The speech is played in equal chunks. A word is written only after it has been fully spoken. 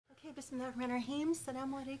Okay, Bismillahirrahmanirrahim.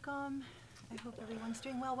 Assalamu alaikum. I hope everyone's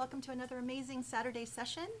doing well. Welcome to another amazing Saturday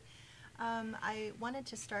session. I wanted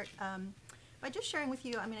to start by just sharing with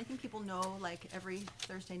you, I think people know, like every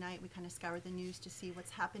Thursday night we kind of scour the news to see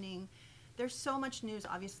what's happening. There's so much news,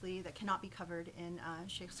 obviously, that cannot be covered in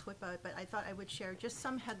Sheikh's khutbah, but I thought I would share just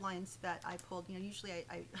some headlines that I pulled. Usually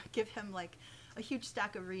I give him like a huge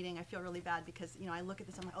stack of reading. I feel really bad because, I look at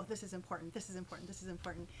this, I'm like, oh, this is important, this is important, this is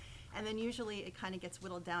important. And then usually it kind of gets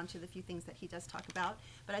whittled down to the few things that he does talk about.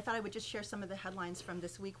 But I thought I would just share some of the headlines from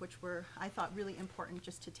this week, which were, I thought, really important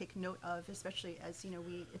just to take note of, especially as,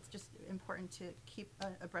 it's just important to keep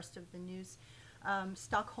abreast of the news.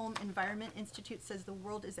 Stockholm Environment Institute says the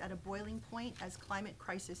world is at a boiling point as climate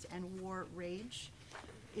crisis and war rage.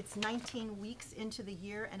 It's 19 weeks into the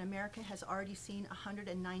year and America has already seen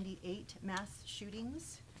 198 mass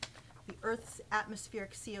shootings. The Earth's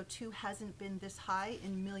atmospheric CO2 hasn't been this high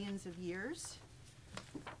in millions of years.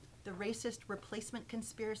 The racist replacement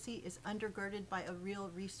conspiracy is undergirded by a real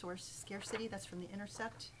resource scarcity. That's from The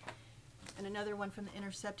Intercept. And another one from The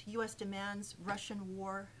Intercept, U.S. demands Russian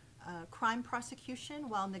war crime prosecution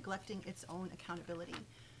while neglecting its own accountability.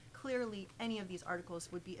 Clearly, any of these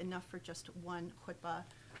articles would be enough for just one khutbah.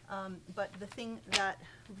 But the thing that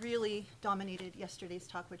really dominated yesterday's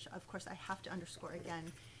talk, which of course I have to underscore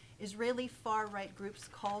again, Israeli far-right groups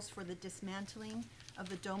calls for the dismantling of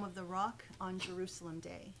the Dome of the Rock on Jerusalem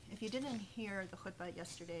Day. If you didn't hear the khutbah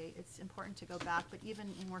yesterday, it's important to go back, but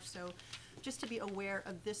even more so, just to be aware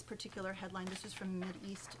of this particular headline. This is from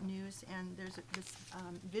Mideast News, and there's this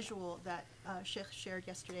visual that Sheikh shared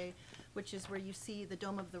yesterday, which is where you see the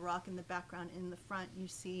Dome of the Rock in the background. In the front, you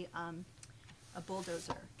see a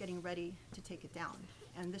bulldozer getting ready to take it down.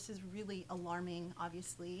 And this is really alarming,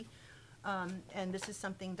 obviously. And this is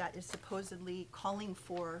something that is supposedly calling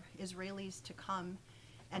for Israelis to come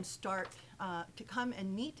and to come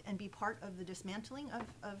and meet and be part of the dismantling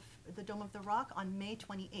of the Dome of the Rock on May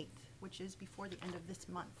 28th, which is before the end of this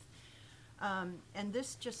month. And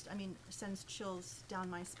this just, sends chills down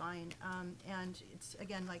my spine. And it's,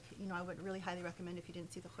 again, like, I would really highly recommend, if you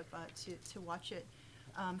didn't see the khutbah, to watch it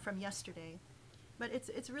from yesterday. But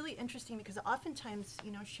it's really interesting because oftentimes,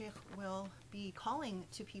 Sheikh will be calling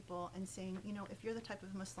to people and saying, if you're the type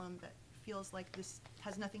of Muslim that feels like this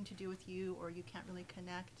has nothing to do with you or you can't really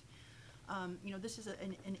connect, this is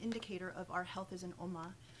an indicator of our health as an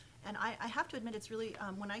ummah. And I have to admit, it's really,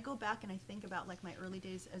 when I go back and I think about like my early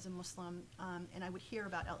days as a Muslim, and I would hear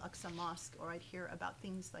about Al-Aqsa Mosque, or I'd hear about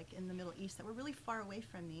things like in the Middle East that were really far away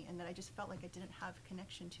from me and that I just felt like I didn't have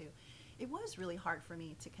connection to. It was really hard for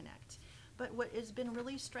me to connect. But what has been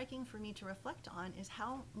really striking for me to reflect on is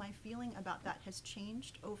how my feeling about that has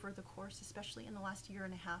changed over the course, especially in the last year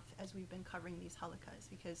and a half as we've been covering these halakas.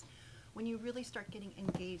 Because when you really start getting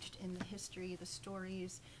engaged in the history, the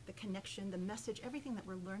stories, the connection, the message, everything that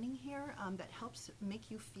we're learning here, that helps make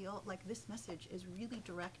you feel like this message is really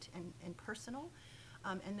direct and personal.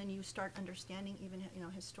 And then you start understanding even,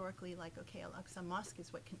 historically, like, okay, Al-Aqsa Mosque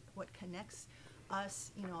is what connects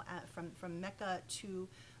us, from Mecca to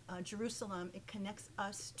Jerusalem. It connects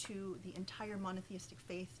us to the entire monotheistic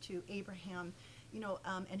faith, to Abraham,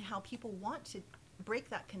 and how people want to break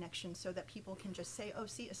that connection so that people can just say, oh,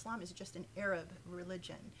 see, Islam is just an Arab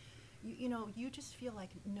religion. You just feel like,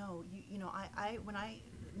 no,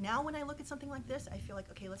 when I look at something like this, I feel like,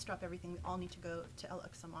 okay, let's drop everything. We all need to go to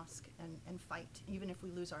Al-Aqsa Mosque and fight, even if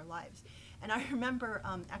we lose our lives. And I remember,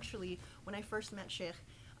 actually, when I first met Sheikh,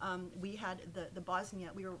 we had the Bosnia,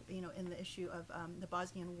 we were, in the issue of the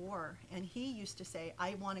Bosnian War, and he used to say,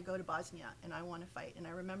 I want to go to Bosnia and I want to fight. And I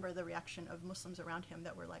remember the reaction of Muslims around him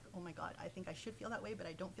that were like, oh my God, I think I should feel that way, but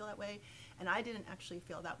I don't feel that way. And I didn't actually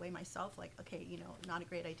feel that way myself, like, okay, not a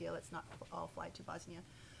great idea, let's not all fly to Bosnia.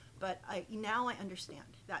 But now I understand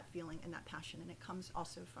that feeling and that passion, and it comes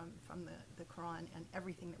also from the Quran and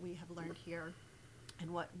everything that we have learned here and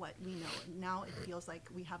what we know. Now it feels like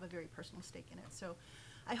we have a very personal stake in it. So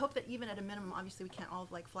I hope that even at a minimum, obviously we can't all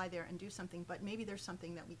like fly there and do something, but maybe there's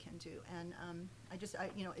something that we can do. And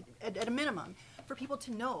at a minimum, for people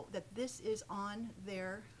to know that this is on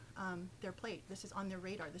their plate, this is on their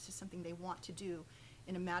radar, this is something they want to do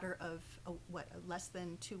in a matter of less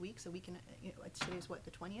than 2 weeks, a week and today is what,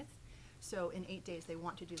 the 20th? So in 8 days, they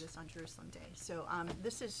want to do this on Jerusalem Day. So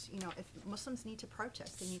this is, if Muslims need to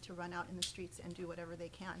protest, they need to run out in the streets and do whatever they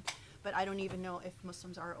can. But I don't even know if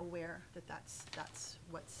Muslims are aware that that's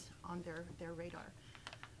what's on their radar.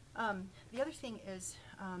 The other thing is,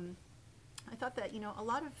 I thought that, a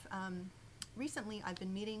lot of, recently I've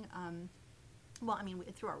been meeting,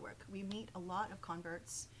 through our work, we meet a lot of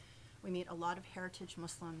converts, we meet a lot of heritage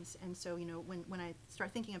Muslims, and so, when I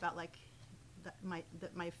start thinking about like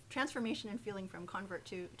my transformation and feeling from convert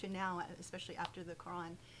to now, especially after the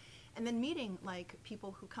Quran. And then meeting like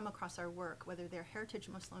people who come across our work, whether they're heritage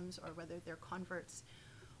Muslims or whether they're converts.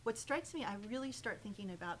 What strikes me, I really start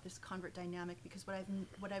thinking about this convert dynamic, because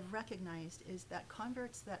what I've recognized is that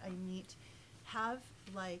converts that I meet have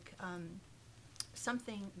like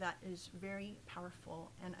something that is very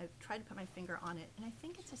powerful, and I've tried to put my finger on it, and I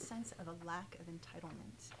think it's a sense of a lack of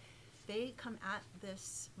entitlement. They come at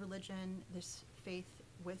this religion, this faith,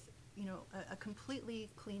 with a completely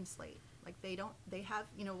clean slate. Like they have,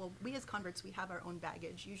 well, we as converts, we have our own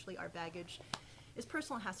baggage. Usually our baggage is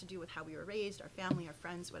personal, has to do with how we were raised, our family, our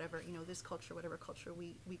friends, whatever, this culture, whatever culture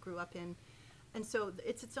we grew up in. And so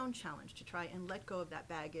it's its own challenge to try and let go of that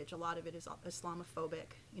baggage. A lot of it is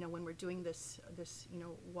Islamophobic, when we're doing this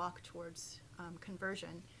walk towards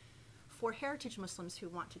conversion. For heritage Muslims who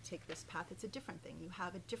want to take this path, it's a different thing. You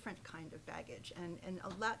have a different kind of baggage. And a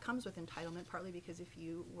lot comes with entitlement, partly because if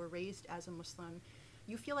you were raised as a Muslim,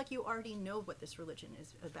 you feel like you already know what this religion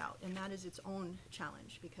is about, and that is its own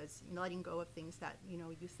challenge, because letting go of things that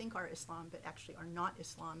you think are Islam but actually are not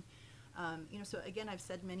Islam. So again, I've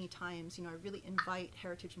said many times, I really invite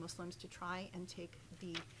heritage Muslims to try and take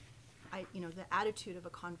the attitude of a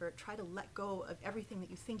convert. Try to let go of everything that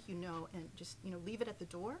you think you know, and just leave it at the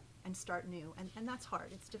door and start new. And that's hard.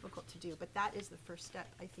 It's difficult to do, but that is the first step,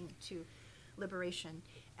 I think, to liberation.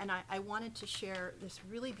 And I wanted to share this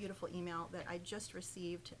really beautiful email that I just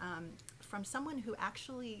received from someone who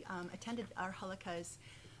actually attended our halakas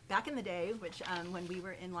back in the day, which when we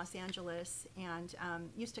were in Los Angeles, and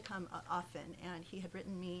used to come often. And he had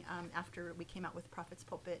written me after we came out with Prophet's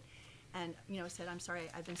Pulpit, and said, "I'm sorry,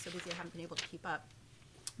 I've been so busy, I haven't been able to keep up."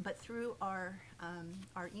 But through our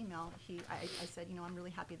email, I said, I'm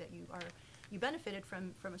really happy that you benefited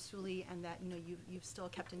from Usuli, and that you've still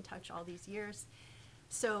kept in touch all these years.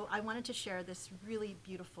 So I wanted to share this really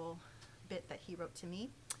beautiful bit that he wrote to me.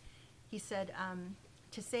 He said,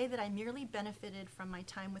 "To say that I merely benefited from my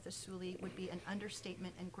time with Usuli would be an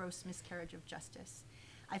understatement and gross miscarriage of justice.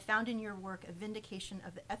 I found in your work a vindication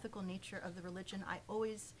of the ethical nature of the religion I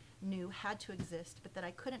always knew had to exist, but that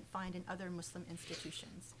I couldn't find in other Muslim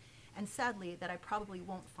institutions, and sadly that I probably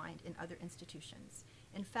won't find in other institutions.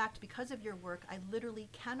 In fact, because of your work, I literally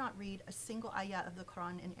cannot read a single ayah of the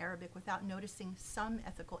Quran in Arabic without noticing some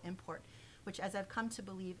ethical import, which, as I've come to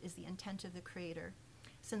believe, is the intent of the Creator.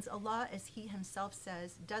 Since Allah, as He Himself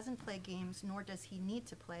says, doesn't play games, nor does He need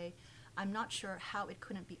to play, I'm not sure how it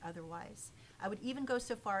couldn't be otherwise. I would even go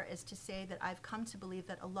so far as to say that I've come to believe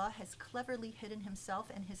that Allah has cleverly hidden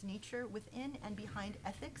Himself and His nature within and behind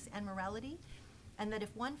ethics and morality, and that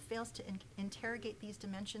if one fails to interrogate these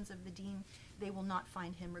dimensions of the deen, they will not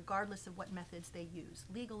find Him, regardless of what methods they use,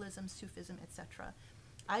 legalism, Sufism, etc.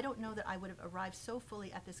 I don't know that I would have arrived so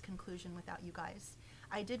fully at this conclusion without you guys.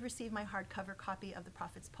 I did receive my hardcover copy of the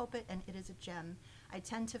Prophet's Pulpit, and it is a gem. I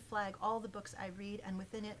tend to flag all the books I read, and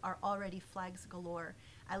within it are already flags galore.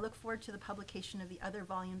 I look forward to the publication of the other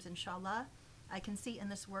volumes, inshallah. I can see in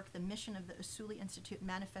this work the mission of the Usuli Institute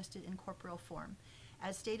manifested in corporeal form.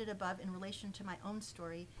 As stated above, in relation to my own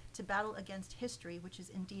story, to battle against history, which is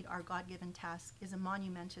indeed our God-given task, is a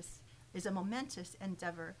momentous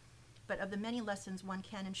endeavor. But of the many lessons one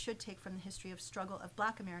can and should take from the history of struggle of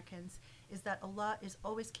Black Americans is that Allah is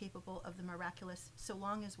always capable of the miraculous, so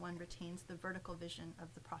long as one retains the vertical vision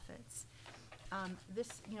of the prophets.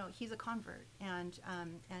 He's a convert, and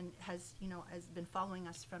has been following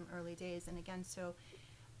us from early days. And again,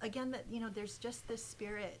 that there's just this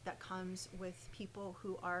spirit that comes with people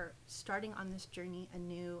who are starting on this journey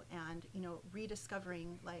anew, and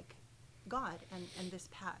rediscovering like God and this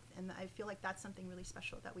path. And I feel like that's something really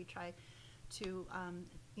special that we try to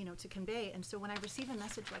to convey. And so when I receive a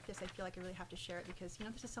message like this, I feel like I really have to share it, because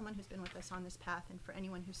this is someone who's been with us on this path, and for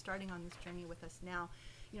anyone who's starting on this journey with us now,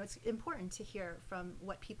 it's important to hear from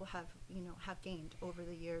what people have gained over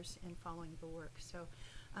the years in following the work. So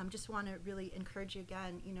just want to really encourage you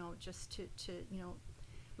again, just to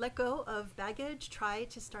let go of baggage, try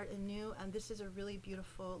to start anew, and this is a really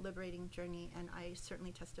beautiful, liberating journey. And I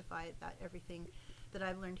certainly testify that everything that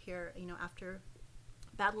I've learned here, after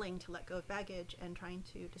battling to let go of baggage and trying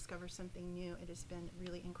to discover something new, it has been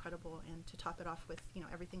really incredible. And to top it off with,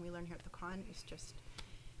 everything we learn here at the Quran is just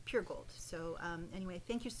pure gold. So anyway,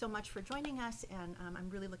 thank you so much for joining us, and I'm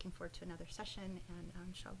really looking forward to another session, and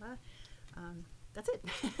inshallah, that's it.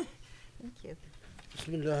 Thank you.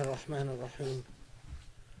 Bismillah ar-Rahman ar-Rahim.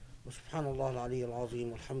 Subhanallah al-Ali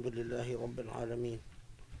al-Azim. Alhamdulillahi Rabbil Alameen.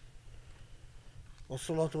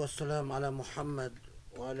 Wassalatu wassalam ala Muhammad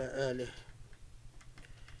wa ala alih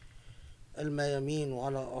al-Mayamin wa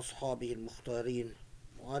ala ashabihi al-Mukhtarin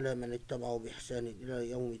وعلى من اتبعوا بإحسان إلى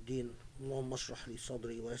يوم الدين. اللهم اشرح لي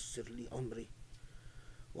صدري ويسر لي أمري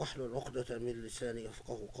واحلل عقدة من لساني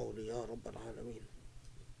يفقه قولي يا رب العالمين.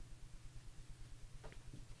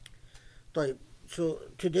 طيب, so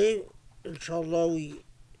today, inshallah, we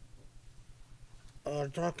are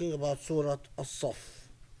talking about Surah Saff.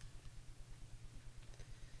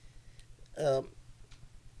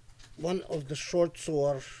 One of the short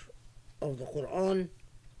surahs of the Quran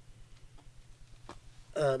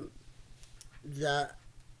that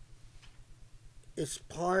is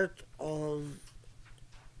part of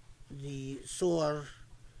the surah,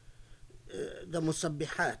 the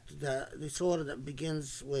Musabbihat, the surah that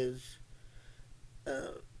begins with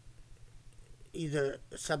either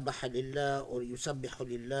Sabbaha Lillah or Yusabbihu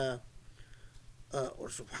Lillah or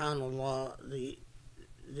Subhanallah.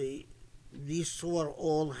 These surah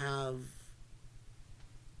all have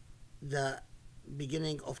the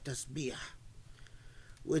beginning of Tasbih,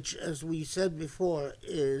 which, as we said before,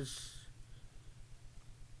 is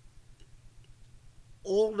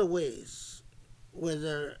all the ways,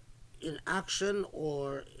 whether in action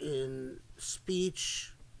or in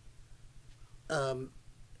speech,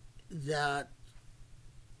 that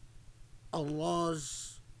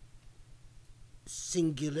Allah's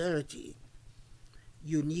singularity,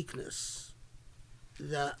 uniqueness,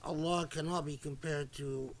 that Allah cannot be compared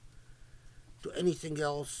to anything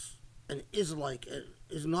else and is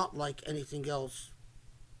not like anything else.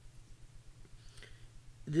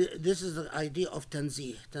 This is the idea of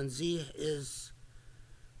tanzih. Tanzih is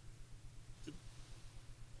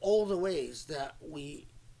all the ways that we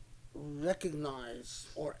recognize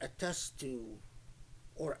or attest to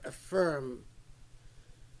or affirm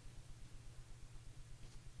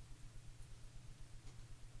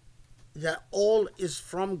that all is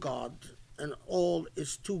from God and all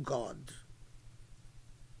is to God.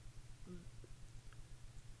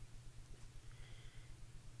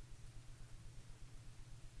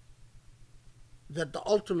 That the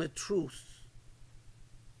ultimate truth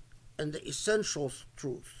and the essential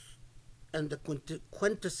truth and the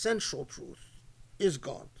quintessential truth is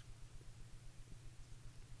God.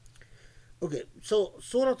 Okay, so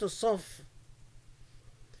Surah As-Saff,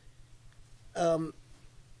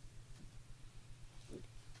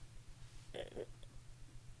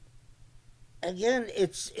 again,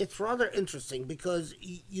 it's rather interesting because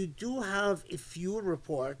you do have a few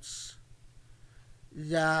reports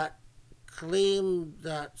that claim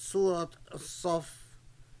that Surah As-Saff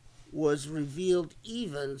was revealed,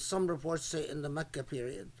 even some reports say in the Mecca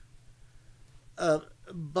period.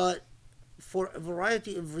 But for a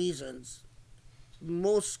variety of reasons,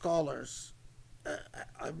 most scholars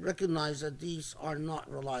recognize that these are not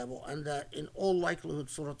reliable, and that in all likelihood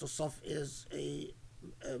Surah As-Saff is a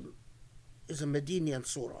Medinian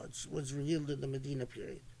surah. It was revealed in the Medina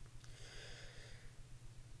period.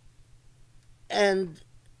 And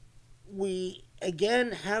we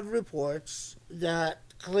again have reports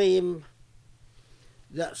that claim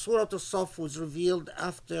that Surah As-Saff was revealed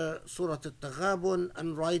after Surah Al-Taghabun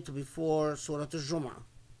and right before Surah Al-Jum'ah.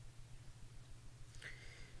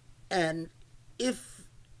 And if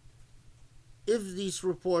these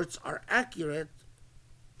reports are accurate,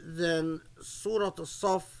 then Surah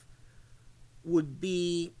As-Saff would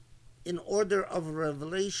be, in order of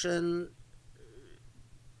revelation,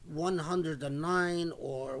 109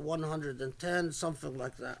 or 110, something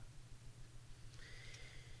like that.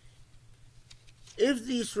 If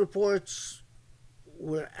these reports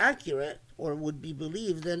were accurate or would be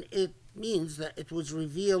believed, then it means that it was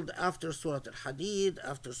revealed after Surah Al-Hadid,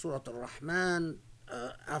 after Surah Al-Rahman,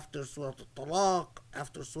 after Surah Al-Talaq,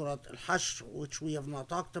 after Surah Al-Hashr, which we have not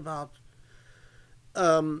talked about,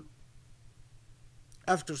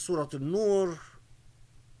 after Surah Al-Nur,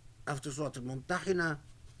 after Surah Al-Mumtahina.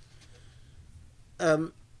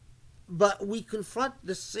 But we confront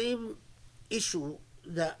the same issue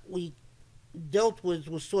that we dealt with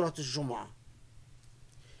Surah Al-Jum'ah.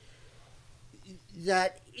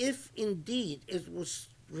 That if indeed it was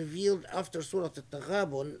revealed after Surah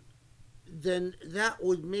Al-Taghabun, then that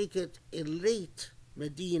would make it a late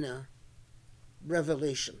Medina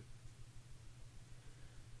revelation.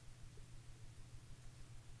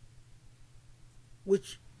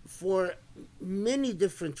 Which, for many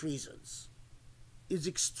different reasons, is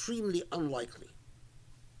extremely unlikely.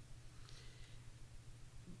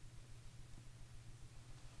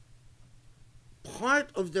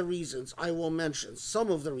 Part of the reasons, I will mention some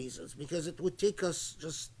of the reasons, because it would take us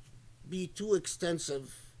just be too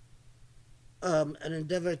extensive an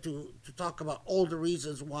endeavor to talk about all the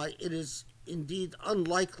reasons why it is indeed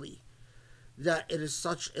unlikely that it is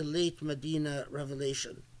such a late Medina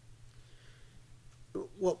revelation.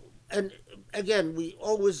 well, and again, we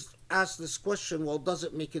always ask this question, well, does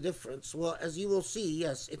it make a difference? Well, as you will see,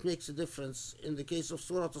 yes, it makes a difference in the case of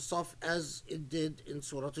Surah Al-Saff as it did in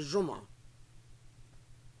Surah Al-Jum'ah.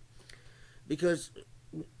 Because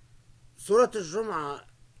Surah Al-Jum'ah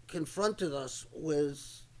confronted us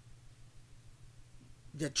with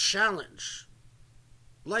the challenge,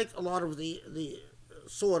 like a lot of the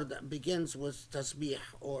surah that begins with tasbih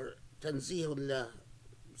or tanzihullah,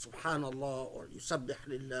 subhanallah, or yusabbih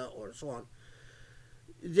lillah, or so on.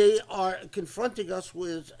 They are confronting us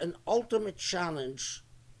with an ultimate challenge,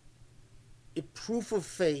 a proof of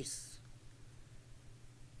faith,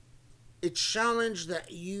 a challenge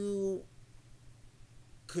that you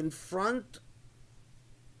confront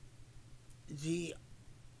the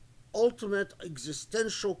ultimate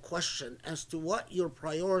existential question as to what your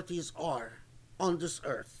priorities are on this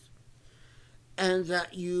earth, and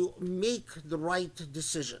that you make the right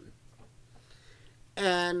decision.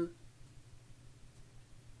 And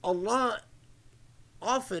Allah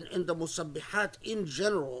often in the musabbihat in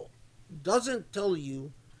general doesn't tell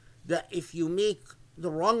you that if you make the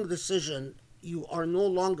wrong decision you are no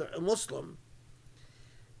longer a Muslim,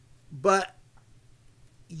 but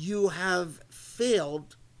you have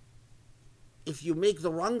failed. If you make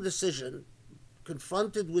the wrong decision,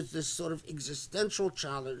 confronted with this sort of existential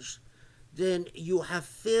challenge, then you have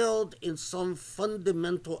failed in some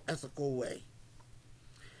fundamental ethical way.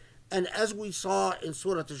 And as we saw in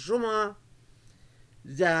Surah Al-Jum'ah,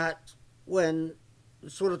 that when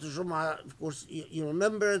Surah Al-Jum'ah, of course, you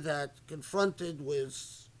remember that confronted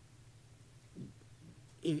with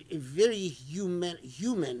a very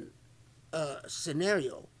human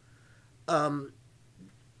scenario,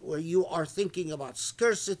 where you are thinking about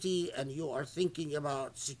scarcity and you are thinking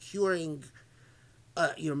about securing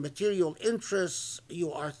your material interests,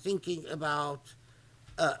 you are thinking about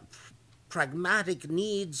pragmatic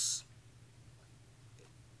needs,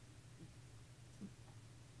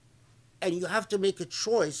 and you have to make a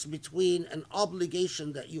choice between an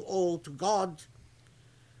obligation that you owe to God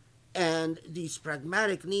and these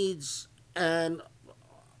pragmatic needs. And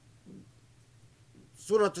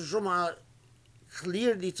Surah Al-Jum'ah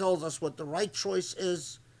clearly tells us what the right choice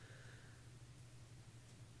is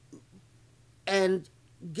and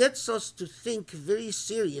gets us to think very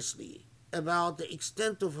seriously about the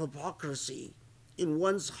extent of hypocrisy in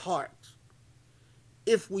one's heart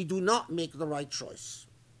if we do not make the right choice.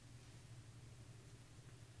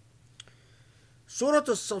 Surah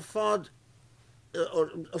Al-Saffad or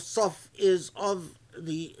Saff is of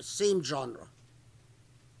the same genre.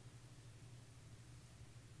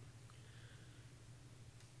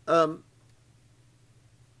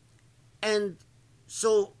 And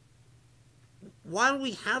so while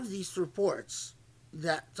we have these reports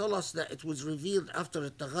that tell us that it was revealed after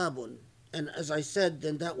Al-Taghabun, and as I said,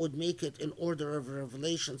 then that would make it in order of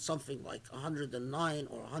revelation something like 109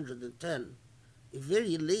 or 110, a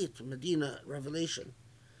very late Medina revelation.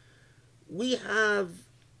 We have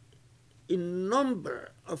a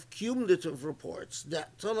number of cumulative reports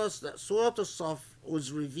that tell us that Surah Al-Saff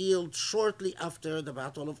was revealed shortly after the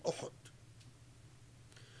Battle of Uhud.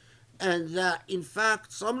 And that, in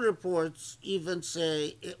fact, some reports even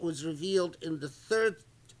say it was revealed in the 3rd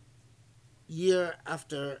year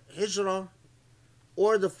after Hijrah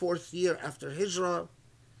or the 4th year after Hijrah.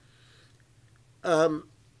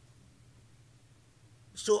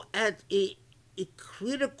 So at a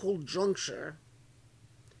critical juncture,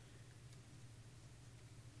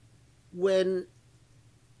 when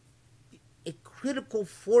a critical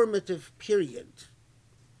formative period,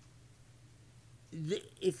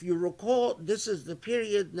 if you recall, this is the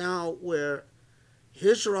period now where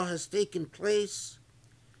Hijrah has taken place.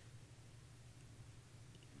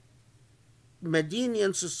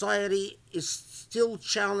 Medinian society is still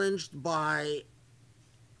challenged by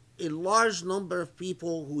a large number of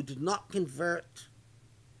people who did not convert,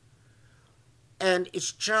 and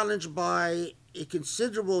is challenged by a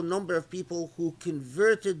considerable number of people who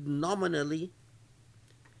converted nominally,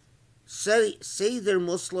 say they're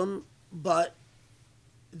Muslim, but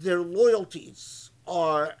their loyalties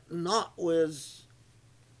are not with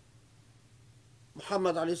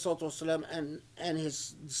Muhammad ﷺ and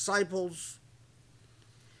his disciples,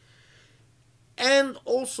 and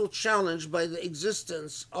also challenged by the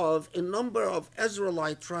existence of a number of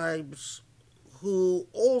Israelite tribes who,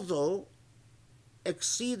 although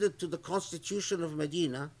acceded to the Constitution of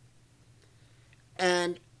Medina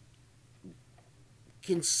and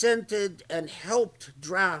consented and helped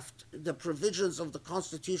draft the provisions of the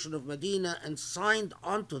Constitution of Medina and signed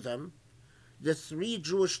onto them, the 3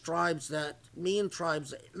 Jewish tribes, that main tribes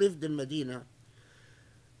that lived in Medina,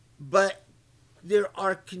 but there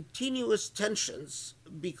are continuous tensions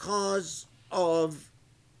because of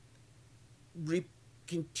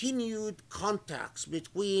continued contacts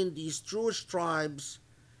between these Jewish tribes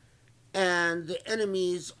and the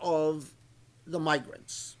enemies of the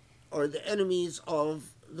migrants, or the enemies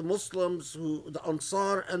of the Muslims, the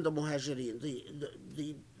Ansar and the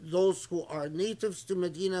Muhajirin, those who are natives to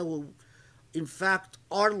Medina, who in fact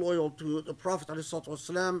are loyal to the Prophet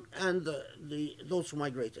ﷺ, and those who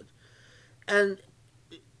migrated. And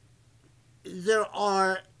there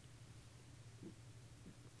are,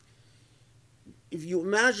 if you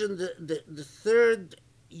imagine the third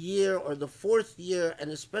year or the fourth year, and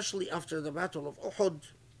especially after the Battle of Uhud,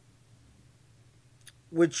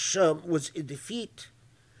 which was a defeat,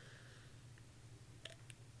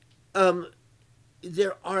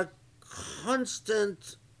 there are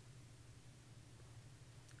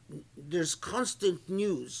there's constant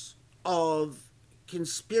news of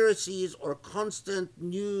conspiracies, or constant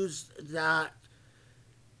news that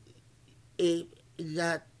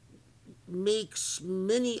makes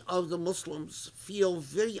many of the Muslims feel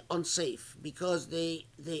very unsafe, because they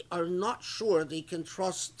are not sure they can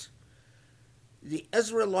trust the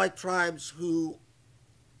Israelite tribes, who,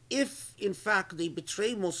 if in fact they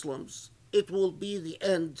betray Muslims, it will be the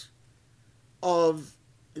end of,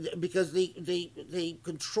 because they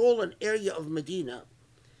control an area of Medina,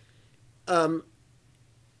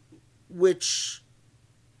 which,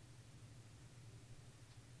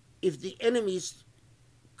 if the enemies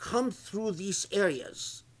come through these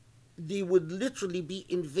areas, they would literally be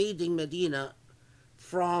invading Medina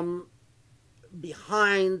from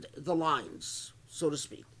behind the lines, so to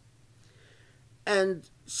speak. And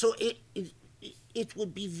so it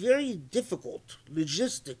would be very difficult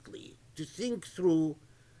logistically to think through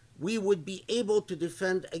we would be able to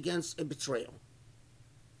defend against a betrayal.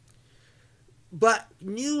 But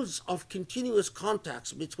news of continuous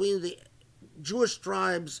contacts between the Jewish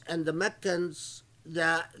tribes and the Meccans,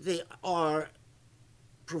 that they are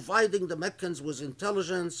providing the Meccans with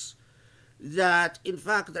intelligence, that in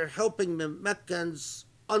fact they're helping the Meccans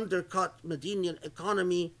undercut Medinian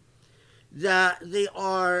economy, that they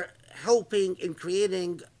are helping in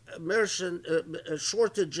creating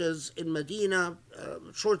shortages in Medina,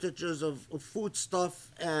 shortages of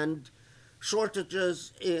foodstuff, and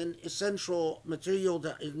shortages in essential material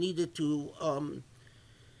that is needed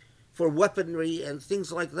for weaponry and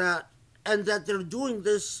things like that, and that they're doing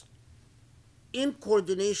this in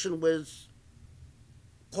coordination with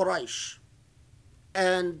Quraysh.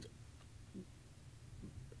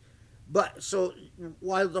 But so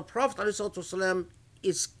while the Prophet ﷺ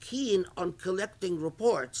is keen on collecting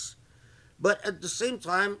reports, but at the same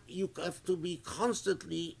time you have to be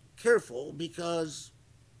constantly careful, because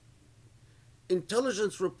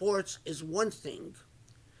intelligence reports is one thing,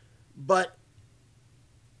 but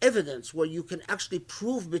evidence where you can actually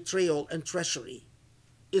prove betrayal and treachery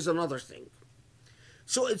is another thing.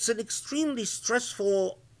 So it's an extremely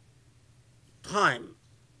stressful time.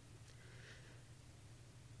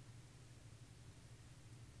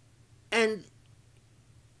 And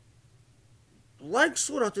like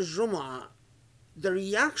Surah Al-Jumu'ah, the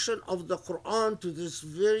reaction of the Quran to this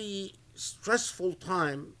very stressful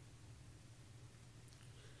time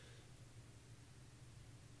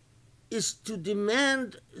is to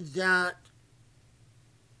demand that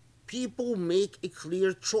people make a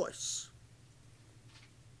clear choice.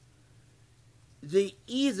 They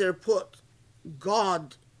either put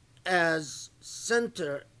God as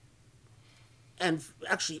center and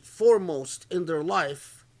actually foremost in their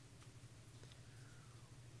life,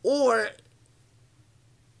 or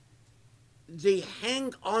they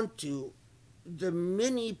hang on to the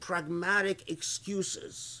many pragmatic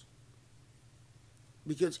excuses.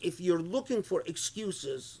 Because if you're looking for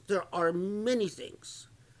excuses, there are many things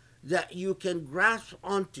that you can grasp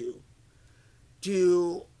onto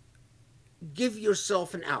to give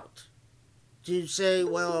yourself an out. To say,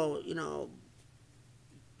 well,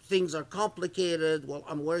 things are complicated, well,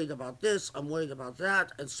 I'm worried about this, I'm worried about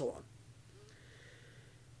that, and so on.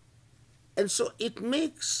 And so it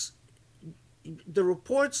makes the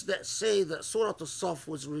reports that say that Surah Saff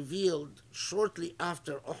was revealed shortly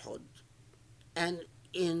after Uhud, and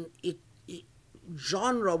in it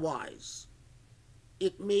genre-wise,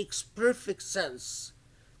 it makes perfect sense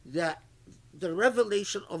that the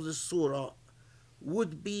revelation of the surah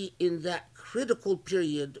would be in that critical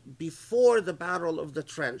period before the Battle of the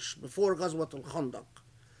Trench, before Ghazwat al-Khandaq,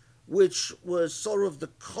 which was sort of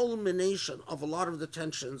the culmination of a lot of the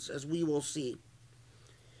tensions, as we will see.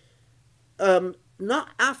 Not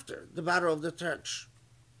after the Battle of the Trench.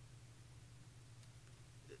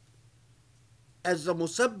 As the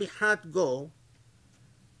Musabbihat go,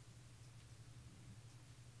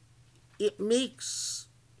 it makes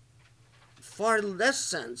far less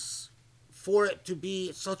sense for it to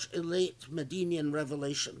be such a late Medinian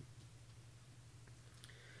revelation.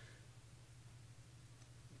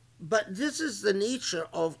 But this is the nature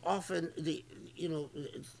of often the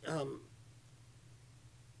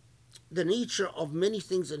nature of many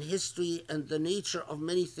things in history, and the nature of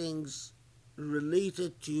many things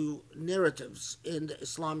related to narratives in the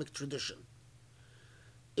Islamic tradition.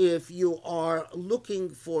 If you are looking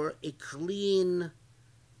for a clean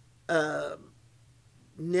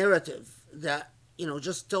narrative that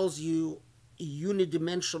just tells you a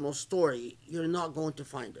unidimensional story, you're not going to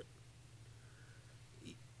find it.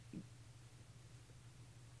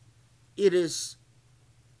 It is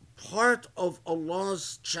part of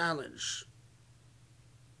Allah's challenge.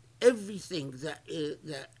 Everything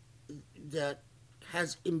that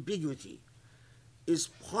has ambiguity is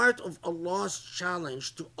part of Allah's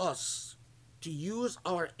challenge to us to use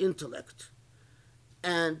our intellect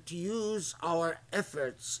and to use our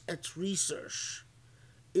efforts at research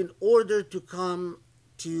in order to come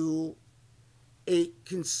to a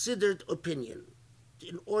considered opinion,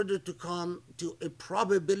 in order to come to a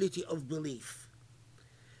probability of belief.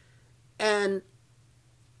 And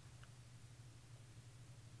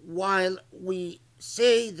while we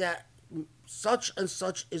say that such and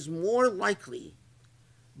such is more likely,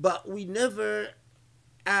 but we never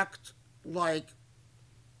act like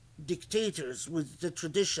dictators with the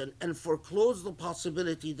tradition and foreclose the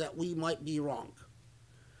possibility that we might be wrong.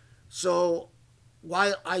 So,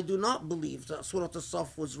 while I do not believe that Surah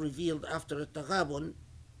Saff was revealed after At-Taghabun,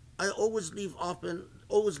 I always leave open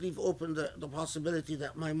the possibility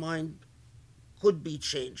that my mind could be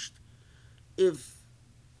changed if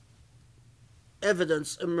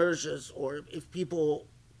evidence emerges or if people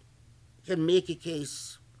can make a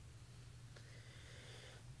case.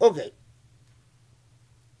 Okay.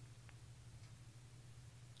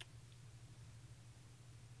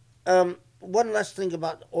 One last thing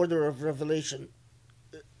about order of revelation.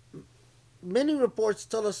 Many reports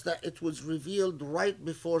tell us that it was revealed right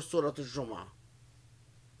before Surah Al-Jumu'ah.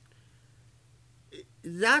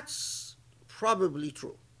 That's probably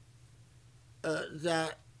true.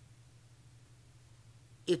 That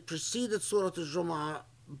it preceded Surah Al-Jumu'ah,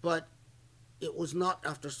 but it was not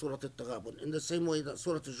after Surah Al-Taghabun, in the same way that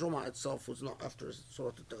Surah Al-Jumu'ah itself was not after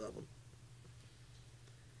Surah Al-Taghabun.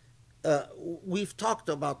 We've talked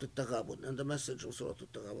about the Taghabun and the message of Surah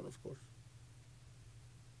Al-Taghabun, of course.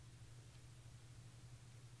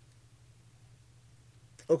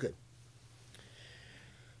 Okay.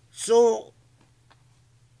 So,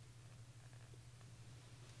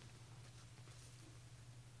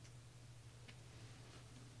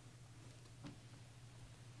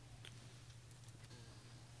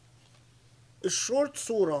 a short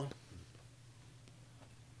surah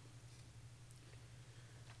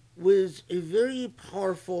with a very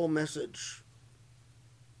powerful message.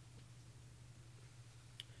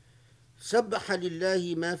 سبح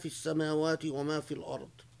لله ما في السماوات وما في الأرض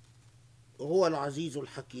وهو العزيز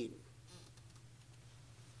الحكيم.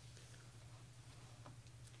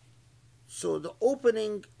 So the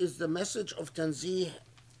opening is the message of Tanzih,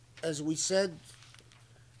 as we said,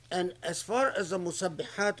 and as far as the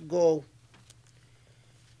musabbihat go,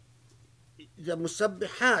 the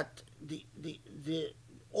musabbihat, the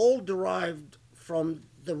all derived from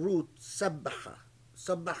the root sabbaha,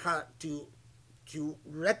 to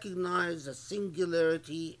recognize the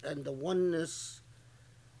singularity and the oneness,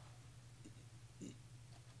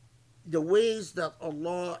 the ways that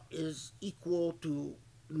Allah is equal to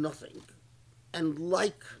nothing and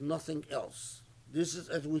like nothing else. This is,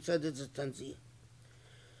 as we said, it's a tanzih.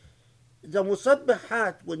 The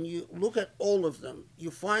musabbihat, when you look at all of them,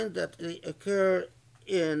 you find that they occur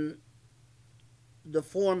in the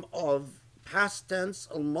form of past tense,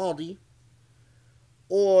 al-madi,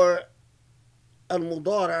 or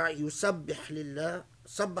al-mudara, yusabbih lillah.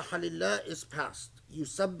 Sabbaha lillah is past.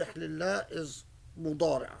 Yusabbih lillah is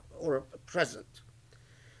mudara, or present.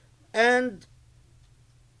 And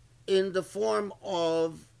in the form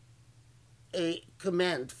of a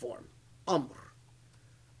command form, amr.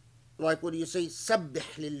 Like when you say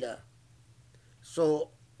sabbih lillah.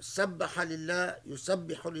 So sabbaha lillah,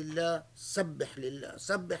 yusabbihu lillah, sabbih lillah.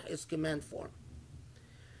 Sabbih is command form.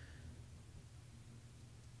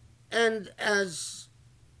 And as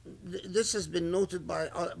this has been noted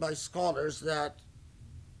by scholars, that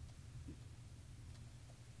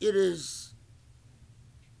it is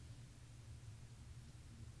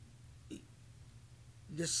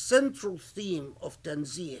the central theme of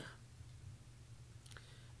Tanzih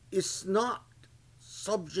is not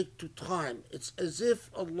subject to time. It's as if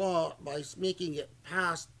Allah, by making it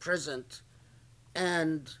past, present,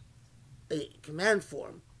 and a command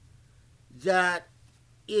form, that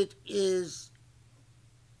it is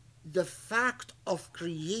the fact of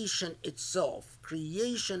creation itself.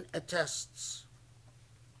 Creation attests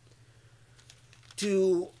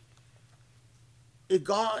to a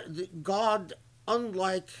God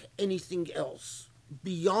unlike anything else,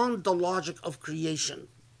 beyond the logic of creation.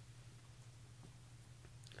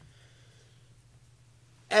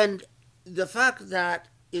 And the fact that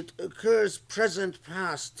it occurs present,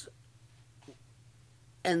 past,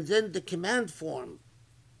 and then the command form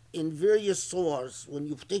in various surahs, when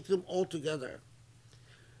you take them all together,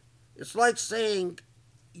 it's like saying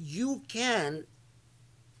you can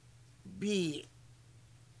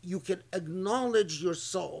acknowledge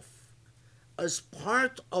yourself as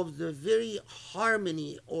part of the very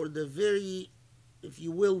harmony, or the very, if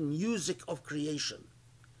you will, music of creation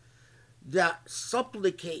that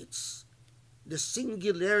supplicates the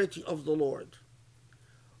singularity of the Lord.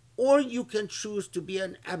 Or you can choose to be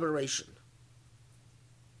an aberration.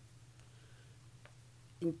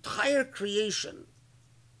 Entire creation,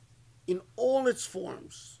 in all its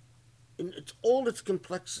forms, in all its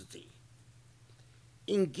complexity,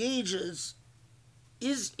 is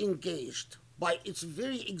engaged by its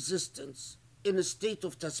very existence in a state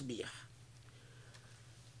of tasbih.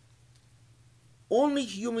 Only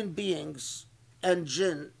human beings and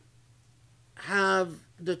jinn have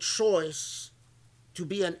the choice to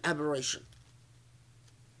be an aberration.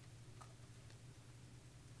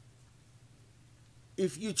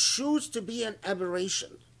 If you choose to be an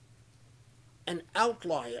aberration, an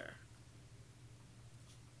outlier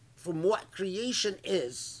from what creation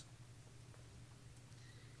is,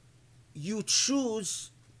 you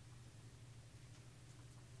choose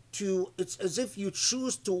to, it's as if you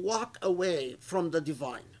choose to walk away from the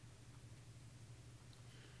divine.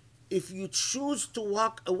 If you choose to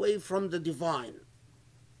walk away from the divine,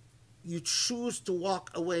 you choose to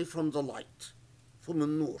walk away from the light, from the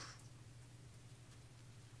nur.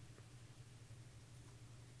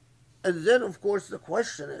 And then, of course, the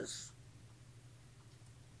question is,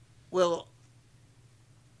 well,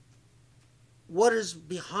 what is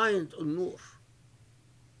behind a nur?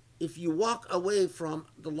 If you walk away from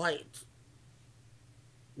the light,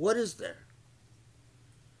 what is there?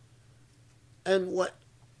 And what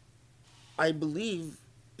I believe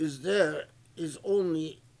is there is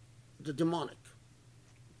only the demonic,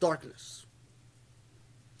 darkness.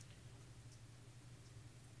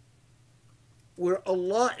 Where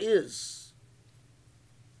Allah is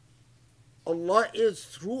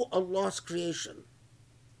through Allah's creation,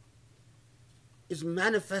 is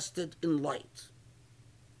manifested in light.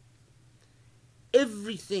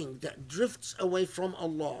 Everything that drifts away from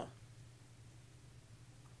Allah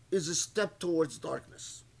is a step towards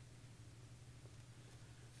darkness.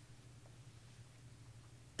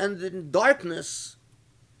 And in darkness,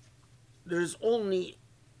 there is only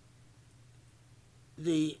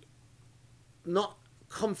the not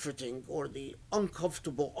comforting or the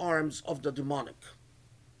uncomfortable arms of the demonic,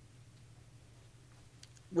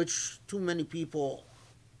 which too many people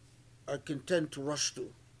are content to rush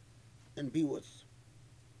to and be with.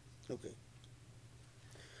 Okay.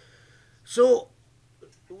 So,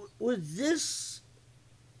 with this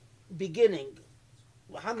beginning,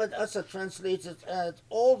 Muhammad Asad translates it as,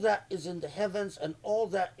 all that is in the heavens and all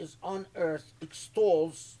that is on earth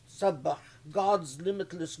extols, sabbah, God's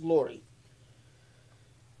limitless glory.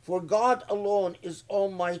 For God alone is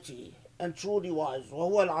almighty and truly wise.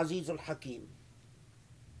 وَهُوَ الْعَزِيزُ الْحَكِيمُ.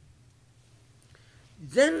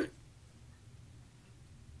 Then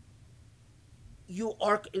you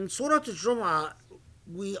are in Surah Al-Jum'ah,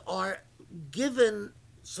 we are given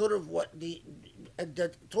sort of what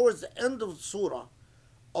towards the end of the surah,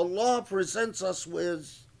 Allah presents us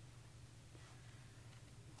with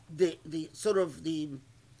the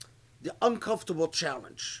uncomfortable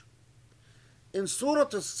challenge. In Surah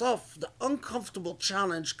Saff, the uncomfortable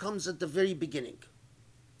challenge comes at the very beginning.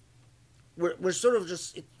 We're sort of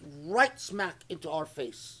just right smack into our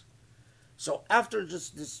face. So after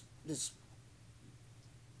just this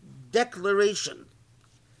declaration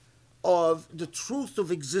of the truth of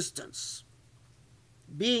existence,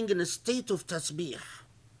 being in a state of tasbih,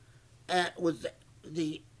 with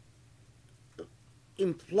the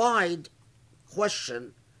implied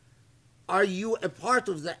question, are you a part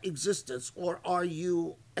of that existence or are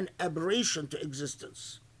you an aberration to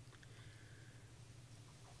existence?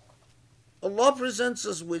 Allah presents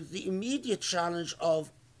us with the immediate challenge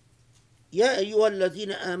of يَا أَيُّهَا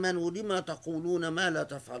الَّذِينَ آمَنُوا لِمَا تَقُولُونَ مَا لَا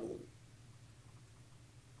تَفْعَلُونَ.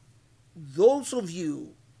 those of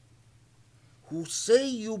you who say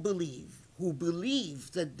you believe, who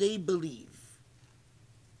believe that they believe,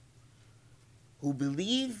 who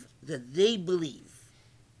believe that they believe,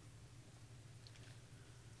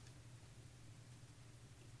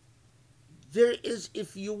 there is,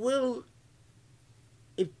 if you will,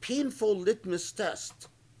 a painful litmus test.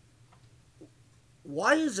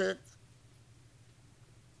 Why is it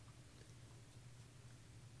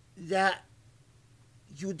that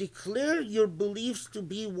you declare your beliefs to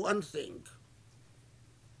be one thing,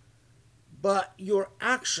 but your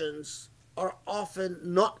actions are often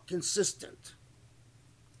not consistent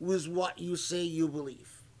with what you say you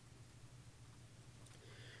believe?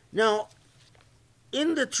 Now,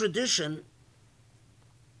 in the tradition,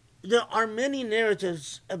 there are many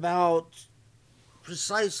narratives about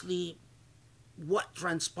precisely what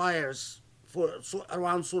transpires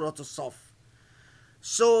around Surah Al-Saff.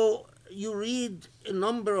 So you read a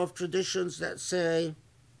number of traditions that say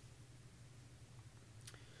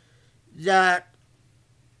that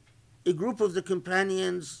a group of the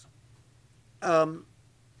companions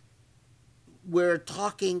were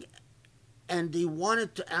talking, and they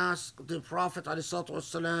wanted to ask the Prophet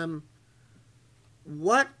ﷺ,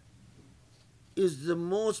 what is the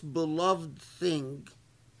most beloved thing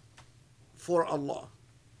for Allah?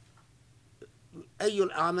 أي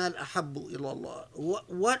الأعمال أحب إلى الله?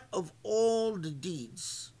 What of all the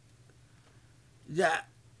deeds that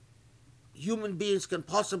human beings can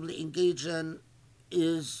possibly engage in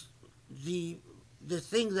is the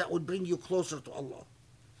thing that would bring you closer to Allah?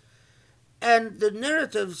 And the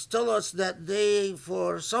narratives tell us that they,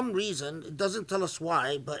 for some reason, it doesn't tell us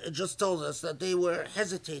why, but it just tells us that they were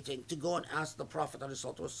hesitating to go and ask the Prophet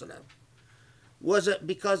ﷺ. Was it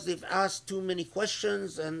because they've asked too many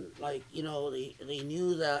questions and, like, you know, they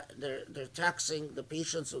knew that they're taxing the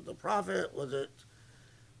patience of the Prophet? Was it...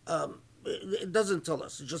 it doesn't tell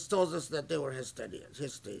us. It just tells us that they were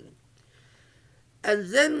hesitating.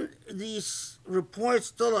 And then these reports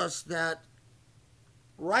tell us that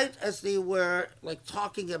right as they were, like,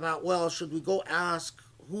 talking about, well, should we go ask,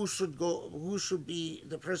 who should be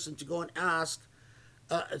the person to go and ask,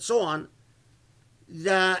 and so on,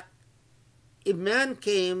 that a man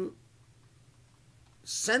came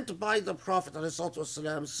sent by the Prophet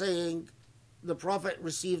ﷺ saying the Prophet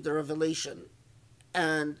received a revelation,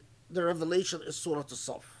 and the revelation is Surah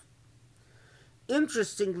Saff.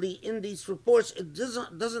 Interestingly, in these reports, it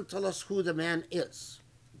doesn't tell us who the man is.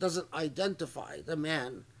 It doesn't identify the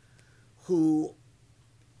man who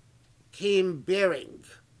came bearing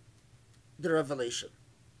the revelation.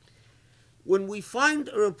 When we find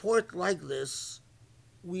a report like this,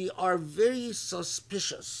 we are very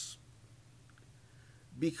suspicious,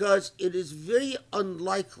 because it is very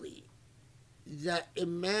unlikely that a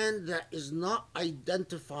man that is not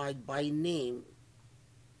identified by name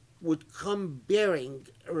would come bearing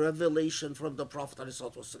a revelation from the Prophet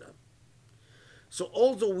ﷺ. So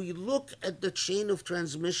although we look at the chain of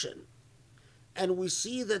transmission and we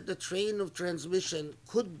see that the chain of transmission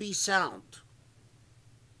could be sound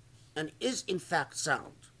and is in fact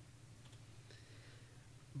sound,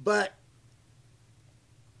 but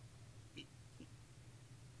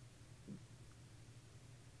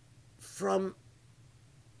from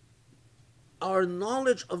our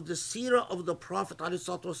knowledge of the seerah of the Prophet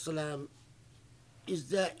ﷺ is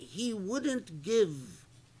that he wouldn't give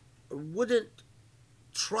or wouldn't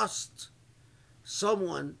trust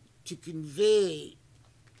someone to convey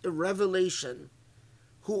a revelation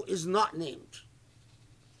who is not named,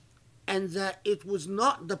 and that it was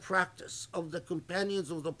not the practice of the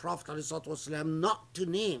companions of the Prophet ﷺ not to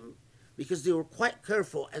name, because they were quite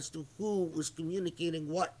careful as to who was communicating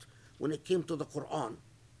what when it came to the Quran.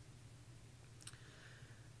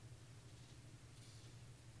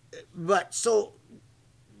 But so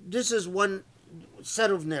this is one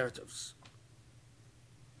set of narratives.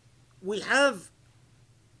 We have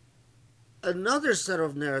another set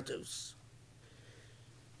of narratives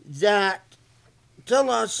that tell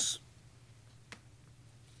us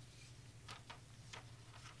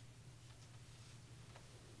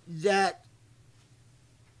that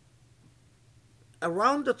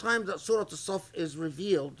around the time that Surah Al-Saff is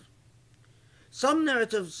revealed, some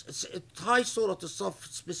narratives tie Surah Al-Saff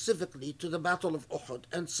specifically to the Battle of Uhud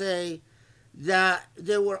and say that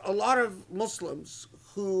there were a lot of Muslims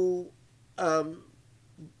who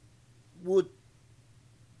would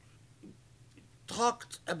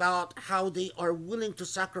talked about how they are willing to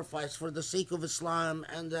sacrifice for the sake of Islam,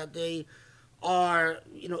 and that they are,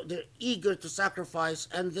 they're eager to sacrifice,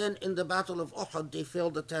 and then in the Battle of Uhud they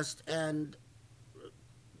failed the test and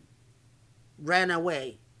ran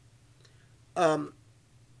away.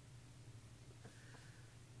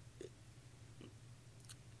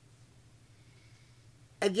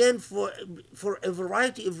 again, for a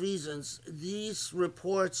variety of reasons, these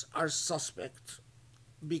reports are suspect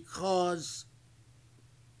because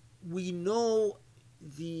we know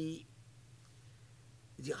the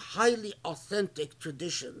highly authentic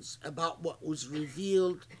traditions about what was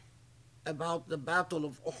revealed about the Battle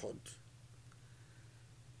of Uhud.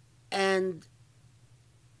 And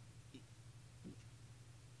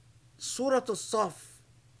Surah Saff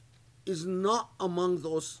is not among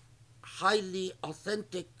those highly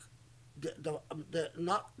authentic.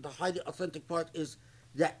 Not the highly authentic part is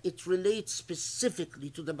that it relates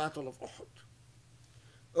specifically to the Battle of Uhud.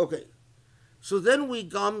 Okay, so then we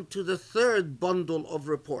come to the third bundle of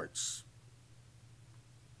reports.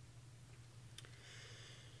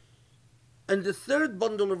 And the third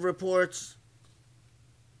bundle of reports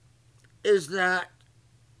is that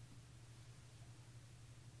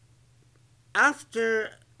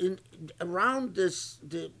after around the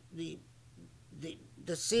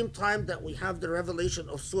same time that we have the revelation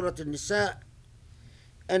of Surah An-Nisa,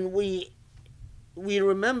 and we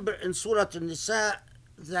remember in Surah An-Nisa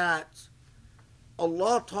that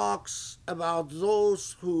Allah talks about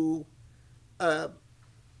those who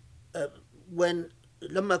when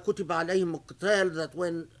لما كتب عليهم القتال, that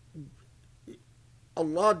when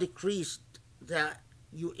Allah decreased that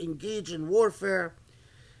you engage in warfare,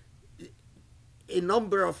 a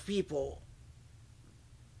number of people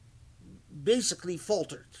basically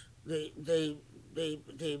faltered. They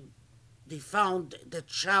found the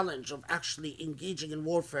challenge of actually engaging in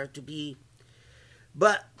warfare to be,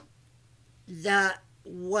 but that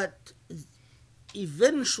what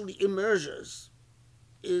eventually emerges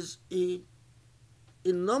is a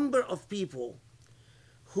number of people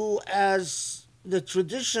who, as the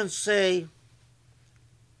traditions say,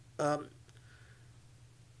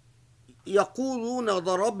 يقولون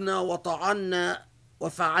ضربنا وطعنا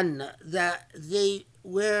وفعلنا, that they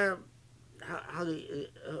were, how do you,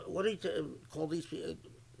 what do you call these people?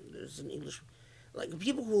 There's in English, like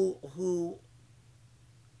people who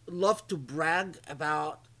love to brag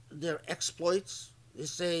about their exploits. They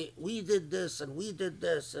say, we did this and we did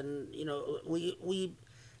this, and you know,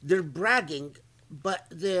 they're bragging, but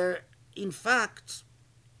they're in fact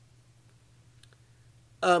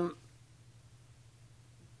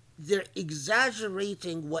they're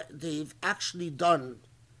exaggerating what they've actually done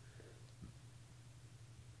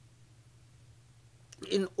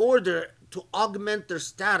in order to augment their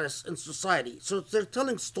status in society. So they're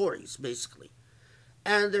telling stories, basically.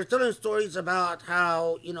 And they're telling stories about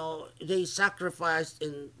how, you know, they sacrificed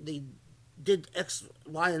and they did X,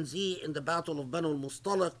 Y, and Z in the Battle of Banu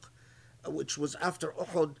al-Mustaliq, which was after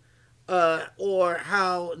Uhud, or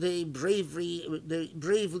how they bravely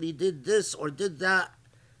did this or did that,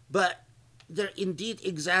 but they're indeed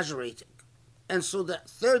exaggerating. And so the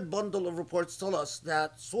third bundle of reports tell us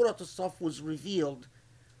that Surah As-Saff was revealed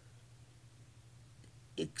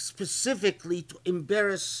specifically to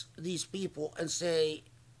embarrass these people and say,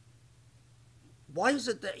 why is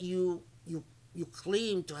it that you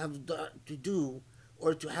claim to have to do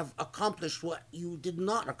or to have accomplished what you did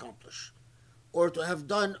not accomplish, or to have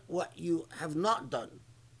done what you have not done?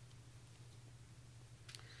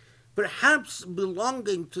 Perhaps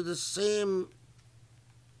belonging to the same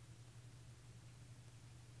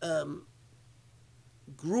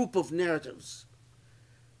group of narratives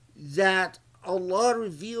that Allah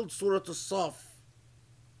revealed Surah As-Saff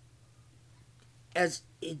as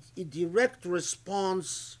a direct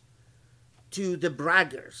response to the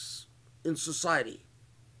braggers in society,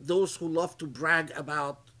 those who love to brag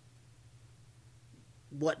about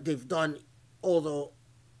what they've done, although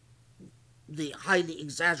they highly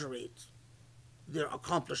exaggerate their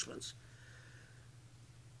accomplishments.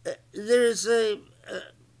 There is an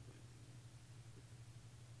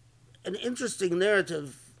interesting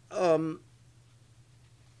narrative. Was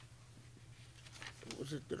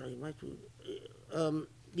it that I might?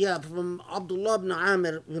 From Abdullah ibn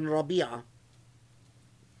Amir bin Rabi'a.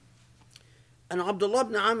 And Abdullah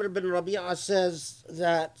ibn Amir bin Rabi'a says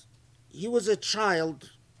that he was a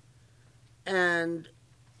child and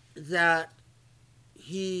that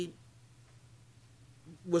he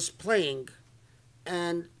was playing,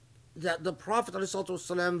 and that the Prophet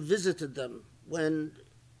ﷺ visited them when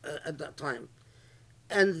at that time,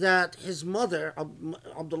 and that his mother,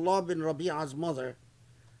 Abdullah bin Rabi'a's mother,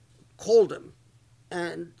 called him,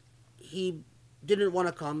 and he didn't want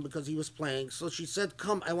to come because he was playing. So she said,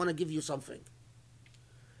 "Come, I want to give you something."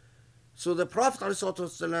 So the Prophet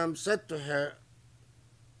ﷺ said to her,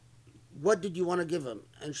 "What did you want to give him?"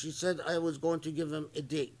 And she said, "I was going to give him a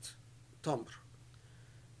date, tamr."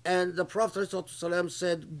 And the Prophet ﷺ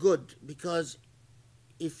said, "Good, because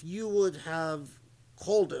if you would have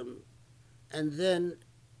called him and then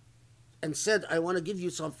and said, I want to give you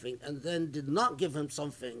something, and then did not give him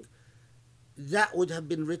something, that would have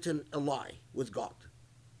been written a lie with God.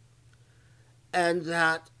 And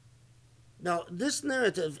that, now this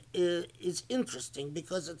narrative is interesting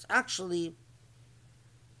because it actually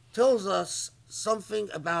tells us something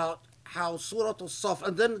about how Surah Al-Saff,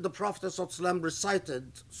 and then the Prophet ﷺ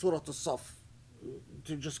recited Surah Al-Saff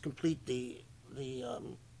to just complete the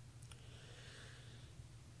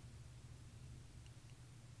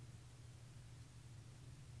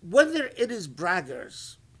whether it is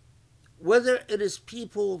braggers, whether it is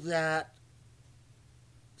people that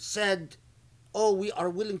said, oh, we are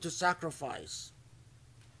willing to sacrifice,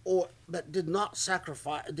 or but did not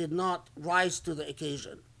sacrifice, did not rise to the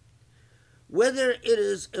occasion, whether it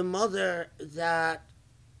is a mother that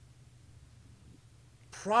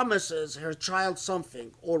promises her child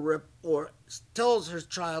something, or tells her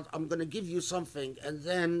child, I'm going to give you something, and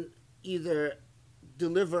then either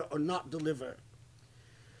deliver or not deliver.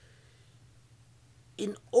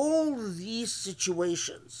 In all these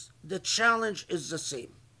situations, the challenge is the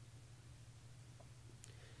same.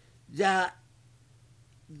 That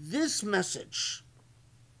this message,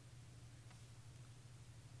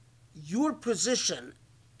 your position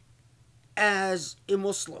as a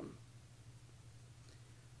Muslim,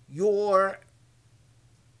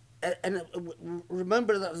 and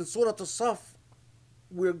remember that in Surah Al-Saff,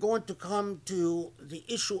 we're going to come to the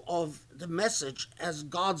issue of the message as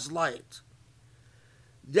God's light.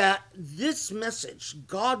 That this message,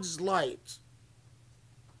 God's light,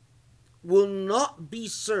 will not be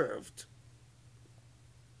served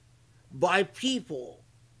by people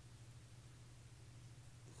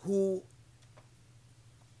whose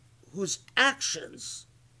actions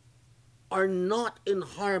are not in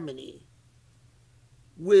harmony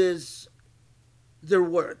with their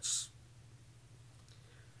words.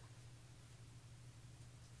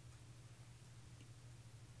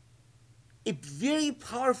 A very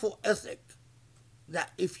powerful ethic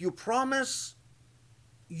that if you promise,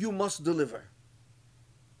 you must deliver.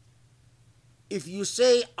 If you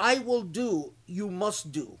say, I will do, you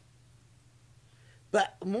must do.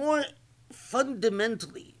 But more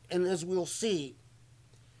fundamentally, and as we'll see,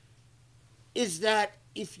 is that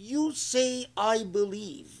if you say, I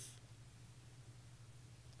believe,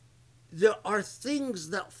 there are things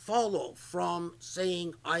that follow from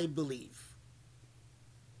saying, I believe.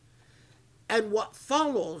 And what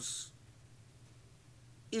follows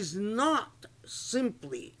is not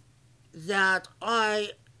simply that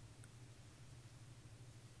I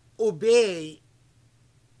obey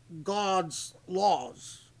God's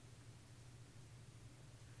laws,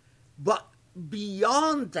 but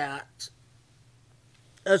beyond that,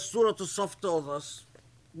 as Surah Al-Saff tells us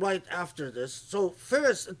right after this. So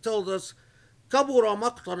first it tells us, كَبُرَ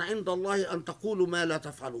مَقْتًا عِنْدَ اللَّهِ أَن تَقُولُوا مَا لَا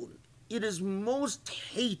تَفْعَلُونَ. It is most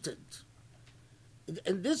hated.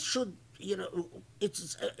 And this should,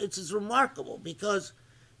 it's remarkable because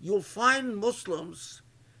you'll find Muslims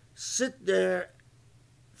sit there,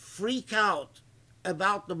 freak out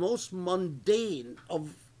about the most mundane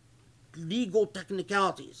of legal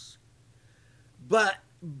technicalities, but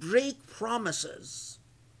break promises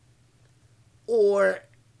or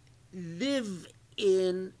live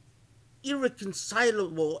in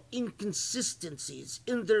irreconcilable inconsistencies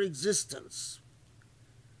in their existence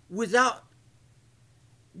without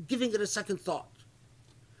giving it a second thought.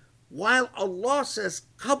 While Allah says,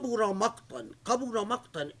 kabura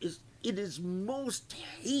maqtan is, it is most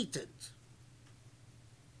hated.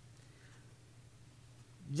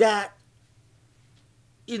 That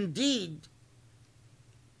indeed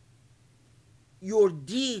your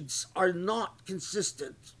deeds are not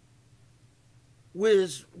consistent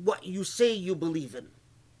with what you say you believe in.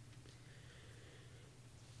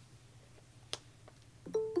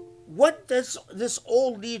 What does this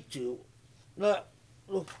all lead to? Look,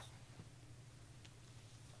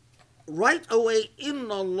 right away, إِنَّ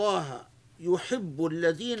اللَّهَ يُحِبُّ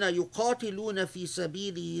الَّذِينَ يُقَاتِلُونَ فِي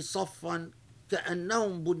سَبِيلِهِ صَفًّا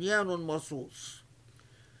كَأَنَّهُمْ بُنْيَانٌ مَرْصُوصٌ.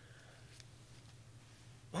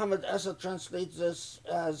 Muhammad Asad translates this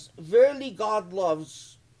as, verily God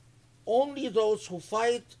loves only those who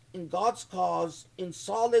fight in God's cause in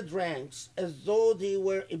solid ranks as though they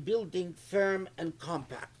were a building firm and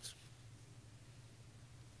compact.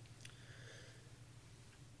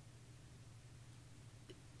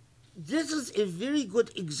 This is a very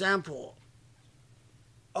good example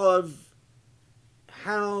of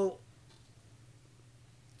how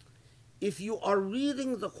if you are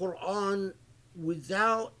reading the Quran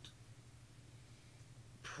without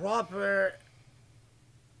proper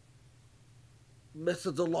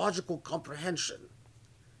methodological comprehension,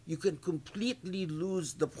 you can completely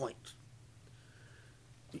lose the point.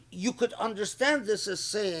 You could understand this as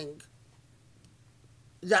saying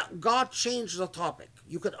that God changed the topic.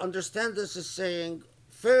 You could understand this as saying,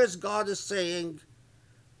 first God is saying,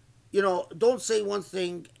 don't say one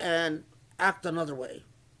thing and act another way.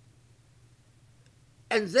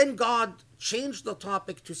 And then God changed the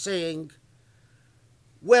topic to saying,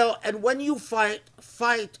 well, and when you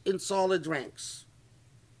fight in solid ranks.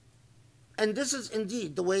 And this is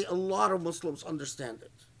indeed the way a lot of Muslims understand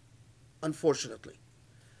it, unfortunately.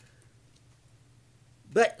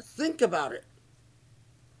 But think about it.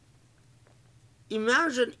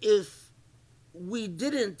 Imagine if we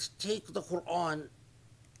didn't take the Quran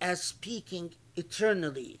as speaking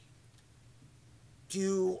eternally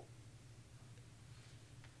to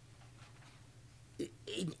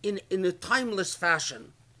in a timeless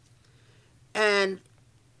fashion, and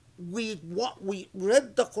we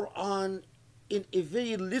read the Quran in a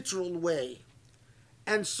very literal way,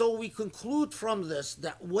 and so we conclude from this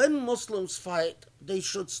that when Muslims fight, they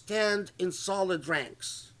should stand in solid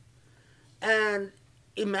ranks. And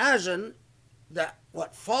imagine that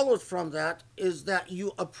what followed from that is that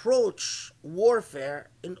you approach warfare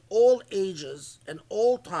in all ages and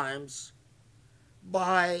all times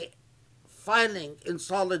by fighting in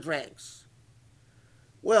solid ranks.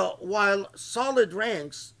 Well, while solid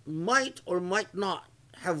ranks might or might not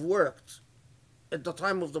have worked at the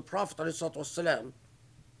time of the Prophet ﷺ,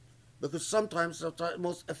 because sometimes the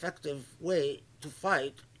most effective way to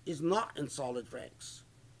fight is not in solid ranks,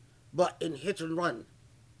 but in hit and run.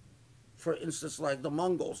 For instance, like the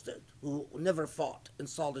Mongols did, who never fought in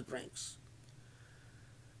solid ranks.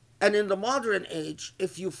 And in the modern age,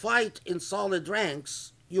 if you fight in solid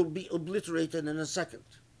ranks, you'll be obliterated in a second.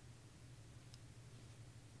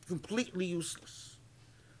 Completely useless.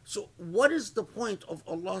 So what is the point of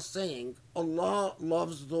Allah saying Allah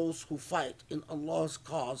loves those who fight in Allah's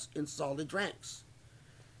cause in solid ranks?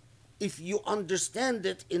 If you understand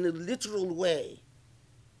it in a literal way,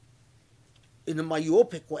 in a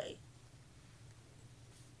myopic way,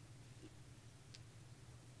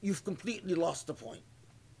 you've completely lost the point.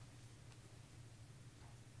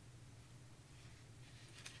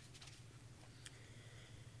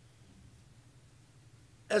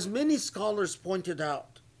 As many scholars pointed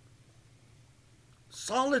out,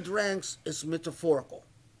 solid ranks is metaphorical.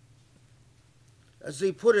 As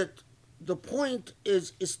they put it, the point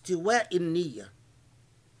is istiwa in niyyah.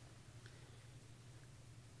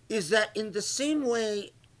 Is that in the same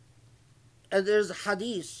way, and there's a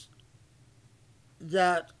hadith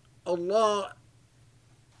that Allah,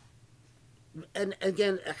 and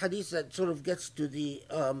again a hadith that sort of gets to the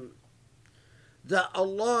that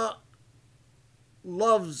Allah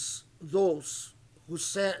loves those who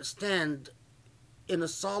stand in a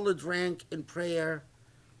solid rank in prayer,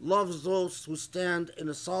 loves those who stand in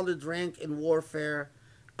a solid rank in warfare,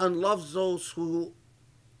 and loves those who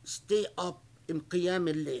stay up in qiyam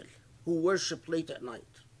al-layl, who worship late at night.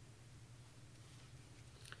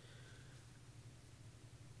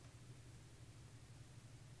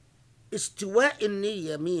 Istiwa in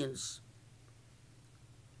niyyah means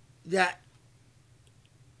that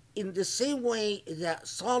in the same way that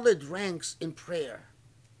solid ranks in prayer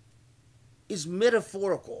is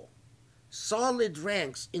metaphorical, solid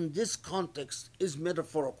ranks in this context is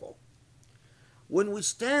metaphorical. When we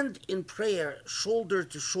stand in prayer shoulder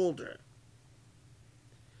to shoulder,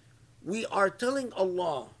 we are telling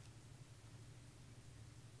Allah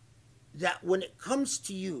that when it comes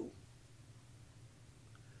to you,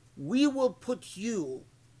 we will put you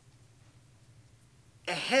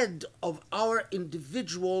ahead of our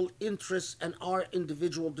individual interests and our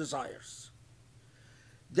individual desires.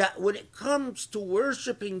 That when it comes to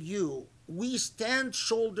worshiping you, we stand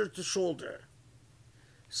shoulder to shoulder,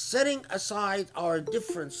 setting aside our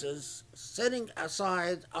differences, setting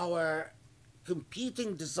aside our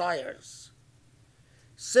competing desires,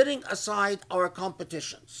 setting aside our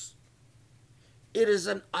competitions. It is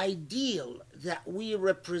an ideal that we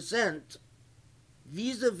represent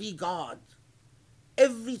vis-a-vis God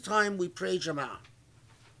every time we pray Jama'ah.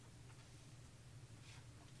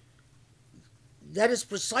 That is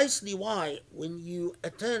precisely why when you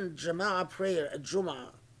attend Jama'ah prayer at Jum'ah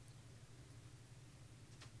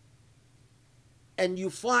and you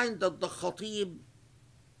find that the Khatib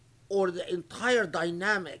or the entire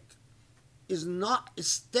dynamic is not a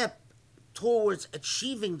step towards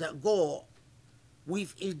achieving that goal,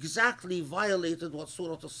 we've exactly violated what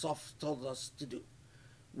Surah Saff told us to do.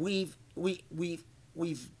 We've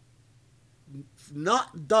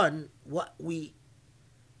not done what we've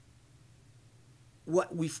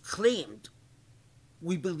claimed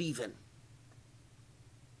we believe in.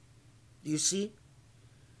 Do you see?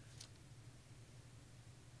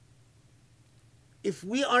 If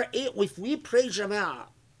we pray Jama'ah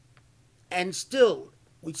and still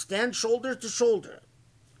we stand shoulder to shoulder,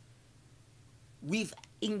 we've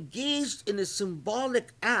engaged in a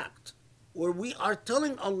symbolic act where we are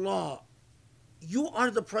telling Allah, you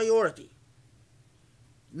are the priority,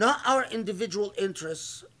 not our individual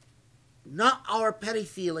interests, not our petty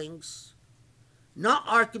feelings, not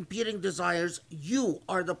our competing desires. You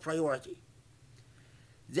are the priority.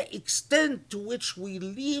 The extent to which we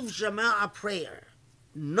leave Jama'ah prayer,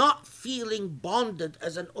 not feeling bonded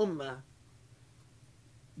as an ummah,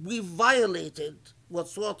 we violated what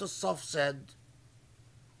Surah Saff said.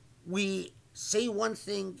 We say one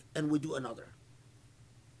thing and we do another.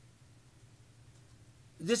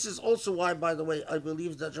 This is also why, by the way, I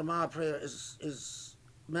believe that Jama'ah prayer is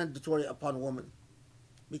mandatory upon women,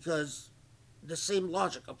 because the same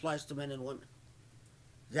logic applies to men and women.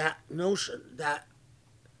 That notion, that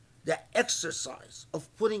exercise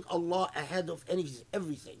of putting Allah ahead of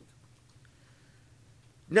everything.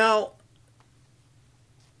 Now,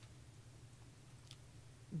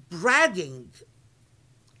 bragging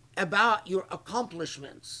about your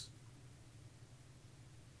accomplishments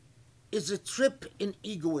is a trip in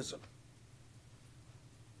egoism.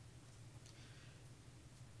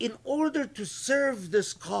 In order to serve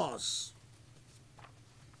this cause,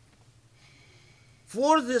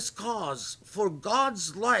 for this cause, for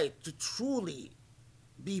God's light to truly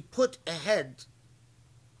be put ahead,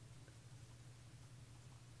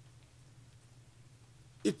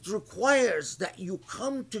 it requires that you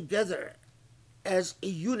come together as a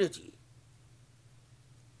unity.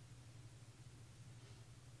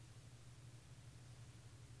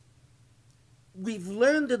 We've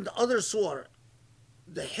learned in the other surah,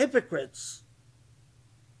 the hypocrites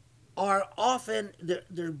are often,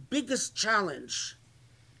 their biggest challenge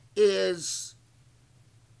is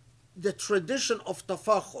the tradition of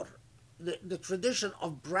tafakhur, the tradition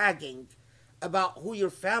of bragging about who your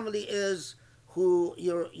family is, who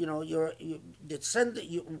your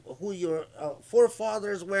who your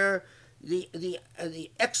forefathers were, the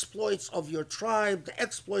exploits of your tribe, the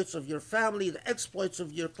exploits of your family, the exploits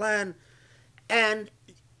of your clan, and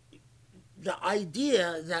the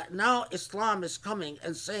idea that now Islam is coming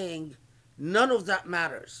and saying none of that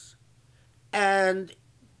matters. And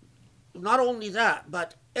not only that,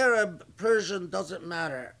 but Arab, Persian doesn't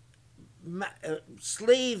matter.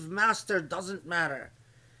 Slave master doesn't matter.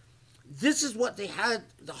 This is what they had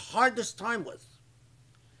the hardest time with.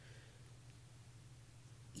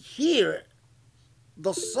 Here,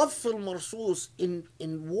 the Saff al-Marsus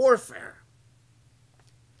in warfare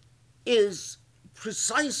is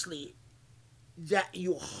precisely that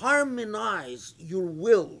you harmonize your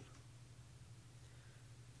will,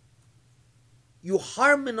 you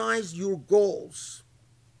harmonize your goals,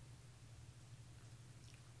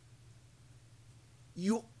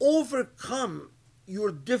 you overcome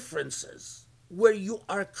your differences, where you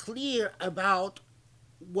are clear about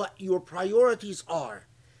what your priorities are.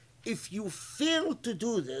 If you fail to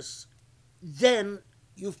do this, then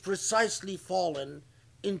you've precisely fallen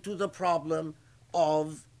into the problem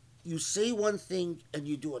of you say one thing and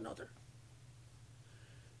you do another.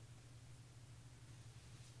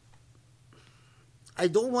 I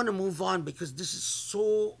don't want to move on because this is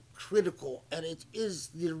so critical, and it is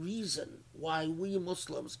the reason why we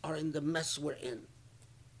Muslims are in the mess we're in.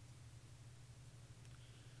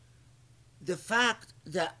 The fact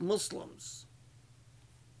that Muslims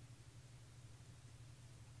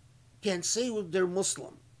can say they're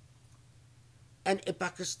Muslim, and a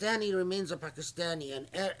Pakistani remains a Pakistani,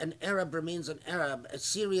 an Arab remains an Arab, a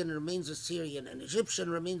Syrian remains a Syrian, an Egyptian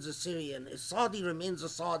remains a Syrian, a Saudi remains a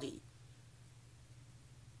Saudi.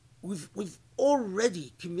 We've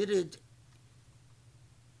already committed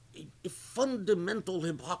a fundamental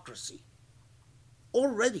hypocrisy.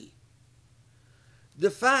 Already.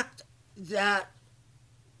 The fact that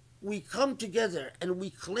we come together and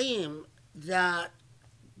we claim that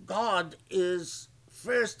God is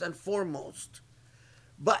first and foremost,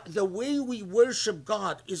 but the way we worship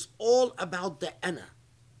God is all about the ana,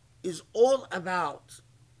 is all about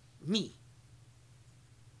me.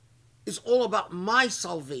 It's all about my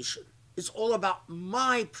salvation. It's all about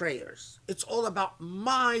my prayers. It's all about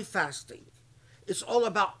my fasting. It's all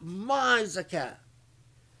about my zakah.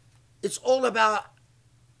 It's all about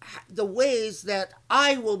the ways that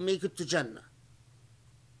I will make it to Jannah.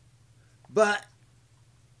 But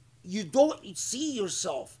you don't see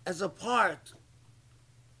yourself as a part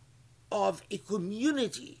of a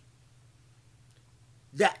community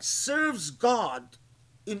that serves God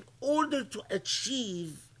in order to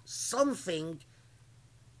achieve something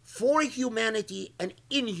for humanity and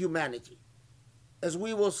in humanity, as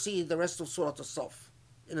we will see the rest of Surah Saff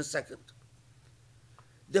in a second.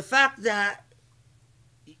 The fact that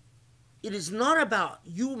it is not about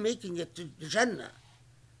you making it to Jannah,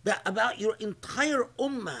 but about your entire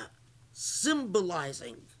ummah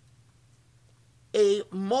symbolizing a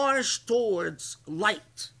march towards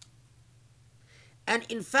light. And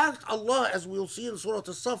in fact, Allah, as we'll see in Surah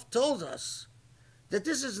Saff, tells us that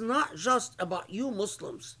this is not just about you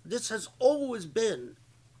Muslims. This has always been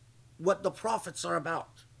what the prophets are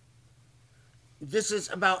about. This is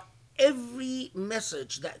about every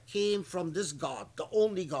message that came from this God, the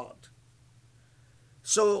only God.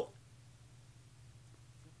 So,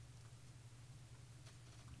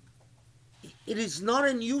 it is not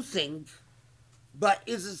a new thing, but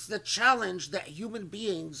it is the challenge that human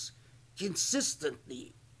beings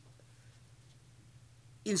consistently,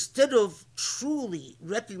 instead of truly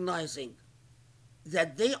recognizing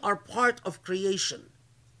that they are part of creation,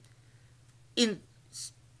 in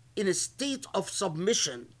a state of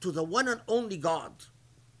submission to the one and only God,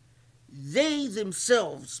 they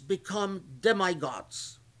themselves become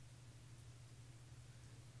demigods.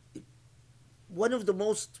 One of the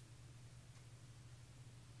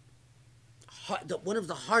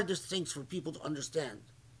hardest things for people to understand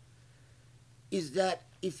is that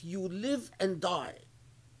if you live and die,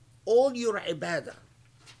 all your ibadah,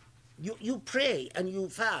 you pray and you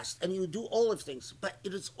fast and you do all of things, but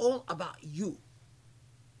it is all about you.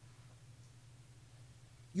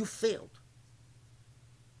 You failed.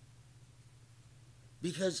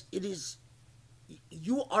 Because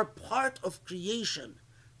you are part of creation,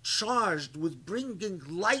 charged with bringing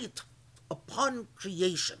light upon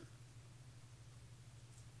creation.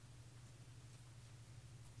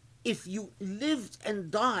 If you lived and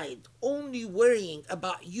died only worrying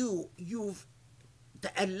about you, you've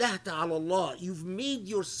Allah, you've made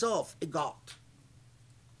yourself a God.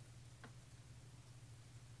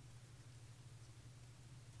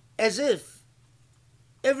 As if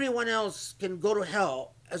everyone else can go to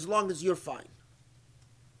hell as long as you're fine.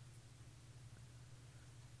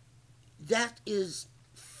 That is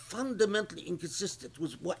fundamentally inconsistent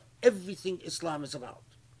with what everything Islam is about.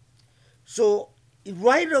 So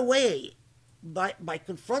right away, by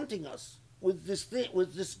confronting us with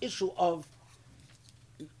this issue of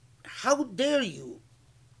how dare you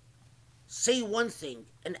say one thing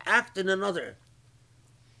and act in another,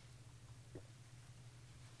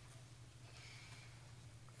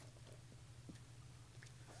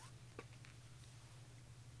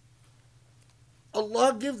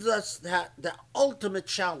 Allah gives us the ultimate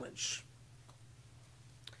challenge.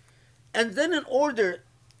 And then in order,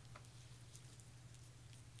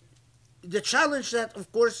 the challenge that,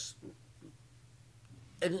 of course,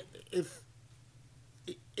 and if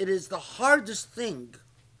it is the hardest thing,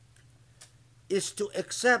 is to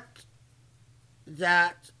accept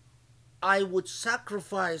that I would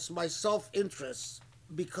sacrifice my self-interest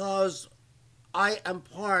because I am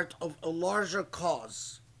part of a larger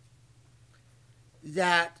cause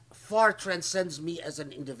that far transcends me as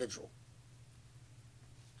an individual.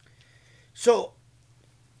 So,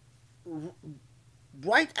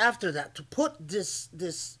 right after that, to put this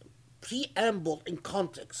preamble in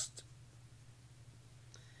context,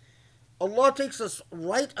 Allah takes us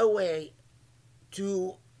right away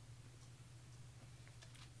to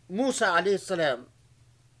Musa alayhi salam.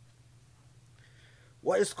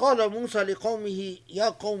 وإذ قال موسى لقومه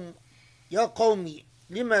يا قوم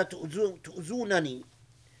لما تؤذونني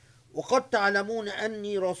وقد تعلمون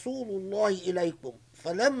أني رسول الله إليكم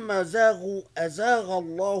فلما زاغوا أزاغ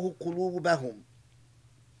الله قلوبهم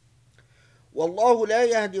والله لا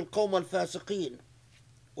يهدي القوم الفاسقين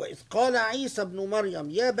وإذ قال عيسى ابن مريم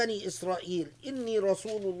يا بني إسرائيل إني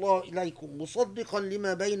رسول الله إليكم مصدقا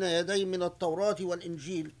لما بين يدي من التوراة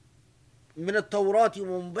والإنجيل من التوراة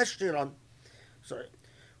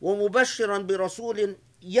ومبشرا برسول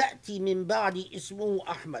يأتي من بعد اسمه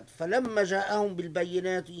أحمد فلما جاءهم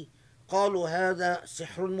بالبينات قالوا هذا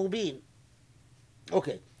سحر مبين.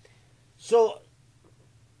 Okay, so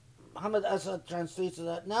Muhammad Asad translates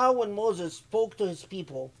that now when Moses spoke to his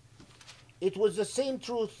people, it was the same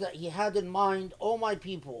truth that he had in mind. O my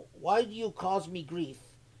people, why do you cause me grief,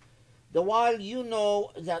 the while you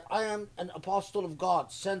know that I am an apostle of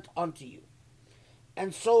God sent unto you?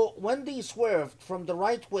 And so when they swerved from the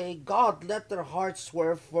right way, God let their hearts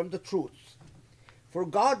swerve from the truth. For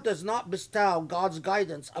God does not bestow God's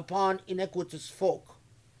guidance upon iniquitous folk.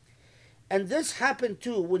 And this happened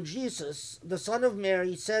too when Jesus, the son of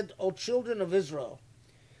Mary, said, O children of Israel,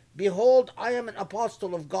 behold, I am an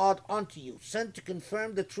apostle of God unto you, sent to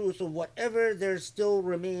confirm the truth of whatever there still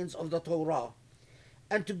remains of the Torah,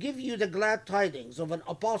 and to give you the glad tidings of an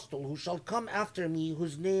apostle who shall come after me,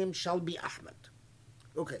 whose name shall be Ahmed.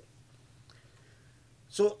 Okay.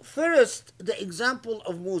 So first the example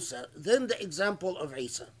of Musa, then the example of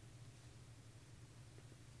Isa.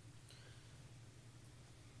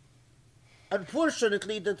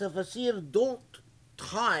 Unfortunately, the tafsir don't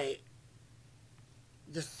tie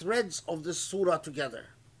the threads of the surah together.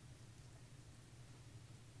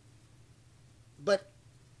 But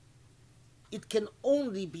it can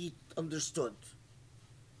only be understood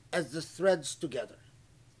as the threads together.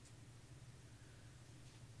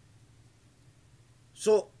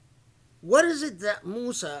 So, what is it that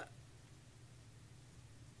Musa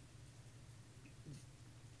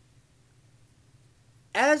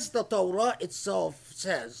as the Torah itself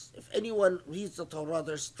says, if anyone reads the Torah,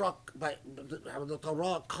 they're struck by how the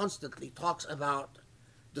Torah constantly talks about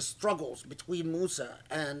the struggles between Musa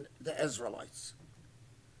and the Israelites.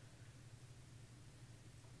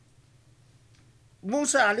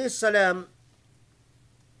 Musa alayhi salam,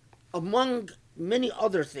 among many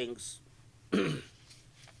other things,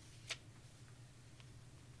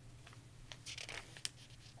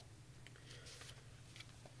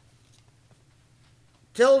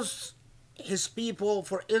 tells his people,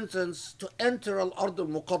 for instance, to enter al-Ard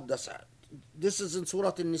al-Muqaddasa. This is in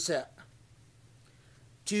Surah An-Nisa.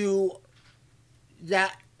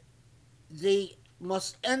 That they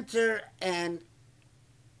must enter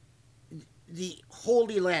the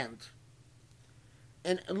Holy Land.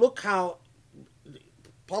 And look how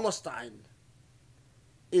Palestine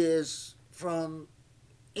is from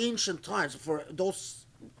ancient times, for those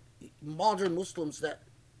modern Muslims that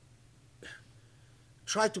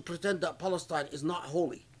try to pretend that Palestine is not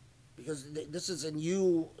holy, because this is a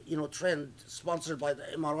new, trend sponsored by the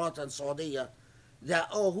Emirat and Saudi, that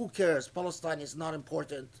who cares? Palestine is not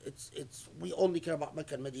important. It's we only care about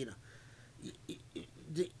Mecca and Medina.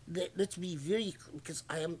 Let's be very, because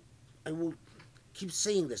I will keep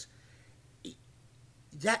saying this.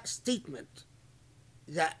 That statement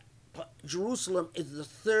that Jerusalem is the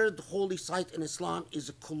third holy site in Islam is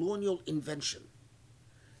a colonial invention.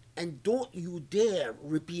 And don't you dare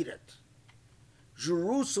repeat it.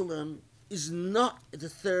 Jerusalem is not the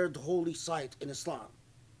third holy site in Islam.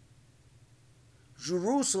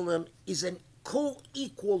 Jerusalem is an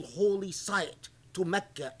co-equal holy site to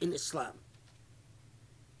Mecca in Islam.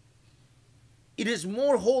 It is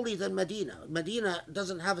more holy than Medina. Medina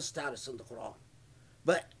doesn't have a status in the Quran.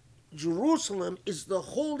 But Jerusalem is the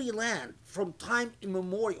holy land from time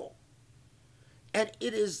immemorial. And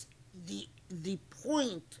it is the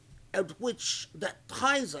point at which that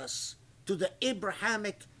ties us to the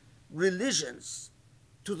Abrahamic religions,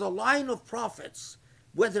 to the line of prophets,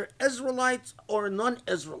 whether Israelite or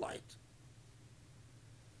non-Israelite.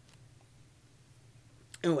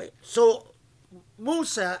 Anyway, so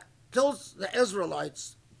Musa tells the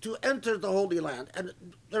Israelites to enter the Holy Land, and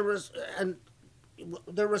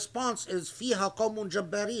the response is "Fiha qawmun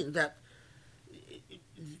jabbarin," that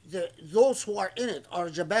those who are in it are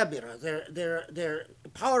jababira. They're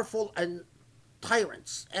powerful and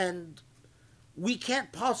tyrants, and we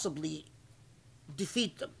can't possibly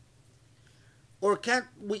defeat them, or can't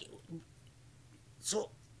we?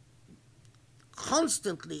 So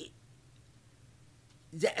constantly,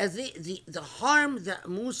 the harm that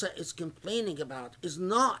Musa is complaining about is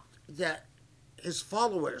not that his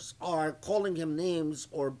followers are calling him names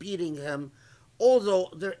or beating him, although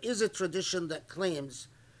there is a tradition that claims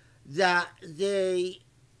that they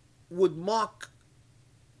would mock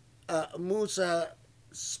Musa's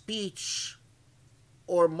speech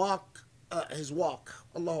or mock his walk,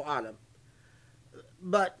 Allahu Alam.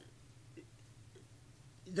 But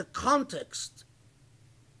the context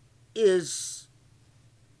is,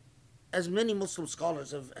 as many Muslim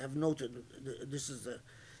scholars have noted,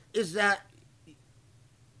 is that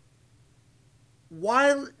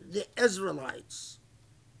while the Israelites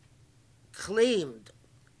claimed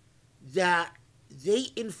that they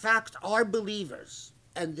in fact are believers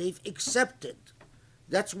and they've accepted,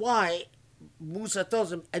 that's why Musa tells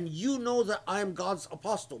them, and you know that I am God's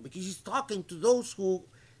apostle, because he's talking to those who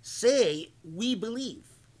say we believe.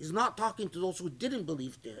 He's not talking to those who didn't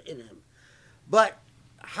believe in him. But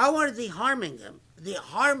how are they harming him? They're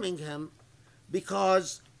harming him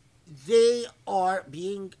because they are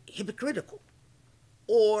being hypocritical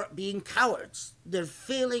or being cowards. They're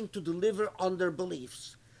failing to deliver on their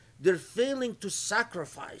beliefs. They're failing to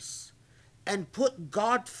sacrifice and put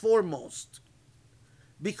God foremost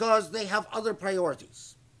because they have other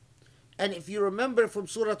priorities. And if you remember from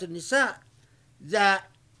Surah An-Nisa,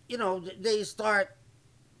 that, they start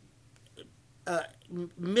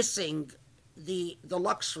missing the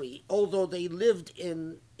luxury, although they lived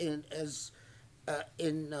in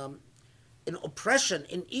in oppression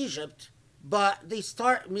in Egypt, but they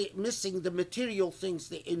start missing the material things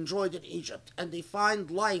they enjoyed in Egypt, and they find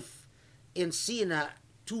life in Sinai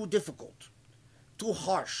too difficult, too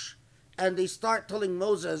harsh, and they start telling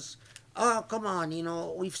Moses, "Oh, come on,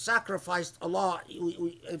 we've sacrificed a lot.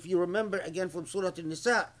 If you remember again from Surah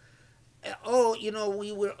An-Nisa,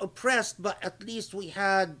 we were oppressed, but at least we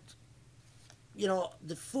had,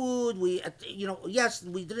 the food. Yes,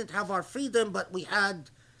 we didn't have our freedom, but we had,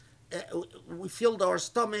 we filled our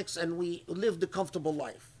stomachs and we lived a comfortable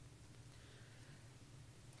life."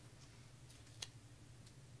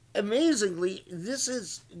 Amazingly, this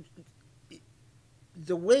is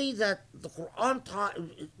the way that the Quran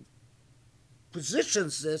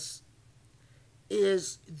positions this.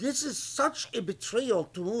 This is such a betrayal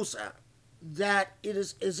to Musa that it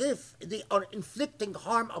is as if they are inflicting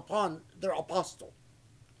harm upon their apostle.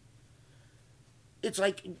 It's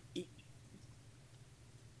like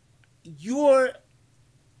your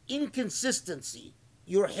inconsistency,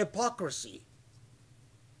 your hypocrisy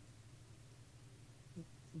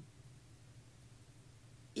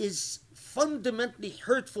is fundamentally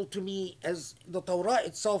hurtful to me, as the Torah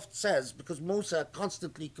itself says, because Musa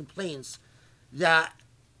constantly complains that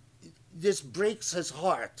this breaks his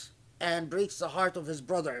heart and breaks the heart of his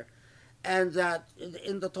brother, and that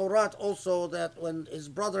in the Torah also, that when his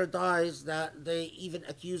brother dies, that they even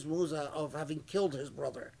accuse Musa of having killed his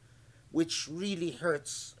brother, which really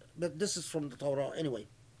hurts. But this is from the Torah anyway.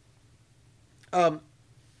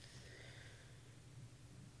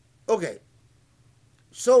 Okay,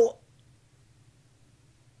 so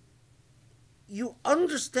you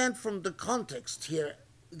understand from the context here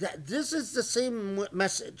that this is the same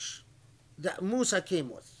message that Musa came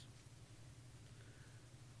with.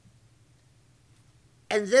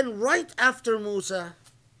 And then right after Musa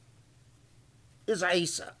is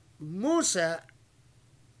Isa. Musa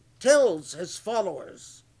tells his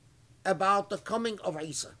followers about the coming of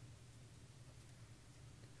Isa.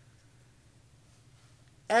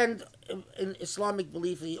 And in Islamic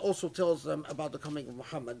belief, he also tells them about the coming of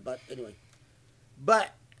Muhammad, but anyway.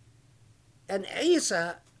 And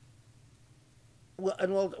Isa,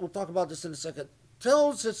 and we'll talk about this in a second,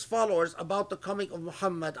 tells his followers about the coming of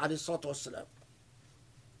Muhammad alayhi salatu wasalam.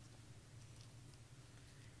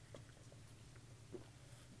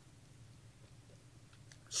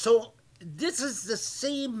 So this is the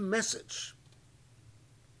same message.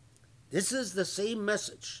 This is the same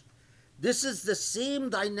message. This is the same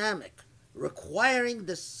dynamic, requiring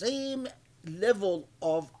the same level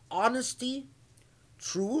of honesty,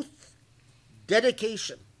 truth,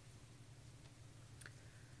 dedication.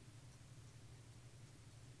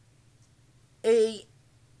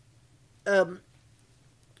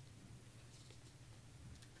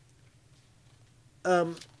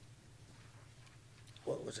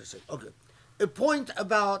 What was I saying? Okay. A point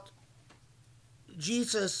about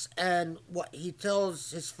Jesus and what he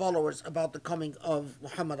tells his followers about the coming of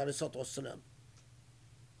Muhammad alayhi wasallam.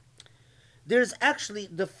 There's actually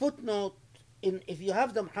the footnote if you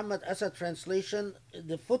have the Muhammad Asad translation,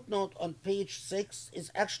 the footnote on page 6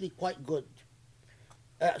 is actually quite good.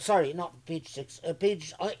 Sorry, not page 6,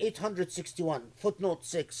 page 861, footnote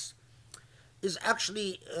 6 is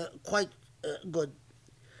actually quite good.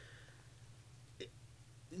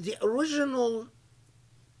 The original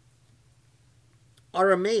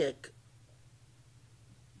Aramaic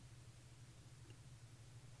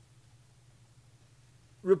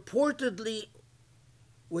reportedly,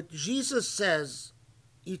 what Jesus says,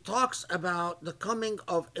 he talks about the coming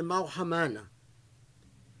of a Hamana.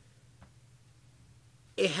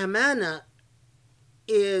 A Hamana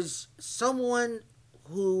is someone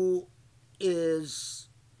who is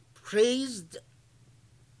praised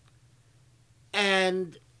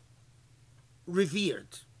and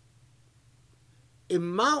revered. A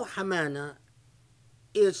Hamana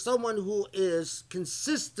is someone who is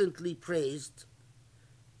consistently praised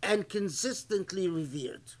and consistently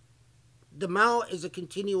revered. The Mao is a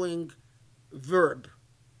continuing verb.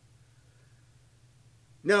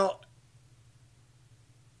 Now,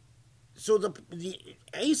 so the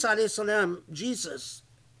Isa alayhi salam, Jesus,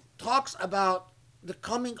 talks about the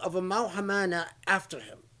coming of a Hamana after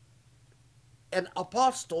him, an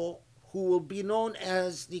apostle who will be known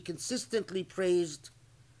as the consistently praised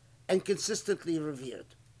and consistently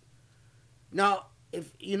revered. Now,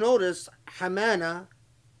 if you notice, Hamana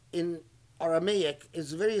in Aramaic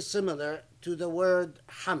is very similar to the word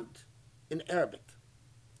hamd in Arabic.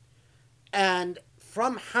 And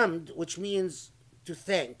from hamd, which means to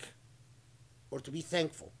thank or to be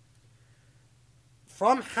thankful,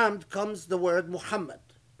 from hamd comes the word Muhammad.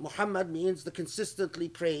 Muhammad means the consistently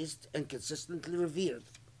praised and consistently revered.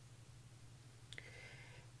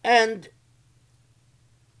 And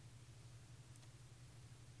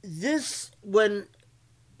this, when,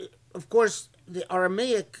 of course, the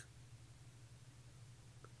Aramaic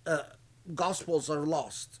Gospels are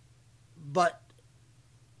lost, but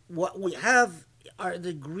what we have are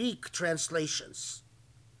the Greek translations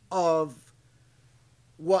of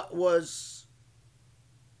what was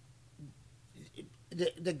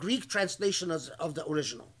the Greek translation of the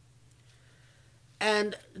original.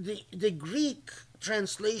 And the Greek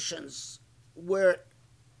translations were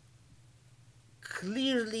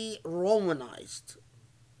clearly Romanized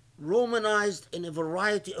in a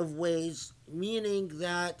variety of ways, meaning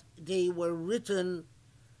that they were written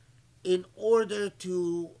in order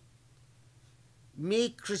to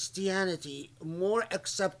make Christianity more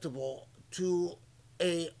acceptable to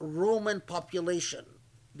a Roman population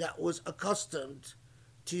that was accustomed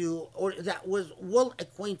to, or that was well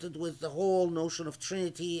acquainted with the whole notion of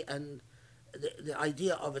Trinity and the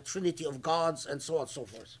idea of a Trinity of gods and so on and so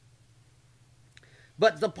forth.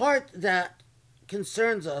 But the part that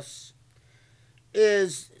concerns us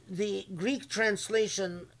is the Greek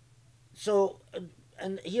translation. So,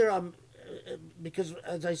 and here I'm, because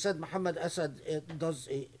as I said, Muhammad Asad does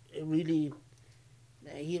a really,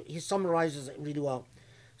 he summarizes it really well.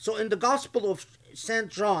 So in the Gospel of St.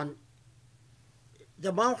 John,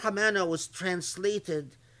 the Mauhamana was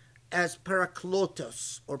translated as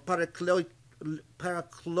Paraklotos or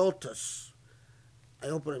Paraklotos. I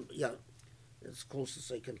hope yeah, as close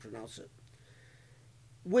as I can pronounce it.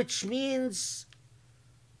 Which means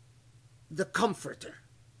the comforter.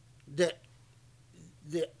 The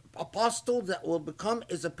apostle that will become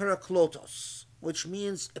is a Paraklotos, which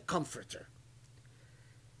means a comforter.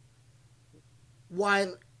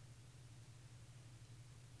 While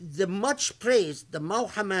the much praised, the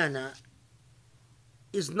Mauhamana,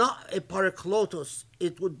 is not a Paraklotos,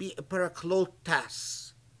 it would be a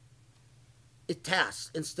Paraklotas. A tas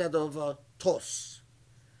instead of a tos.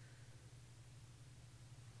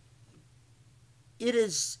 It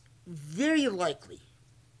is very likely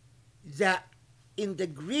that in the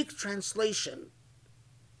Greek translation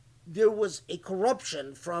there was a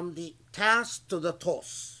corruption from the tas to the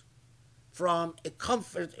tos, from a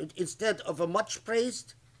comfort instead of a much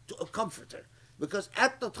praised to a comforter, because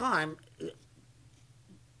at the time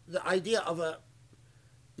the idea of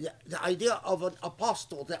an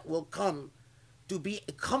apostle that will come to be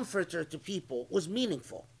a comforter to people was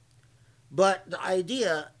meaningful, but the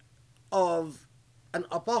idea of an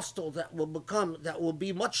apostle that will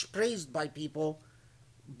be much praised by people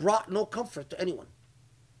brought no comfort to anyone.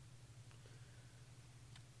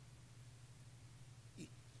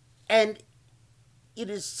 And it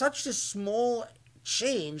is such a small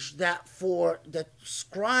change that for the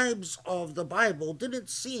scribes of the Bible didn't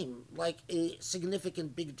seem like a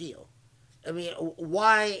significant big deal. I mean,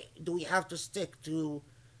 why do we have to stick to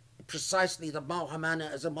precisely the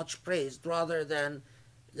Mauhamana as a much praised rather than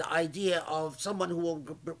the idea of someone who will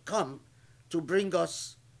come to bring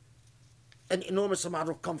us an enormous amount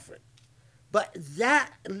of comfort? But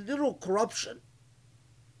that little corruption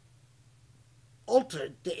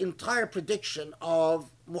altered the entire prediction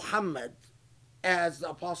of Muhammad as the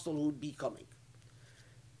apostle who would be coming.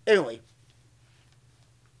 Anyway,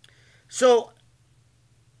 so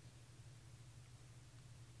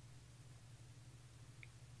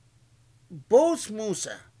both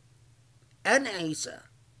Musa and Isa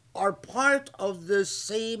are part of the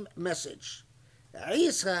same message.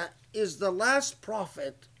 Isa is the last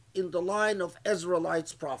prophet in the line of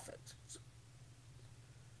Israelites' prophets.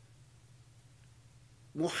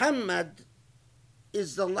 Muhammad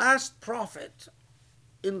is the last prophet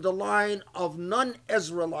in the line of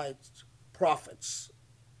non-Israelite prophets.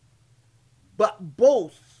 But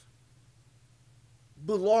both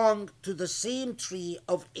belong to the same tree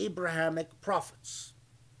of Abrahamic prophets.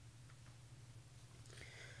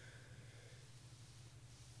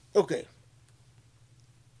 Okay.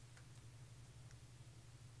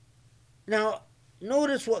 Now,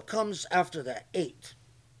 notice what comes after that, 8.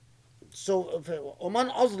 So, ومن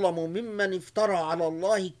أظلم ممن افترى على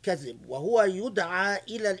الله كذب وهو يدعى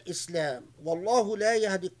إلى الإسلام والله لا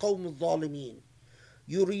يهدي القوم الظالمين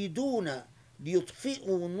يريدون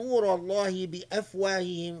ليطفئوا نور الله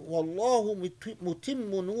بأفواههم والله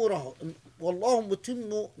متم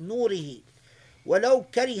نوره ولو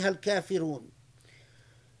كره الكافرون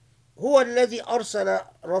هو الذي أرسل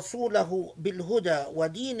رسوله بالهدى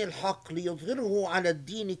ودين الحق ليظهره على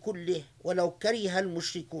الدين كله ولو كره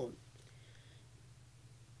المشركون.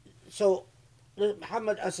 So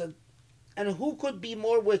Muhammad Asad And who could be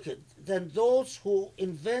more wicked than those who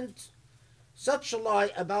invent such a lie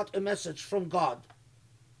about a message from God,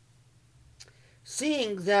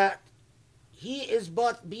 seeing that he is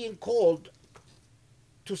but being called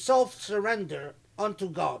to self-surrender unto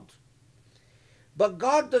God. But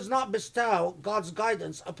God does not bestow God's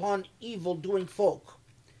guidance upon evil-doing folk.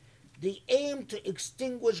 They aim to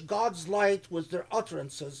extinguish God's light with their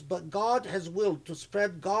utterances, but God has willed to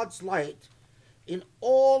spread God's light in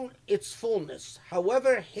all its fullness,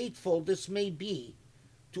 however hateful this may be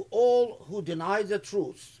to all who deny the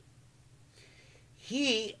truth.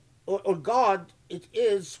 He, or God, it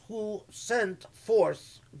is who sent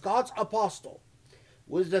forth God's apostle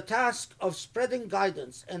with the task of spreading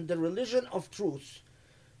guidance and the religion of truth,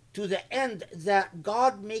 to the end that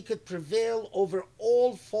God make it prevail over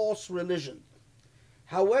all false religion,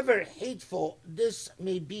 however hateful this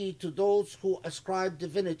may be to those who ascribe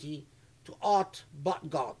divinity to aught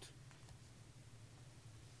but God.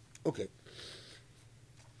 Okay.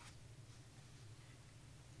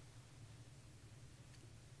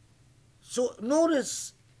 So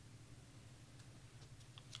notice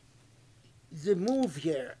the move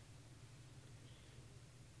here,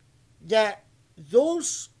 that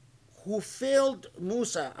those who failed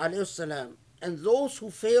Musa alayhi salam, and those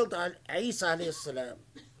who failed Isa alayhi salam,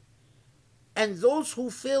 and those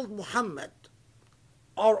who failed Muhammad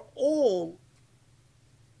are all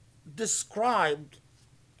described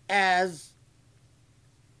as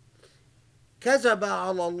كذب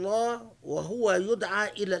على الله وهو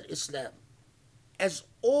يدعى إلى الإسلام, as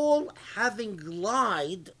all having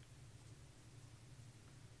lied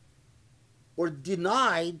or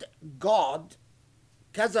denied God.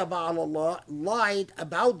 كذب على الله, lied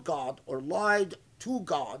about God or lied to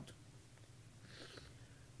God,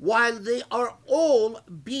 while they are all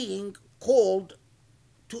being called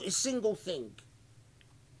to a single thing,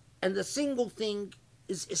 and the single thing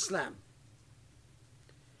is Islam.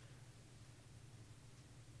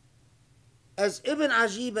 As Ibn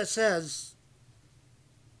Ajiba says,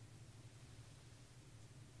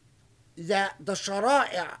 that the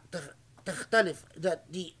shara'i' تختلف,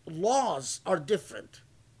 that the laws are different,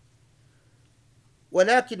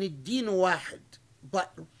 ولكن الدين واحد,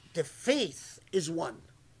 but the faith is one.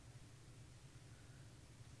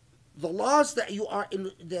 The laws that you are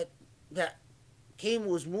in, that came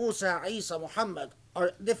with Musa, Isa, Muhammad,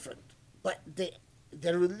 are different, but the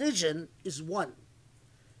religion is one.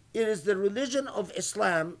 It is the religion of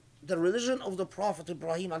Islam, the religion of the Prophet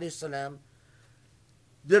Ibrahim alayhi salam,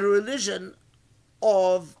 the religion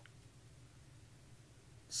of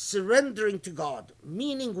surrendering to God.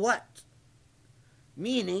 Meaning what?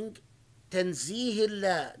 Meaning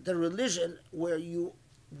tanzihillah, the religion where you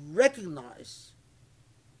recognize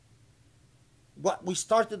what we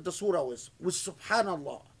started the surah with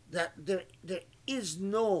subhanallah, that there is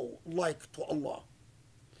no like to Allah,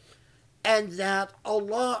 and that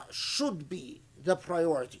Allah should be the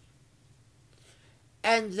priority,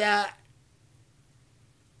 and that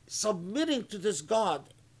submitting to this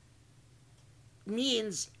God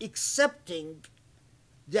means accepting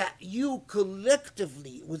that you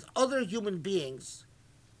collectively with other human beings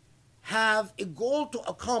have a goal to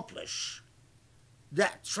accomplish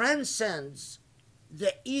that transcends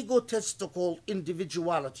the egotistical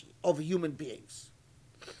individuality of human beings.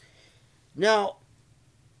 Now,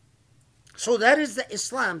 so that is the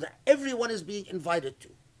Islam that everyone is being invited to.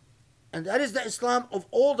 And that is the Islam of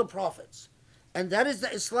all the prophets. And that is the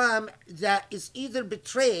Islam that is either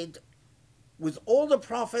betrayed with all the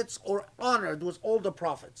prophets or honored with all the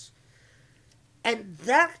prophets. And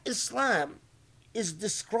that Islam is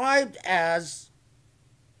described as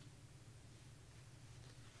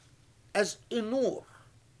a nur.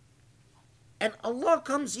 And Allah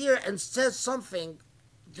comes here and says something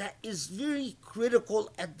that is very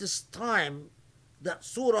critical at this time that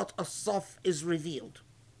Surah Saff is revealed.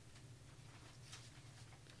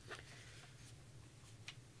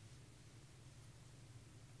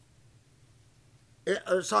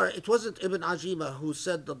 Sorry, it wasn't Ibn Ajima who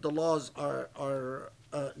said that the laws are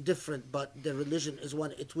different, but the religion is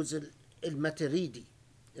one. It was al-Maturidi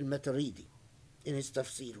in his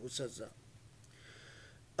tafsir who says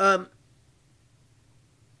that.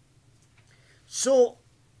 So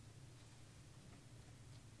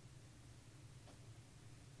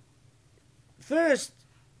first,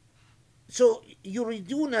 so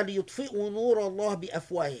يريدون ليطفئوا نور الله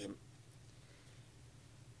بأفواههم.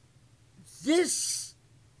 This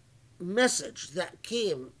message that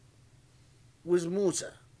came with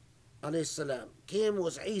Musa alayhi salam, came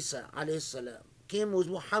with Isa alayhi salam, came with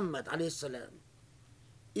Muhammad alayhi salam,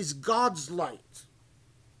 is God's light.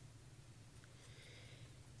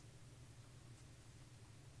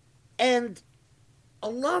 And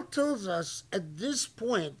Allah tells us at this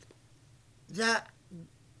point that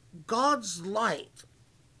God's light,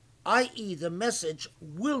 i.e., the message,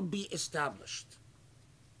 will be established.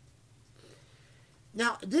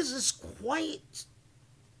 Now, this is quite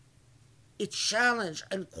a challenge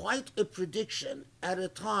and quite a prediction at a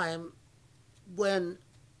time when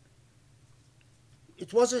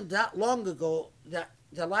it wasn't that long ago that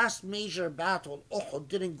the last major battle, Uhud,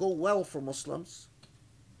 didn't go well for Muslims,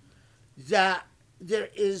 that there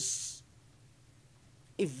is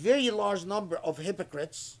a very large number of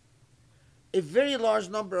hypocrites, a very large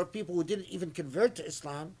number of people who didn't even convert to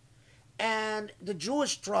Islam, and the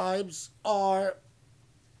Jewish tribes are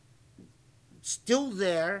still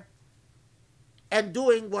there and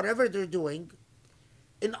doing whatever they're doing.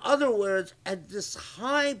 In other words, at this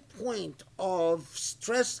high point of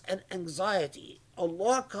stress and anxiety,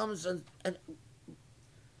 Allah comes and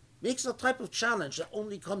makes a type of challenge that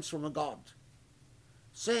only comes from a God,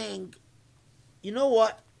 saying, you know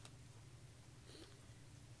what?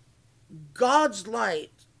 God's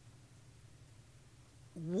light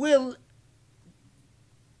will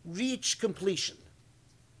reach completion.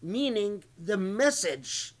 Meaning the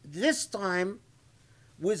message this time,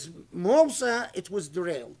 with Musa it was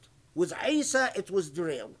derailed, with Isa it was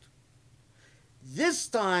derailed. This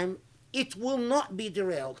time it will not be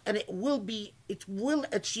derailed, and it will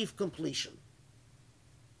achieve completion.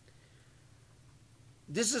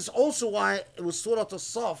 This is also why it was Surah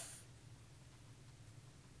Saff,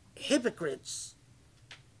 hypocrites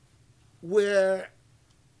were,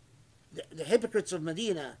 the hypocrites of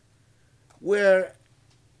Medina were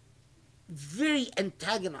very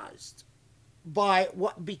antagonized by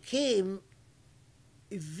what became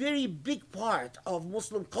a very big part of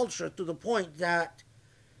Muslim culture, to the point that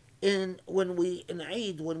in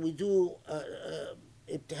Eid, when we do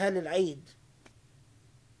Ibtihal al-Eid,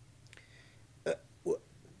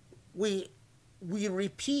 we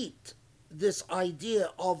repeat this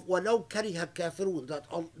idea of وَلَوْ كَرِهَ الْكَافِرُونَ, that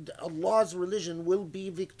Allah's religion will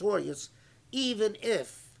be victorious even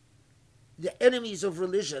if the enemies of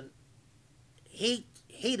religion hate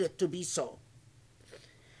it to be so.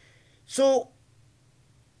 So,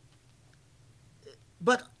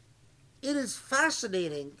 but it is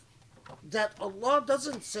fascinating that Allah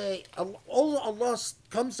doesn't say, Allah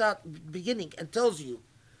comes out beginning and tells you,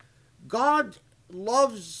 God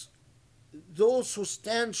loves those who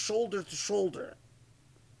stand shoulder to shoulder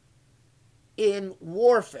in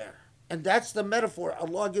warfare. And that's the metaphor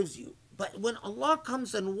Allah gives you. But when Allah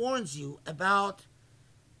comes and warns you about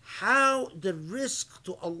how the risk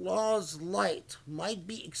to Allah's light might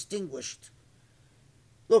be extinguished,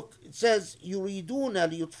 look, it says, يُرِيدُونَ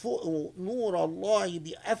لِيُطْفِئُوا نُورَ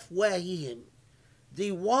اللَّهِ بِأَفْوَاهِهِمْ.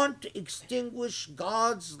 They want to extinguish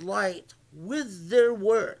God's light with their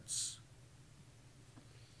words,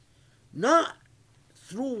 not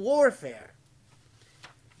through warfare.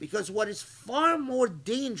 Because what is far more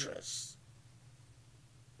dangerous,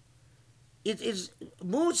 it is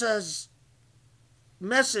Musa's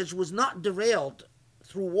message was not derailed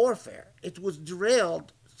through warfare. It was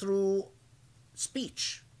derailed through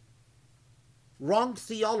speech, wrong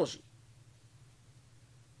theology.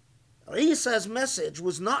 Isa's message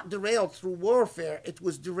was not derailed through warfare. It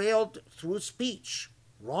was derailed through speech,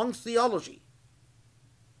 wrong theology.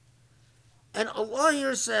 And Allah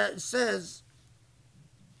here says,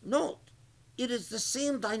 note, it is the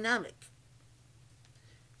same dynamic.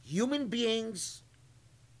 Human beings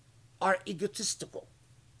are egotistical.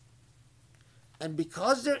 And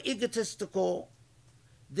because they're egotistical,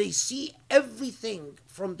 they see everything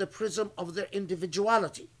from the prism of their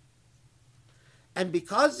individuality. And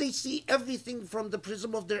because they see everything from the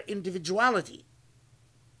prism of their individuality,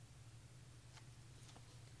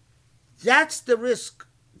 that's the risk,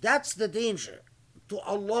 that's the danger to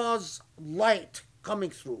Allah's light coming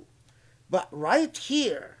through. But right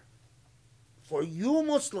here, for you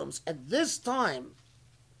Muslims at this time,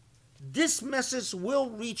 this message will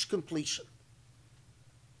reach completion.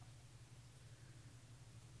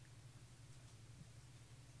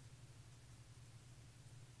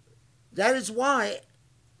 That is why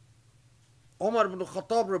Umar ibn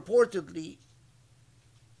Khattab reportedly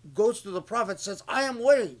goes to the Prophet and says, I am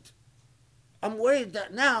worried. I'm worried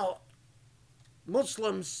that now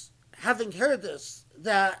Muslims, having heard this,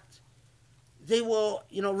 that they will,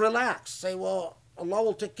 relax, say, well, Allah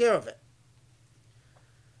will take care of it.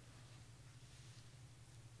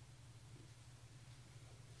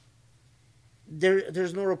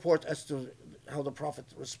 There's no report as to how the Prophet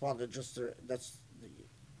responded. Just that's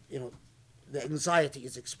the anxiety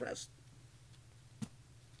is expressed.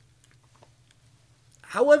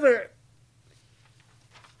 However,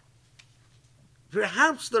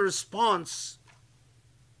 perhaps the response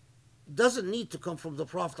doesn't need to come from the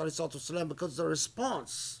Prophet ﷺ, because the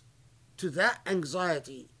response to that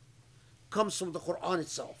anxiety comes from the Quran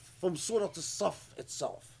itself, from Surah Saff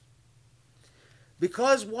itself.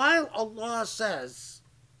 Because while Allah says,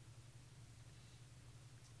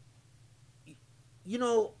 you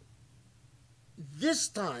know, this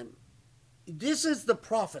time, this is the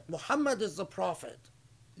Prophet, Muhammad is the Prophet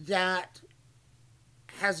that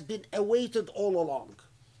has been awaited all along.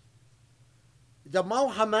 The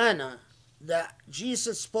Mawhamana that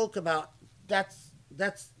Jesus spoke about, that's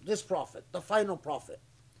this Prophet, the final Prophet.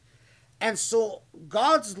 And so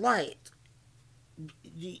God's light,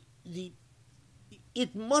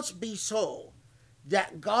 it must be so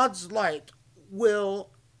that God's light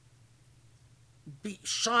will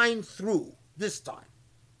shine through this time,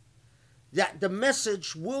 that the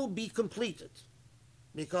message will be completed,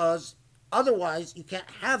 because otherwise you can't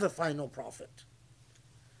have a final prophet.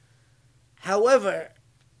 However,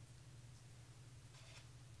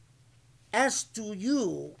 as to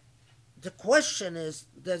you, the question is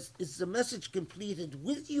the message completed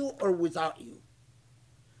with you or without you?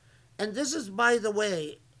 And this is, by the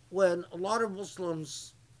way, when a lot of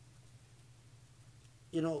Muslims,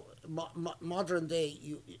 you know, modern day,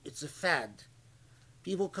 it's a fad.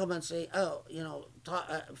 People come and say, oh, you know,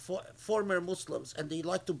 former Muslims, and they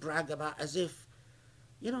like to brag about as if,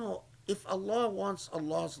 you know, if Allah wants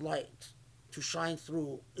Allah's light to shine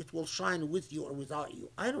through, it will shine with you or without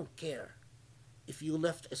you. I don't care if you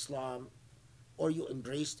left Islam or you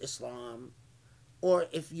embraced Islam, or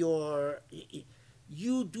if you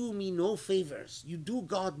do me no favors. You do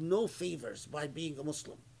God no favors by being a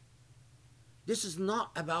Muslim. This is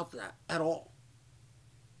not about that at all.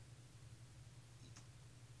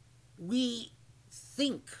 We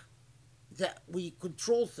think that we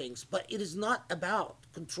control things, but it is not about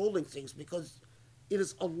controlling things, because it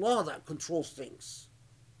is Allah that controls things.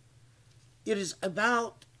 It is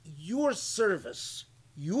about your service,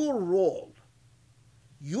 your role,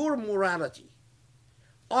 your morality.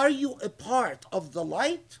 Are you a part of the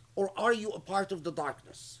light or are you a part of the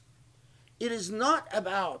darkness? It is not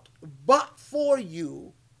about, but for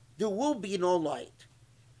you, there will be no light.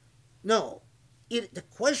 No. The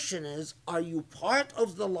question is, are you part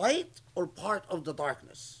of the light or part of the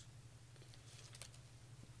darkness?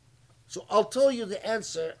 So I'll tell you the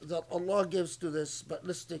answer that Allah gives to this, but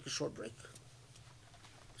let's take a short break.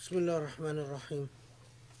 Bismillah ar-Rahman ar-Rahim.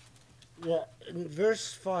 Yeah, in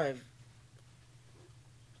verse 5,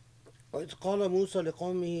 وإذ قال موسى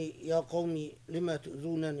لقومه يا قوم لما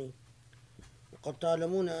تؤذونني وقد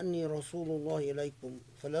تعلمون أني رسول الله إليكم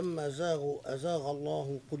فلما زاغوا أزاغ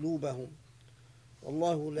الله قلوبهم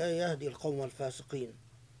والله لا يهدي القوم الفاسقين.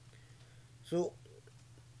 So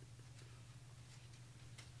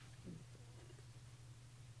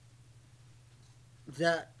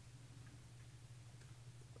that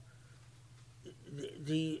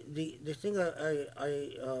the thing I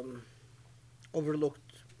overlooked,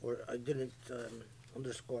 or I didn't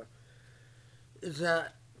underscore, is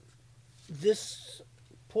that this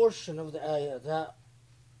portion of the ayah, that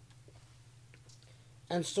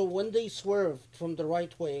and so when they swerved from the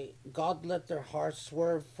right way, God let their hearts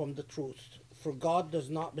swerve from the truth, for God does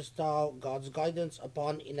not bestow God's guidance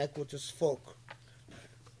upon iniquitous folk.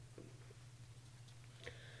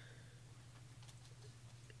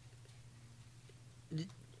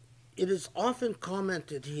 It is often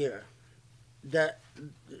commented here that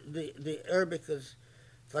the Arabic is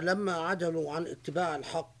فَلَمَّا عَدَلُوا عَنْ اتِّبَاعِ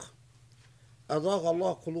الْحَقِّ أَضَاغَ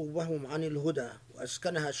اللَّهُ قُلُوبَهُمْ عَنِ الْهُدَى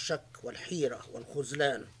وَأَسْكَنَهَا الشَّكِّ وَالْحِيرَةِ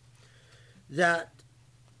وَالْخُذْلَانِ. That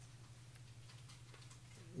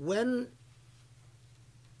when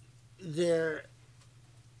their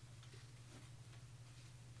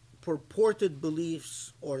purported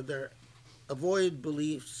beliefs or their avoided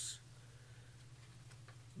beliefs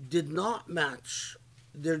did not match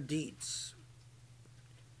their deeds,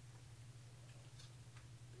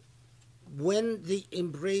 when they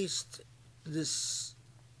embraced this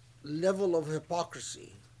level of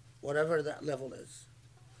hypocrisy, whatever that level is,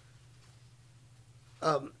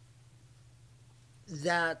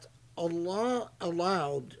 that Allah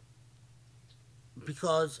allowed,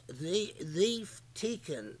 because they've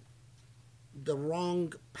taken the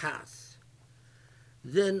wrong path,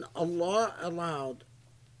 then Allah allowed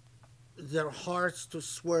their hearts to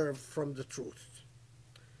swerve from the truth.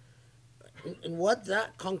 And what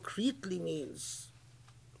that concretely means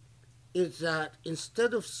is that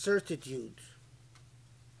instead of certitude,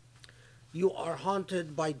 you are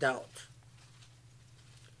haunted by doubt.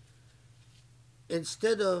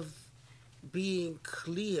 Instead of being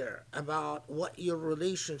clear about what your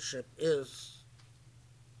relationship is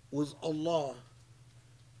with Allah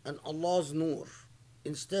and Allah's nur,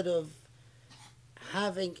 instead of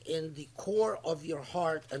having in the core of your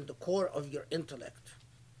heart and the core of your intellect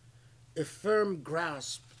a firm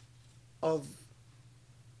grasp of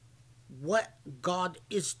what God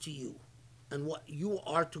is to you and what you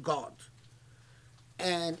are to God,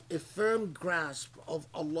 and a firm grasp of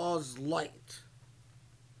Allah's light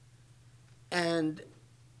and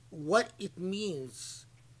what it means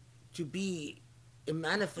to be a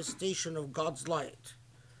manifestation of God's light,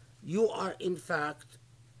 you are in fact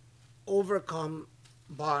overcome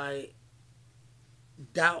by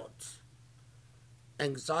doubt,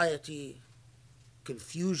 anxiety,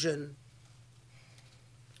 confusion,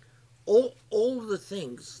 all the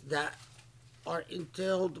things that are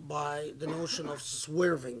entailed by the notion of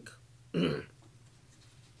swerving.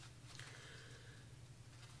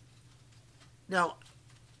 Now,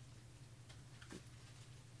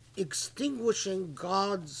 extinguishing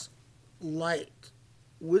God's light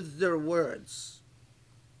with their words,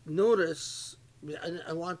 notice, and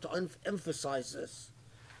I want to emphasize this,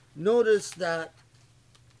 notice that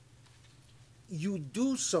you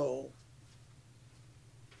do so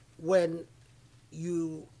when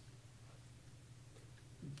you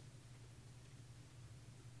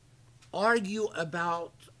argue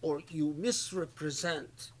about or you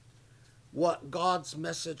misrepresent what God's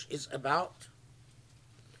message is about,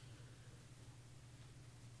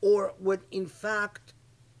 or when in fact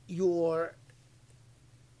your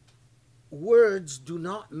words do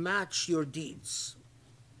not match your deeds.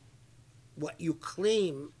 What you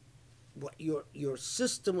claim, what your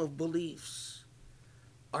system of beliefs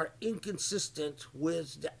are inconsistent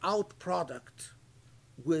with the out product,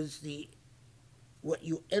 with the what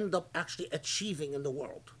you end up actually achieving in the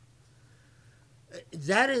world.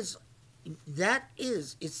 That is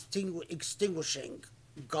extinguishing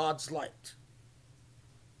God's light.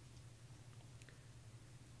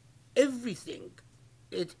 Everything,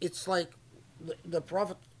 it's like the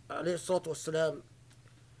Prophet ﷺ,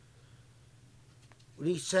 when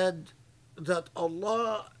he said that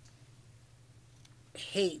Allah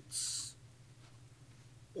hates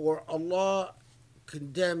or Allah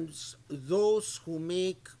condemns those who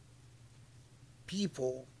make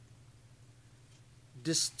people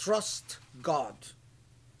distrust God,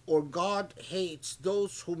 or God hates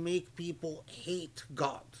those who make people hate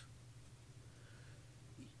God.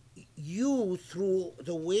 You, through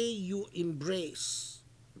the way you embrace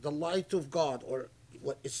the light of God, or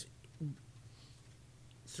what is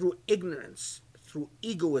through ignorance, through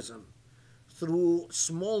egoism, through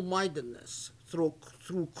small-mindedness, through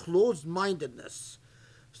closed-mindedness,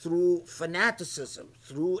 through fanaticism,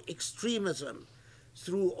 through extremism,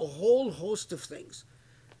 through a whole host of things.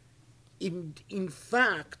 In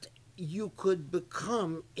fact, you could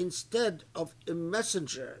become, instead of a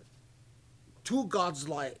messenger to God's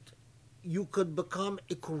light, you could become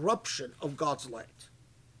a corruption of God's light.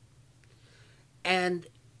 And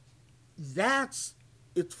that's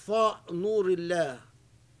itfa nurillah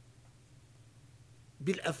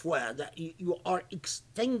bil afwah, that you are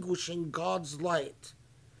extinguishing God's light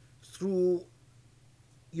through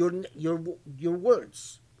your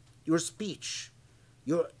words, your speech,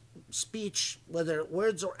 whether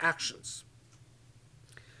words or actions.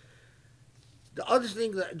 The other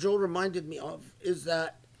thing that Joe reminded me of is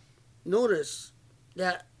that, notice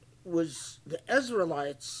that was the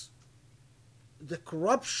Israelites, the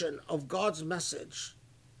corruption of God's message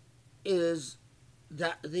is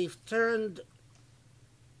that they've turned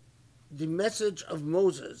the message of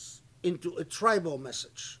Moses into a tribal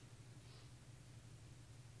message.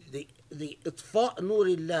 The itfa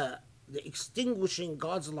nurillah, the extinguishing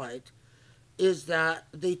God's light, is that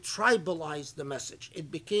they tribalized the message.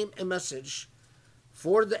 It became a message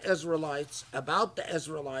for the Israelites, about the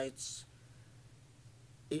Israelites.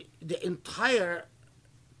 The entire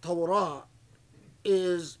Torah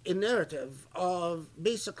is a narrative of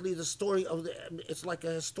basically the story of it's like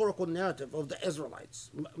a historical narrative of the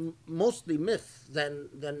Israelites, mostly myth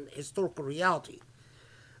than historical reality.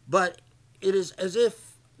 But it is as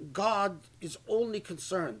if God is only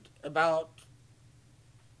concerned about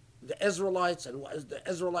the Israelites, and what is the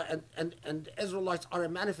Israelite, and the Israelites are a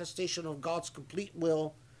manifestation of God's complete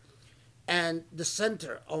will and the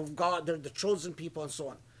center of God. They're the chosen people and so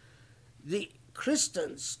on. The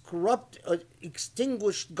Christians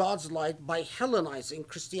extinguished God's light by Hellenizing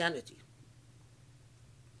Christianity.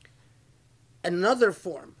 Another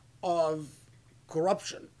form of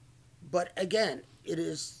corruption. But again, it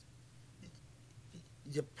is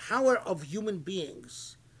the power of human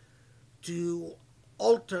beings to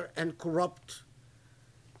alter and corrupt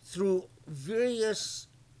through various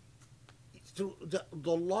through the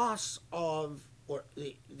loss of, or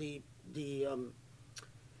the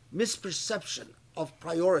misperception of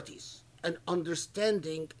priorities and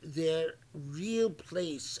understanding their real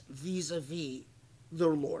place vis-a-vis their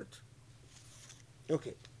Lord.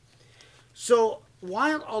 Okay. So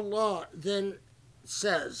while Allah then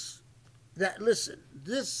says that, listen,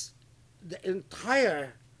 the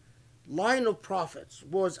entire line of prophets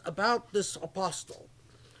was about this apostle,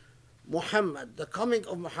 Muhammad, the coming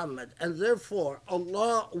of Muhammad, and therefore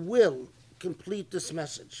Allah will complete this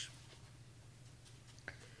message.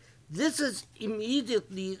 This is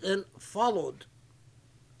immediately then followed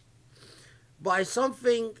by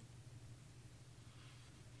something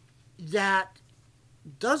that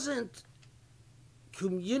doesn't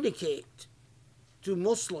communicate to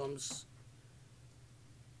Muslims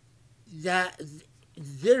that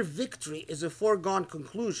their victory is a foregone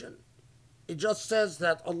conclusion. It just says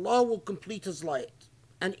that Allah will complete His light.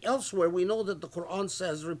 And elsewhere we know that the Quran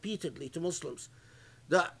says repeatedly to Muslims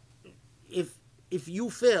that if you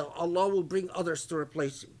fail, Allah will bring others to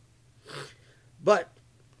replace you. But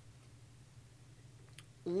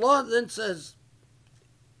Allah then says,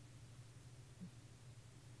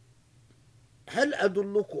 هل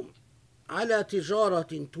أدلكم على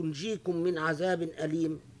تجارة تنجيكم من عذاب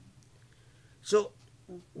أليم. So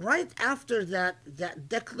right after that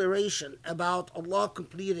declaration about Allah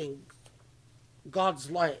completing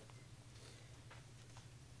God's light,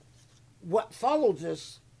 what follows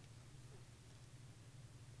this,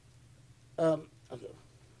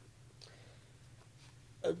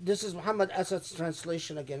 this is Muhammad Asad's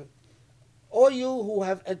translation again. O you who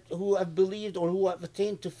have believed or who have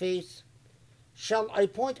attained to faith, shall I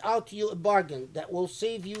point out to you a bargain that will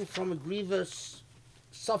save you from a grievous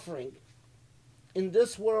suffering in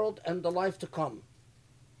this world and the life to come.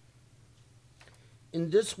 In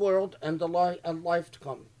this world and the life to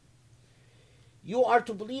come. You are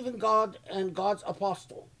to believe in God and God's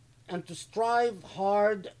apostle, and to strive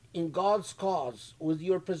hard in God's cause with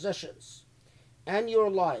your possessions and your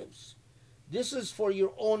lives. This is for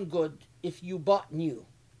your own good if you but knew.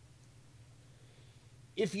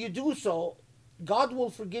 If you do so, God will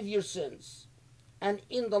forgive your sins, and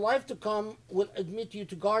in the life to come will admit you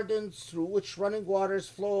to gardens through which running waters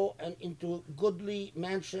flow, and into goodly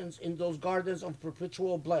mansions in those gardens of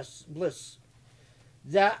perpetual bliss.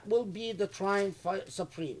 That will be the triumph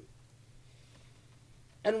supreme,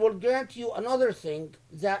 and will grant you another thing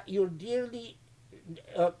that you're dearly,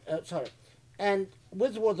 and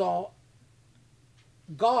withal,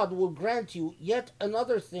 God will grant you yet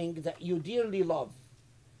another thing that you dearly love,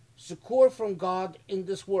 succor from God in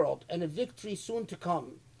this world, and a victory soon to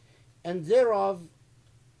come. And thereof,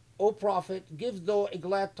 O Prophet, give thou a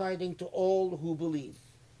glad tiding to all who believe.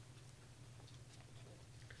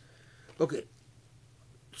 Okay,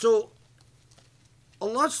 so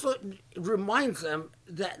Allah reminds them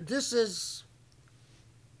that this is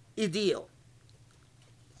ideal.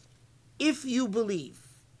 If you believe,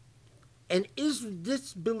 and if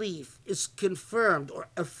this belief is confirmed or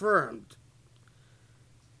affirmed,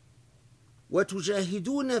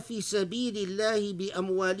 وَتُجَاهِدُونَ فِي سَبِيلِ اللَّهِ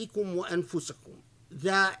بِأَمْوَالِكُمْ وَأَنفُسِكُمْ,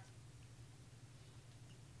 that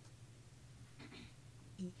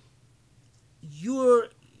you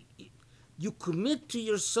commit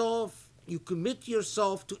yourself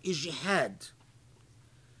to ijtihad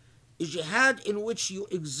in which you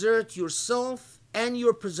exert yourself and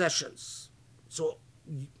your possessions. So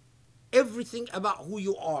everything about who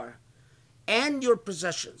you are and your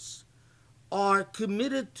possessions are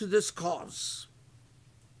committed to this cause.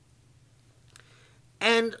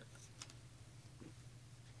 And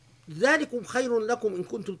ذَلِكُمْ خَيْرٌ لَكُمْ إِن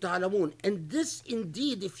كُنتُمْ تَعْلَمُونَ. And this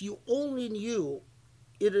indeed, if you only knew,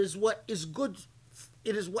 it is what is good,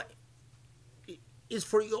 it is what is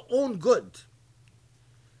for your own good,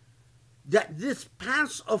 that this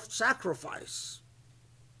path of sacrifice,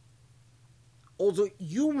 although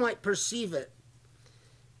you might perceive it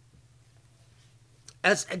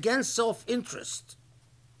as against self-interest,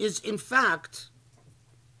 is in fact,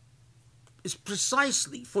 is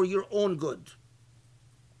precisely for your own good.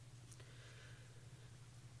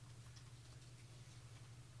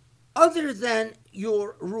 Other than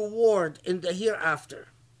your reward in the hereafter,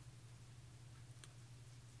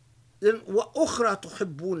 then وَأُخْرَى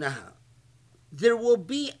تُحِبُّونَهَا, there will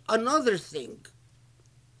be another thing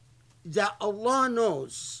that Allah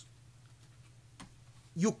knows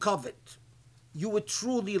you covet, you would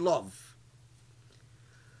truly love.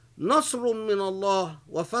 نصر من الله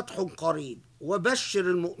وفتح قريب وبشر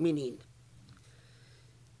المؤمنين.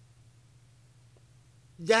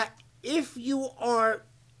 That if you are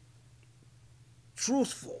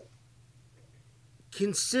truthful,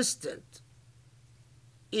 consistent,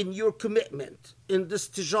 in your commitment, in this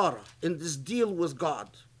tijara, in this deal with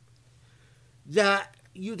God, that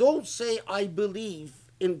you don't say, I believe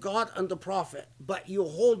in God and the Prophet, but you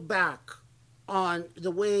hold back on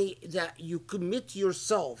the way that you commit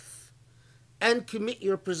yourself and commit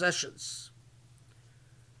your possessions.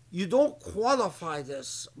 You don't qualify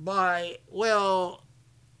this by, well,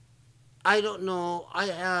 I don't know, I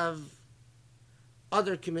have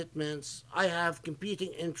other commitments, I have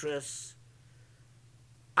competing interests.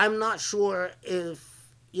 I'm not sure if,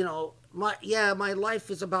 my life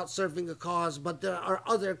is about serving a cause, but there are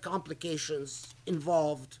other complications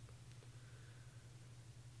involved.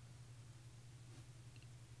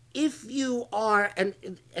 If you are,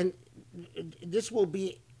 and this will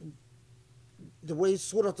be the way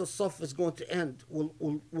Surah Al-Saff is going to end,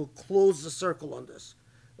 will close the circle on this.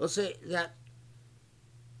 Let's say that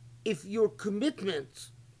if your commitment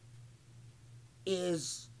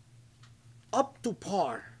is up to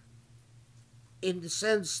par, in the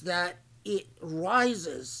sense that it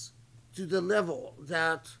rises to the level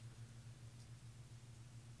that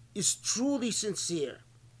is truly sincere,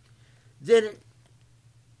 then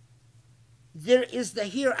there is the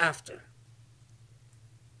hereafter.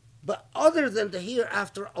 But other than the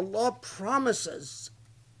hereafter, Allah promises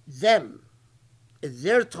them, at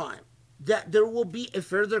their time, that there will be a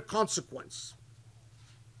further consequence,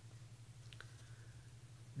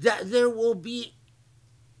 that there will be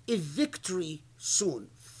a victory soon.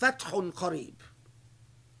 Fathun Qareeb.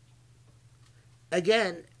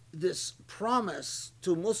 Again, this promise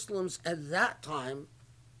to Muslims at that time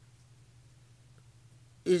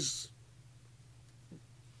is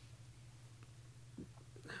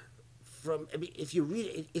if you read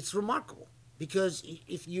it, it's remarkable. Because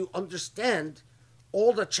if you understand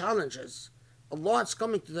all the challenges, Allah is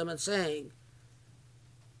coming to them and saying,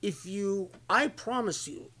 I promise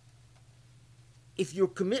you, if your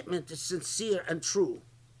commitment is sincere and true,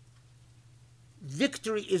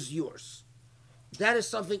 victory is yours. That is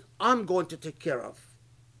something I'm going to take care of.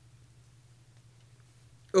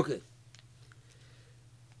 Okay.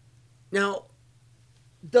 Now,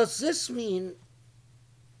 does this mean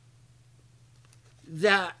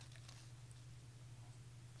that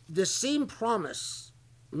the same promise,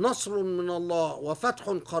 Nasrun min Allah wa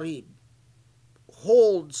Fathun Qareeb,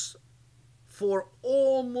 holds for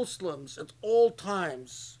all Muslims at all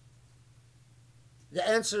times? The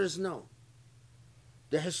answer is no.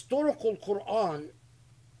 The historical Quran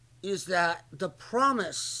is that the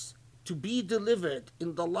promise to be delivered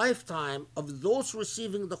in the lifetime of those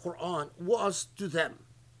receiving the Quran was to them.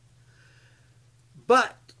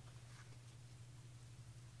 But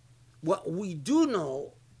what we do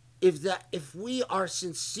know is that if we are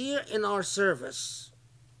sincere in our service,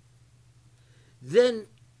 then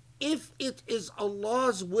if it is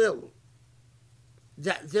Allah's will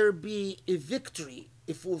that there be a victory,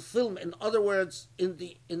 a fulfillment, in other words, if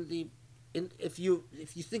you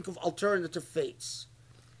think of alternative faiths,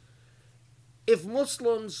 if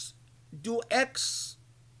Muslims do X,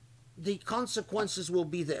 the consequences will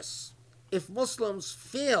be this. If Muslims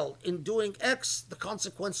fail in doing X, the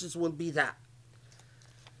consequences will be that.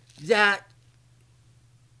 That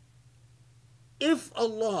if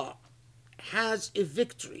Allah has a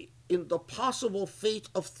victory in the possible fate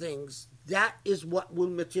of things, that is what will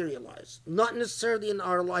materialize. Not necessarily in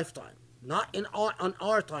our lifetime, not on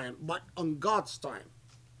our time, but on God's time.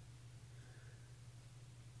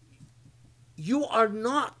 You are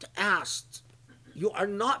not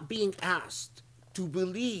being asked to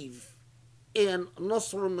believe in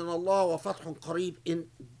Nasr min Allah wa Fathun Qareeb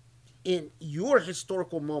in your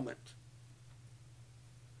historical moment.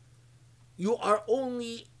 You are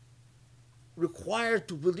only required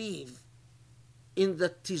to believe in the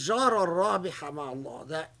tijara rabiha ma Allah,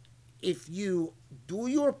 that if you do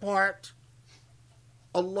your part,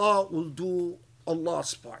 Allah will do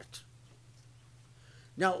Allah's part.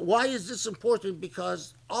 Now, why is this important?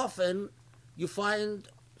 Because often you find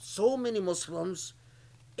so many Muslims,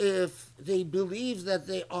 if they believe that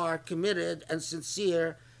they are committed and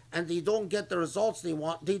sincere and they don't get the results they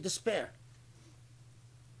want, they despair.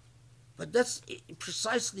 But that's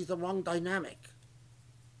precisely the wrong dynamic.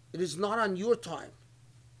 It is not on your time.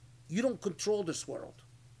 You don't control this world.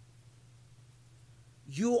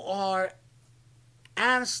 You are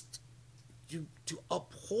asked to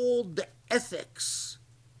uphold the ethics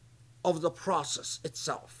of the process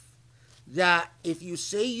itself. That if you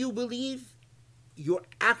say you believe, your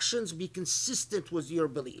actions be consistent with your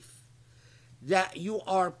belief. That you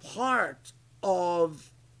are part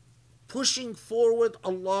of pushing forward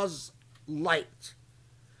Allah's light.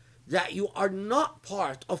 That you are not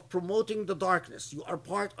part of promoting the darkness. You are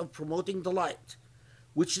part of promoting the light.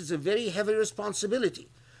 which is a very heavy responsibility.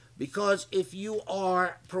 Because if you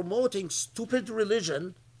are promoting stupid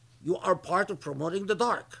religion, you are part of promoting the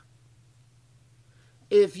dark.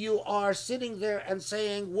 If you are sitting there and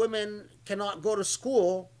saying women cannot go to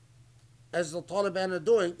school, as the Taliban are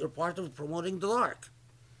doing, you're part of promoting the dark.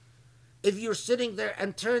 If you're sitting there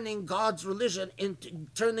and turning God's religion into,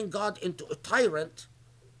 turning God into a tyrant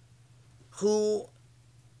who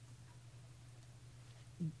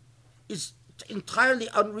is entirely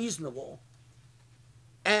unreasonable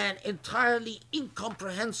and entirely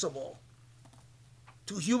incomprehensible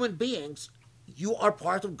to human beings, you are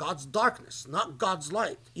part of God's darkness, not God's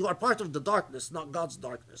light. You are part of the darkness, not God's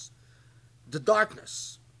darkness. The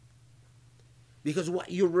darkness. Because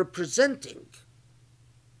what you're representing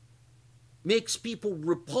makes people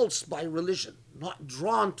repulsed by religion, not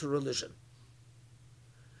drawn to religion.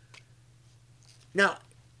 Now,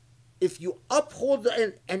 if you uphold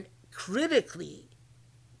and critically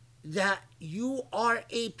that you are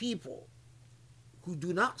a people who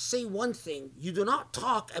do not say one thing, you do not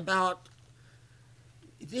talk about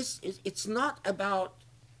this, it's not about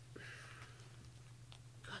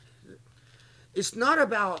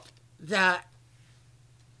that,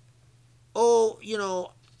 oh,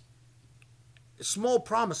 small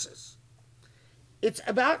promises. It's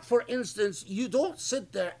about, for instance, you don't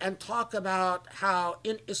sit there and talk about how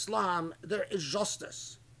in Islam there is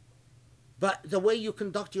justice, but the way you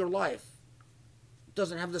conduct your life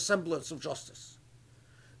doesn't have the semblance of justice.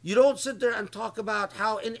 You don't sit there and talk about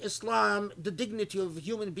how in Islam the dignity of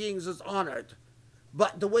human beings is honored,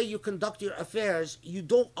 but the way you conduct your affairs, you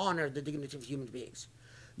don't honor the dignity of human beings.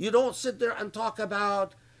 You don't sit there and talk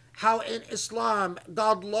about how in Islam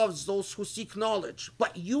God loves those who seek knowledge,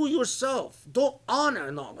 but you yourself don't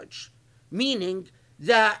honor knowledge, meaning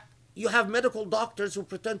that you have medical doctors who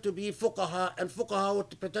pretend to be fuqaha and fuqaha who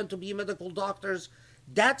pretend to be medical doctors.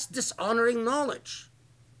 That's dishonoring knowledge.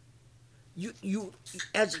 You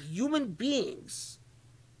as human beings,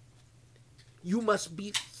 you must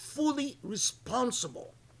be fully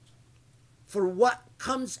responsible for what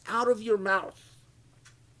comes out of your mouth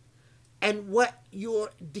and what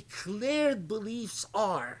your declared beliefs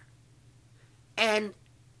are, and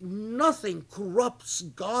nothing corrupts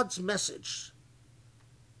God's message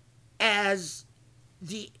as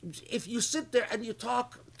if you sit there and you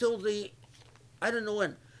talk till I don't know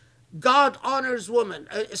when, God honors women,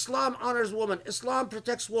 Islam honors women, Islam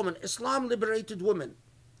protects women, Islam liberated women,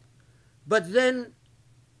 but then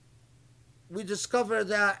we discover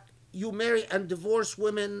that you marry and divorce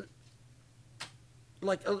women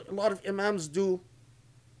like a lot of imams do,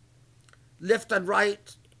 left and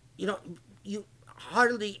right. You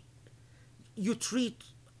treat,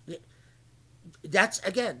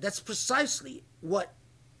 that's precisely what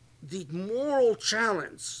the moral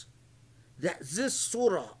challenge that this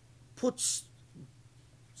surah puts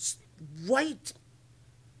right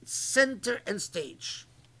center and stage.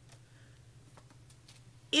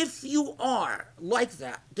 If you are like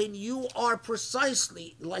that, then you are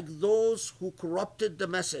precisely like those who corrupted the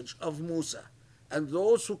message of Musa and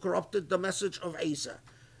those who corrupted the message of Isa.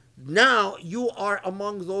 Now you are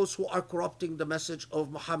among those who are corrupting the message of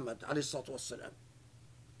Muhammad alayhi salatu wassalam.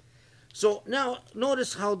 So now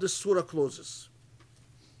notice how this surah closes.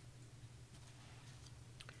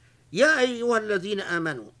 يا أيها الذين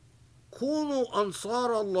آمنوا كونوا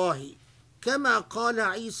أنصار الله كما قال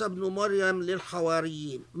عيسى ابن مريم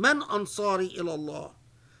للحواريين من أنصاري إلى الله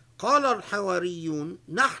قال الحواريون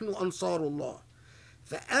نحن أنصار الله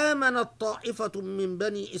فآمنت طائفة من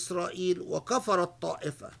بني إسرائيل وكفرت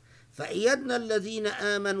طائفة فأيدنا الذين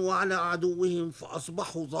آمنوا على عدوهم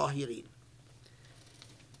فأصبحوا ظاهرين.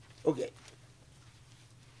 Okay.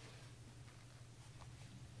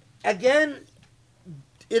 Again,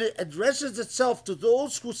 it addresses itself to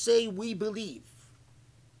those who say we believe.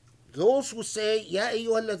 Those who say, Ya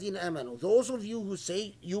ayyuha alladhina amanu, those of you who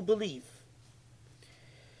say you believe.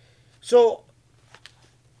 So,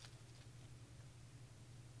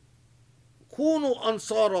 Kunu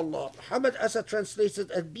ansar Allah. Muhammad Asa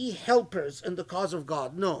translated as be helpers in the cause of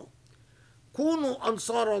God. No. Kunu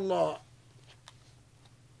ansar Allah.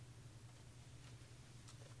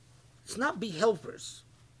 It's not be helpers.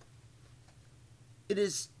 It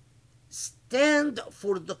is stand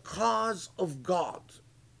for the cause of God.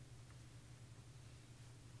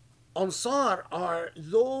 Ansar are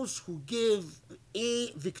those who give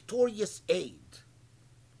a victorious aid.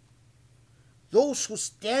 Those who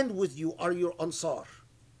stand with you are your Ansar.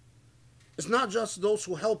 It's not just those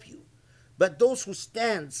who help you, but those who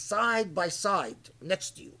stand side by side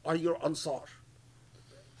next to you are your Ansar.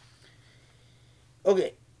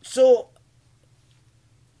 Okay, so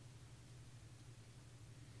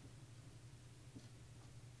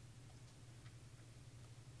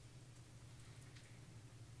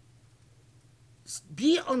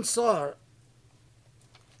be Ansar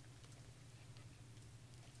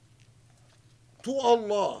to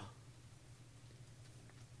Allah.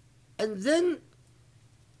 And then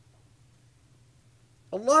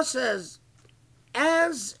Allah says,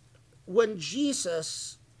 as when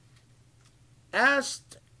Jesus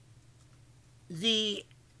asked the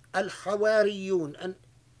Al-Hawariyun, and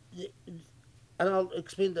I'll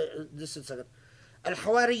explain this in a second.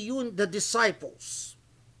 Al-Hawariyun, the disciples.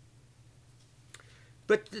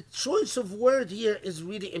 But the choice of word here is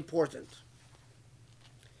really important,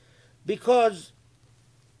 because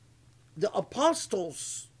the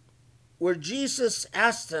apostles, where Jesus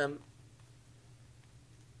asked them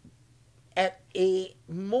at a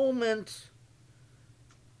moment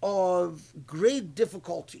of great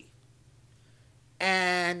difficulty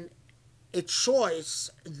and a choice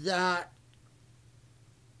that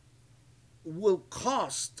will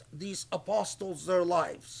cost these apostles their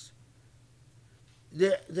lives.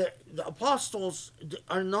 The apostles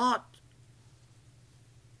are not,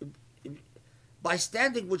 by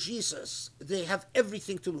standing with Jesus, they have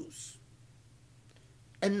everything to lose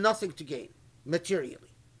and nothing to gain materially.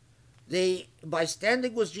 By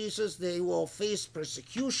standing with Jesus, they will face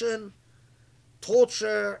persecution,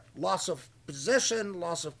 torture, loss of possession,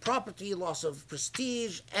 loss of property, loss of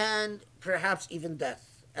prestige, and perhaps even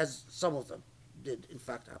death, as some of them did in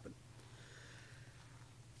fact happen.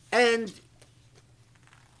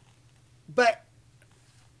 But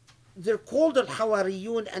they're called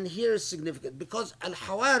Al-Hawariyun, and here is significant, because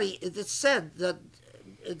Al-Hawari, it is said that,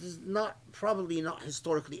 it is probably not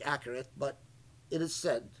historically accurate, but it is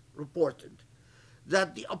said, reported,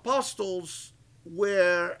 that the apostles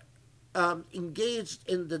were engaged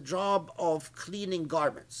in the job of cleaning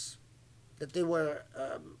garments, that they were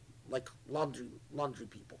like laundry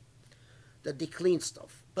people, that they clean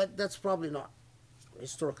stuff. But that's probably not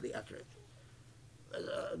historically accurate.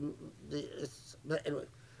 But anyway,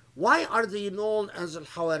 why are they known as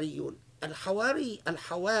Al-Hawariyun?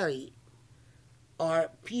 Al-Hawari are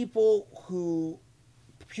people who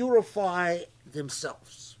purify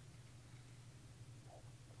themselves.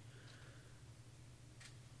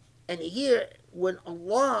 And here, when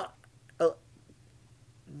Allah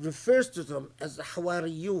refers to them as the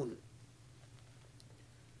Hawariyun,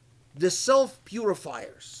 the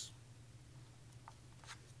self-purifiers.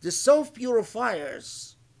 The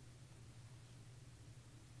self-purifiers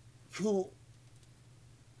who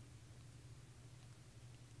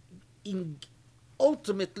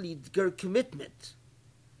ultimately their commitment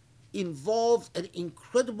involved an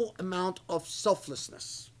incredible amount of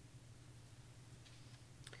selflessness.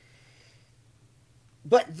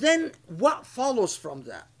 But then what follows from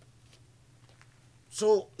that?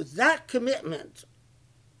 So that commitment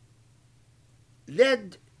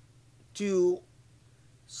led to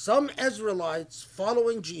some Israelites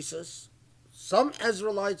following Jesus, some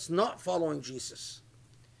Israelites not following Jesus.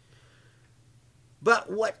 But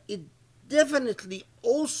what it definitely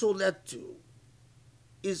also led to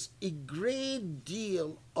is a great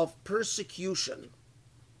deal of persecution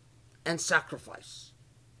and sacrifice.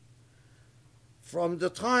 From the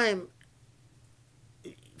time,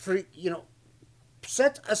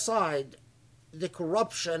 set aside the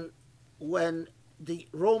corruption when the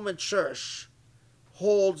Roman Church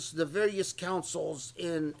holds the various councils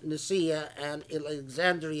in Nicaea and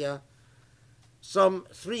Alexandria some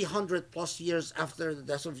 300 plus years after the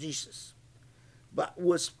death of Jesus, but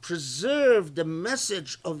was preserved the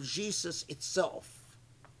message of Jesus itself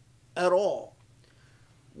at all,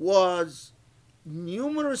 was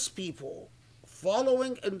numerous people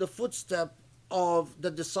following in the footsteps of the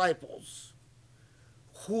disciples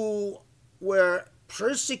who were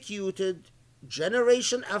persecuted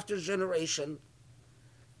generation after generation,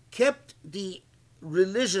 kept the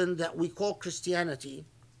religion that we call Christianity,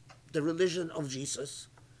 the religion of Jesus,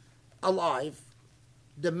 alive,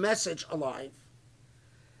 the message alive,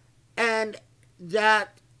 and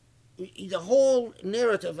that the whole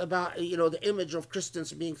narrative about, the image of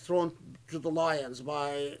Christians being thrown to the lions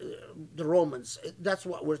by the Romans, that's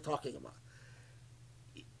what we're talking about.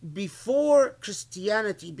 Before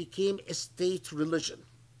Christianity became a state religion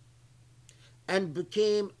and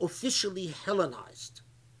became officially Hellenized,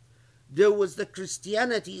 there was the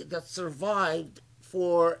Christianity that survived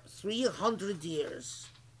for 300 years,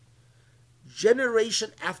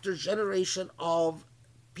 generation after generation of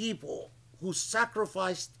people who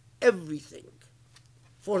sacrificed everything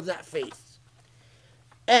for that faith.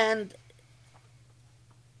 And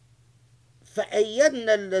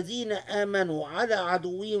فَأَيَّدْنَا الَّذِينَ آمَنُوا عَلَى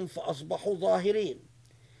عَدُوِّهِمْ فَأَصْبَحُوا ظَاهِرِينَ.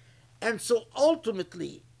 And so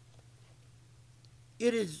ultimately,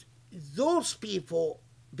 it is those people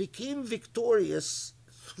became victorious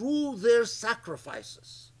through their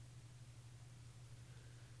sacrifices.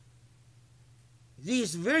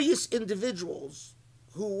 These various individuals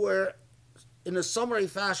who were, in a summary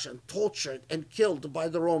fashion, tortured and killed by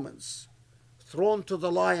the Romans, thrown to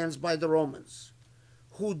the lions by the Romans,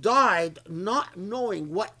 who died not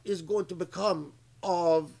knowing what is going to become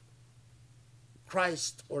of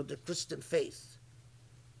Christ or the Christian faith.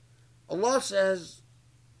 Allah says,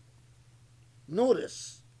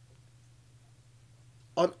 notice,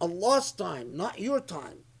 on Allah's time, not your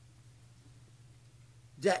time,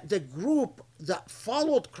 that the group that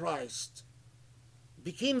followed Christ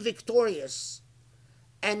became victorious.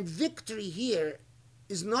 And victory here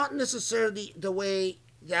is not necessarily the way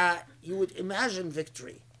that you would imagine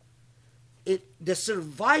victory. The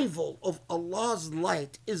survival of Allah's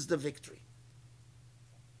light is the victory.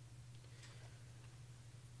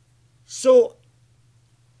 So,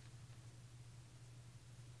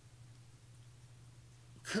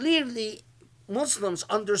 clearly, Muslims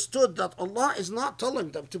understood that Allah is not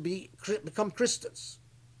telling them to become Christians.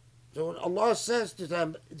 So Allah says to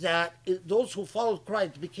them that those who followed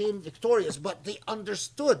Christ became victorious, but they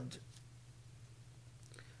understood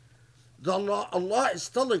that Allah is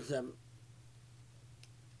telling them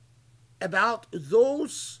about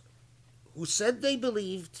those who said they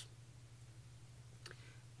believed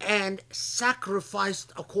and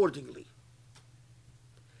sacrificed accordingly.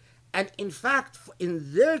 And in fact,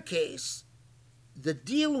 in their case, the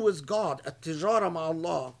deal with God, at-tijara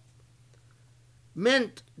ma'Allah,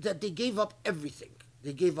 meant that they gave up everything.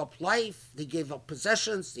 They gave up life, they gave up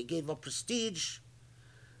possessions, they gave up prestige.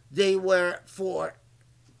 They were, for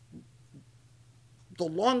the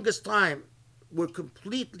longest time, were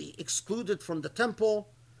completely excluded from the temple,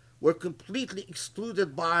 were completely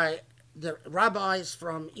excluded by the rabbis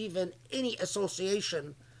from even any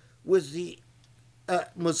association with the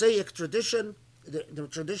Mosaic tradition, the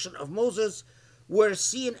tradition of Moses, were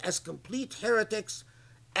seen as complete heretics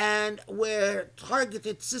and were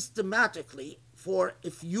targeted systematically for a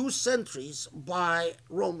few centuries by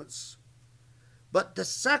Romans. But the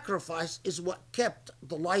sacrifice is what kept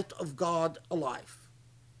the light of God alive.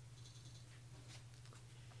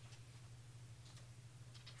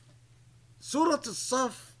 Surah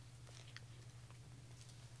Saff,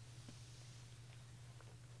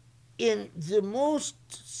 in the most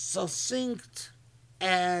succinct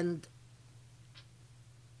and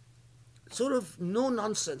sort of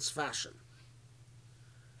no-nonsense fashion,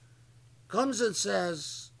 comes and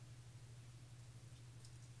says,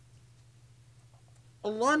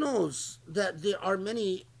 Allah knows that there are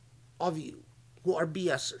many of you who are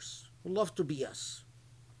BSers, who love to BS.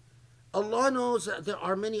 Allah knows that there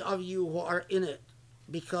are many of you who are in it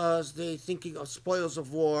because they're thinking of spoils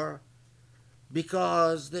of war,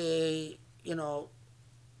 because they,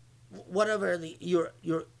 whatever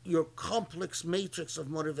your complex matrix of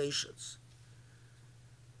motivations.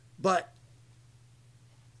 But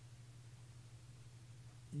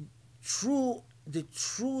the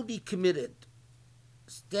truly committed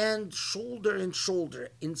stand shoulder and shoulder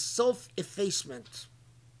in self-effacement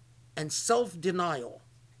and self-denial,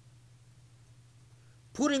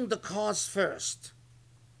 putting the cause first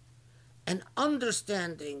and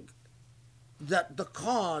understanding that the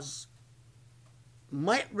cause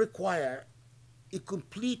might require a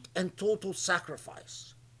complete and total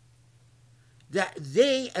sacrifice, that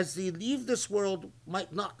they, as they leave this world,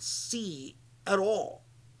 might not see at all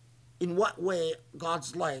in what way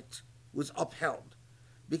God's light was upheld.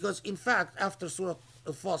 Because in fact, after Surah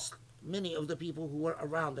Al-Fasl, many of the people who were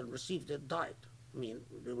around and received it died. I mean,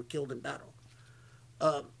 they were killed in battle.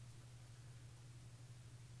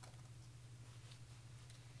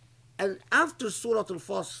 And after Surah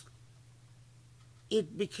Al-Fasl,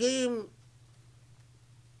 it became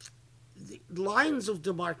the lines of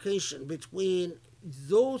demarcation between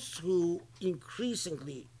those who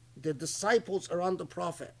increasingly, the disciples around the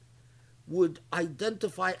Prophet, would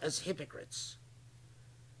identify as hypocrites.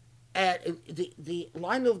 And the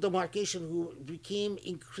line of demarcation who became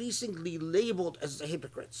increasingly labeled as the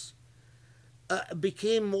hypocrites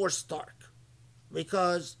became more stark,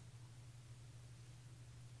 because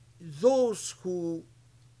those who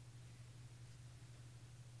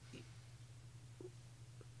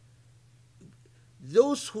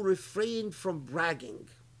refrained from bragging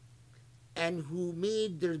and who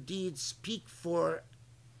made their deeds speak for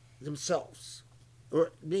themselves,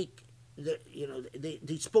 or make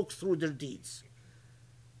they spoke through their deeds,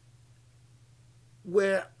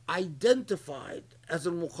 were identified as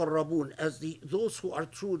al-muqarrabun, as those who are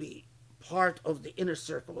truly part of the inner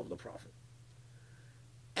circle of the Prophet.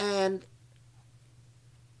 And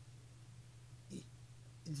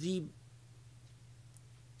the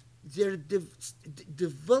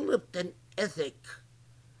developed an ethic.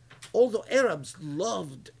 Although Arabs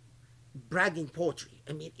loved bragging poetry,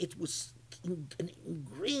 I mean, it was an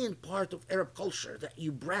ingrained part of Arab culture that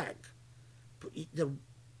you brag. The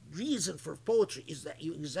reason for poetry is that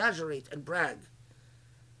you exaggerate and brag.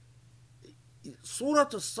 Surah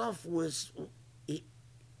Al-Saff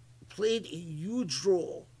played a huge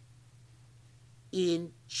role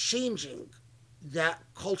in changing that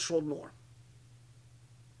cultural norm.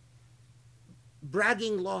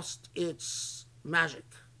 Bragging lost its magic.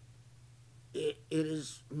 It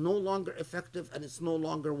is no longer effective and it's no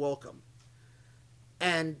longer welcome.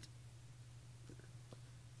 And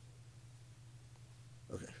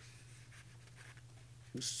okay,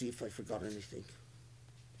 let's see if I forgot anything.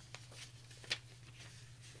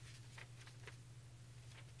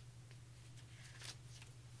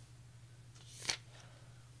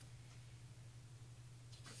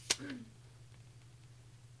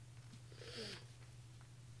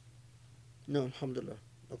 No, alhamdulillah.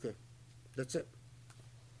 Okay, that's it.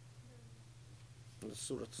 That's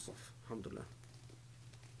Surah Saff, alhamdulillah.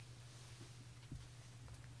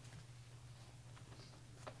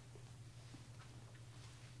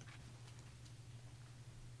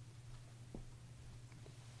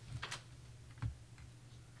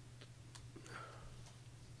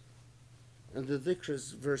 And the dhikr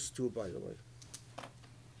is verse 2, by the way.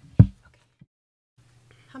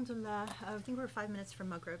 Alhamdulillah, I think we're 5 minutes from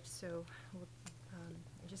Maghrib, so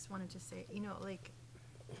I just wanted to say, like,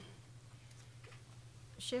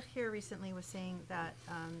 Sheikh here recently was saying that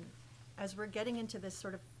as we're getting into this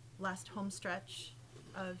sort of last home stretch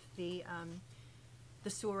of the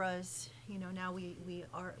surahs, now we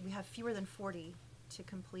have fewer than 40 to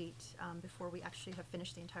complete before we actually have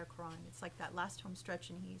finished the entire Quran. It's like that last home stretch,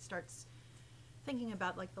 and he starts thinking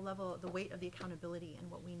about like the weight of the accountability and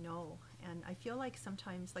what we know. And I feel like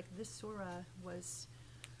sometimes like this surah was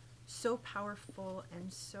so powerful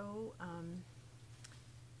and so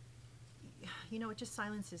it just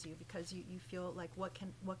silences you, because you feel like what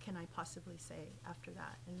can I possibly say after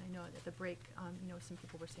that. And I know at the break some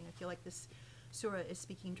people were saying, I feel like this surah is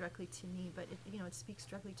speaking directly to me, but it speaks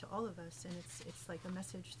directly to all of us, and it's like a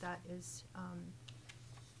message that is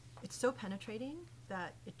it's so penetrating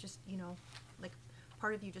that it just like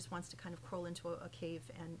part of you just wants to kind of crawl into a cave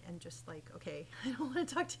and just like, okay, I don't want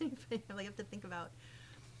to talk to anybody. I have to think about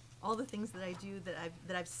all the things that I do,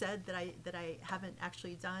 that I've said, that I haven't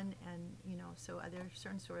actually done, and so there are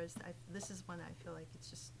certain surahs. This is one that I feel like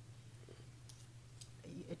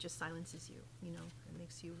it just silences you. It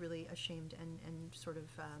makes you really ashamed and sort of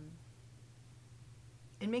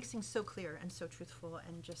it makes things so clear and so truthful,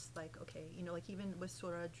 and just like, okay, like even with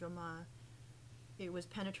Surah Jummah, it was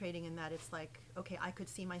penetrating in that it's like, okay, I could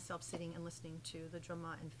see myself sitting and listening to the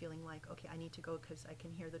Jummah and feeling like, okay, I need to go because I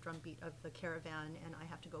can hear the drumbeat of the caravan and I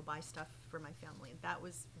have to go buy stuff for my family. That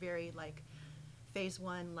was very like phase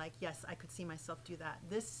one, like, yes, I could see myself do that.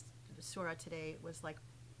 This surah today was like,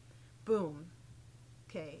 boom,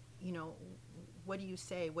 okay, what do you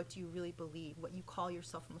say? What do you really believe? What you call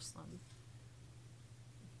yourself Muslim?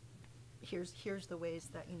 Here's the ways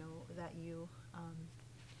that that you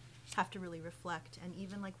have to really reflect. And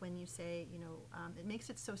even like when you say, it makes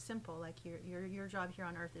it so simple. Like your job here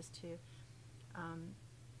on earth is to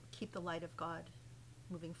keep the light of God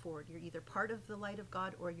moving forward. You're either part of the light of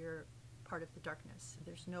God or you're part of the darkness.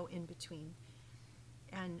 There's no in between.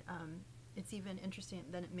 And it's even interesting.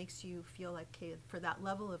 Then it makes you feel like, okay, for that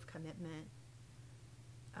level of commitment,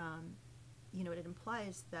 it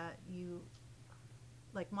implies that you,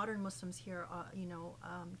 like modern Muslims here,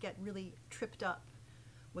 get really tripped up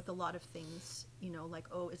with a lot of things, like,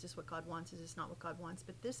 oh, is this what God wants? Is this not what God wants?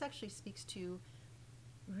 But this actually speaks to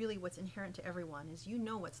really what's inherent to everyone, is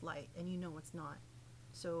what's light and what's not.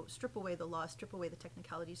 So strip away the law, strip away the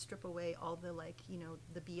technicalities, strip away all the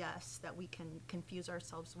the BS that we can confuse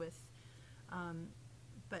ourselves with.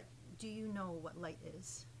 But do you know what light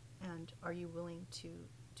is? And are you willing to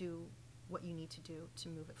do what you need to do to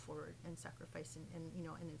move it forward and sacrifice? And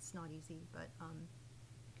it's not easy, but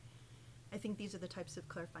I think these are the types of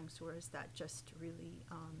clarifying surahs that just really,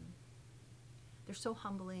 they're so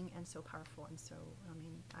humbling and so powerful. And so,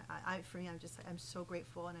 for me, I'm so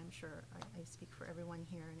grateful, and I'm sure I speak for everyone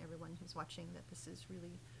here and everyone who's watching, that this is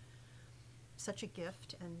really such a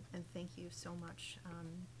gift, and thank you so much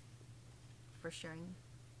for sharing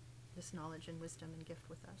this knowledge and wisdom and gift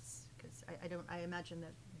with us, because I imagine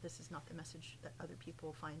that this is not the message that other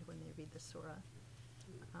people find when they read this surah.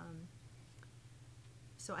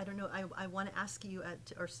 So I don't know, I want to ask you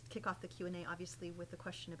kick off the Q&A obviously with a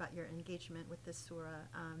question about your engagement with this surah,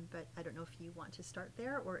 but I don't know if you want to start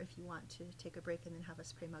there or if you want to take a break and then have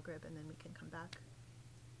us pray Maghrib and then we can come back.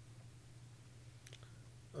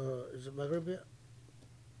 Is it Maghrib yet?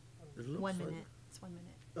 1 minute. It's 1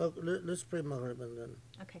 minute. Let's pray Maghrib and then.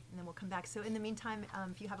 Okay, and then we'll come back. So in the meantime,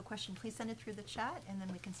 if you have a question, please send it through the chat, and then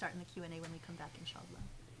we can start in the Q&A when we come back, inshallah.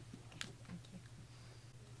 Okay, thank you.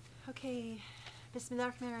 Okay, Bismillah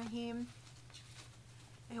ar-Rahman ar-Rahim.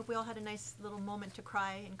 I hope we all had a nice little moment to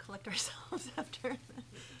cry and collect ourselves after.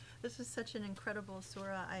 This is such an incredible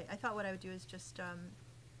surah. I thought what I would do is just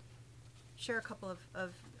share a couple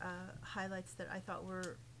of highlights that I thought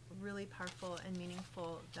were really powerful and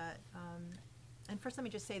meaningful. And first, let me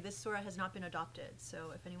just say this surah has not been adopted.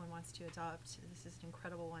 So if anyone wants to adopt, this is an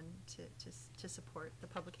incredible one to support the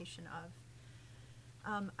publication of.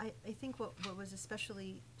 I think what was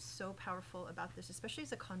especially so powerful about this, especially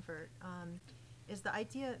as a convert, is the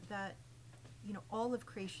idea that, you know, all of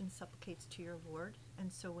creation supplicates to your Lord.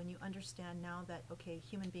 And so when you understand now that, okay,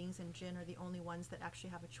 human beings and jinn are the only ones that actually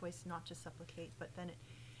have a choice not to supplicate, but then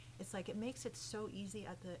it's like it makes it so easy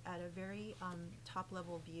at a very top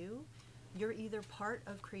level view. You're either part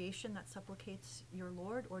of creation that supplicates your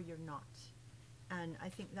Lord or you're not. And I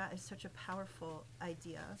think that is such a powerful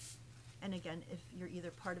idea. And again, if you're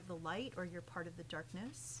either part of the light or you're part of the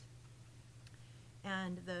darkness.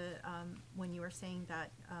 And when you were saying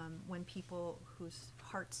that when people whose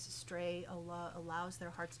hearts stray, Allah allows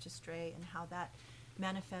their hearts to stray, and how that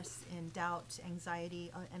manifests in doubt,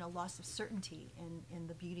 anxiety, and a loss of certainty in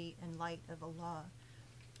the beauty and light of Allah.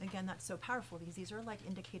 Again, that's so powerful because these are like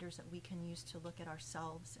indicators that we can use to look at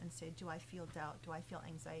ourselves and say, do I feel doubt? Do I feel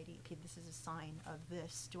anxiety? Okay, this is a sign of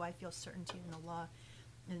this. Do I feel certainty in Allah?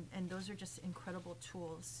 And those are just incredible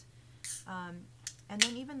tools. And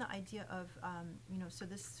then even the idea of, you know, so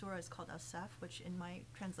this surah is called Saff, which in my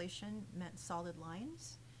translation meant solid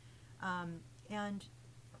lines. And,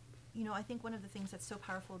 you know, I think one of the things that's so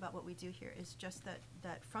powerful about what we do here is just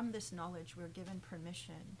that from this knowledge we're given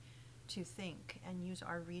permission to think and use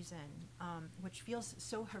our reason, which feels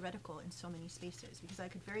so heretical in so many spaces, because I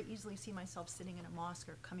could very easily see myself sitting in a mosque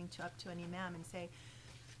or coming up to an imam and say,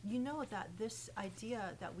 you know, that this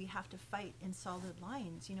idea that we have to fight in solid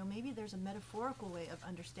lines, you know, maybe there's a metaphorical way of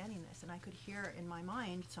understanding this. And I could hear in my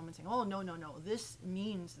mind someone saying, oh, no, this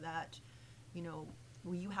means that, you know,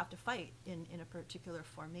 you have to fight in a particular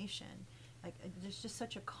formation. Like, there's just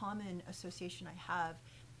such a common association I have.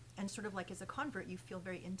 And sort of like as a convert, you feel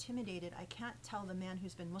very intimidated. I can't tell the man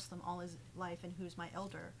who's been Muslim all his life and who's my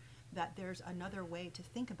elder that there's another way to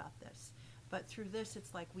think about this. But through this,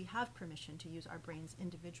 it's like we have permission to use our brains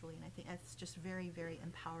individually, and I think that's just very, very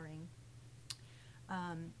empowering.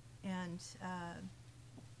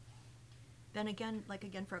 Then again,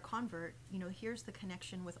 for a convert, you know, here's the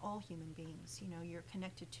connection with all human beings. You know, you're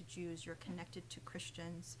connected to Jews, you're connected to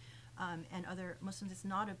Christians, and other Muslims. It's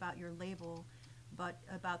not about your label, but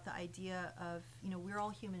about the idea of, you know, we're all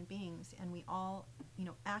human beings and we all, you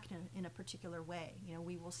know, act in a particular way. You know,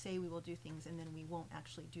 we will say we will do things and then we won't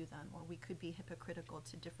actually do them, or we could be hypocritical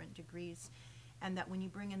to different degrees. And that when you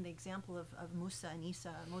bring in the example of Musa and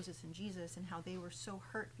Isa, Moses and Jesus, and how they were so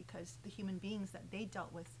hurt because the human beings that they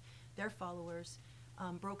dealt with, their followers,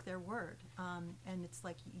 broke their word. And it's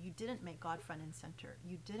like, you didn't make God front and center.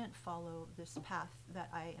 You didn't follow this path that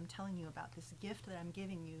I am telling you about, this gift that I'm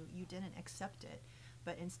giving you. You didn't accept it,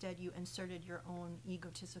 but instead you inserted your own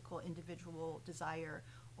egotistical individual desire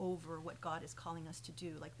over what God is calling us to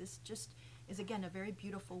do. Like, this just is, again, a very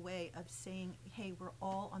beautiful way of saying, hey, we're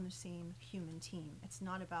all on the same human team. It's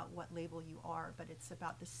not about what label you are, but it's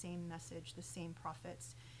about the same message, the same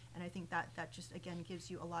prophets. And I think that just, again,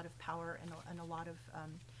 gives you a lot of power and a lot of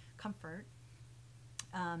comfort.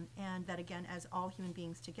 And that, again, as all human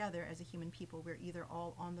beings together, as a human people, we're either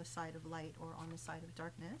all on the side of light or on the side of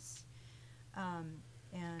darkness.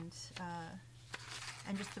 And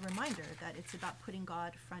just the reminder that it's about putting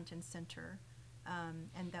God front and center,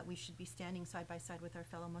 and that we should be standing side by side with our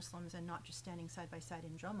fellow Muslims and not just standing side by side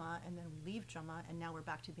in Jummah, and then we leave Jummah and now we're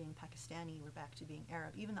back to being Pakistani, we're back to being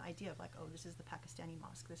Arab. Even the idea of like, oh, this is the Pakistani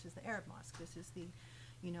mosque, this is the Arab mosque, this is the,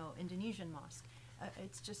 you know, Indonesian mosque.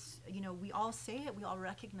 It's just, you know, we all say it, we all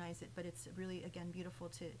recognize it, but it's really, again, beautiful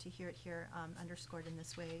to hear it here underscored in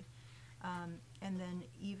this way. And then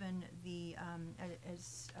even the,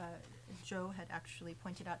 as Joe had actually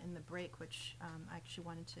pointed out in the break, which I actually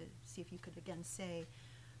wanted to see if you could again say,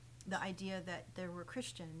 the idea that there were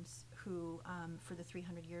Christians who, for the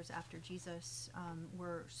 300 years after Jesus,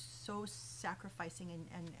 were so sacrificing,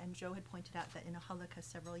 and Joe had pointed out that in a halakha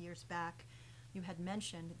several years back, you had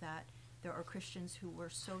mentioned that there are Christians who were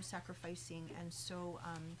so sacrificing and so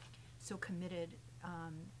committed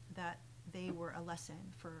that they were a lesson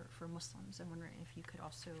for Muslims. I'm wondering if you could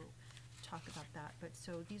also talk about that. But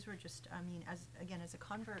so these were just, I mean, as a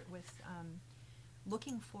convert with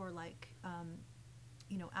looking for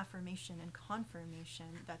affirmation and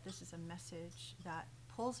confirmation that this is a message that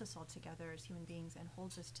pulls us all together as human beings and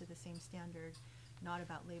holds us to the same standard, not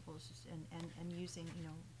about labels and using,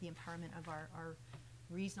 the empowerment of our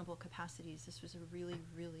reasonable capacities. This was a really,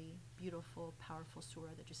 really beautiful, powerful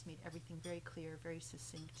surah that just made everything very clear, very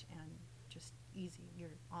succinct, and just easy. You're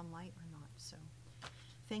on light or not. So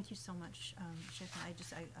thank you so much, Sheikh.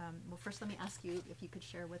 Well, first let me ask you if you could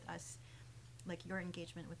share with us like your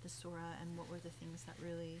engagement with the surah and what were the things that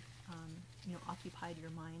really occupied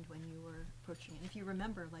your mind when you were approaching it. And if you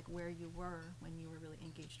remember like where you were when you were really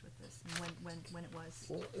engaged with this and when it was.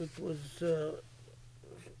 Well, it was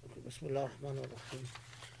Bismillah ar-Rahman ar-Rahim.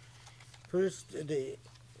 First,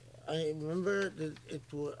 I remember that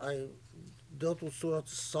I dealt with Surah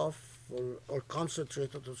Saff or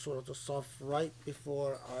concentrated on Surah Saff right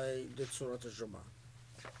before I did Surah al-Jumu'ah.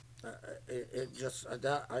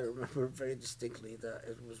 That I remember very distinctly that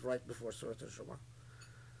it was right before Surah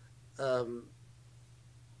al-Jumu'ah.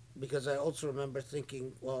 Because I also remember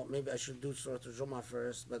thinking, well, maybe I should do Surah al-Jumu'ah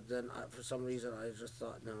first, but then for some reason I just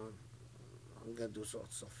thought, no, I'm going to do Surah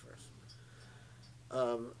Saff first.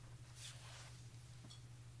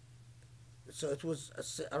 So it was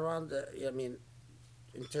around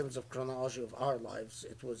in terms of chronology of our lives,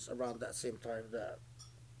 it was around that same time that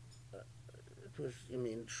it was,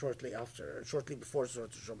 shortly before Surah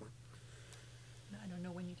al-Jumu'ah. I don't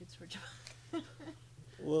know when you did Surah al-Jumu'ah.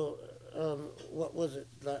 Well, what was it?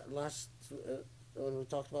 Last, when we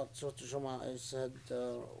talked about Surah al-Jumu'ah, I said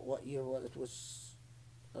what year it was,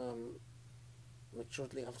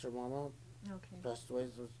 shortly after Mama passed away.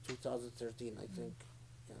 It was 2013, I think.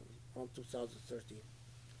 Yeah, around 2013.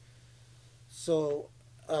 So,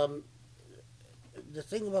 the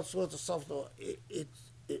thing about Surah al-Saff, though,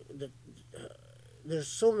 there's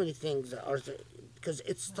so many things that are because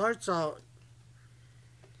it starts out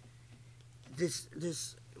this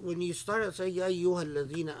when you start out say Ya ayyuha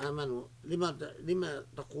alladhina amanu lima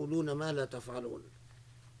taquluna ma la taf'alun.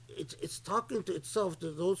 It's talking to itself,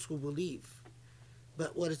 to those who believe,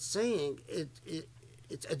 but what it's saying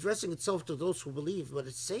it's addressing itself to those who believe, but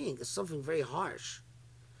it's saying is something very harsh.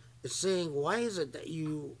 It's saying, why is it that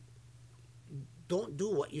you don't do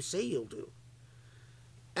what you say you'll do?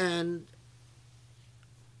 And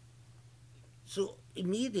so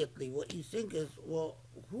immediately what you think is, well,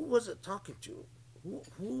 who was it talking to?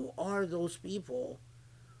 Who are those people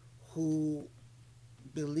who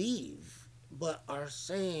believe but are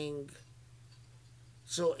saying?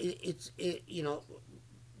 So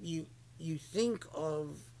you think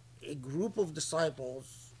of a group of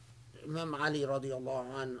disciples, Imam Ali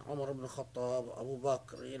radiallahu an, Umar ibn Khattab, Abu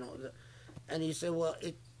Bakr, and you say, well,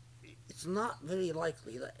 it's not very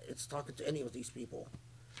likely that it's talking to any of these people.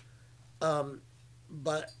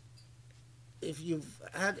 But if you've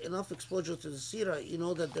had enough exposure to the Seerah, you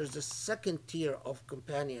know that there's a second tier of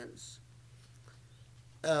companions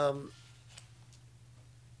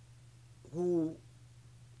who,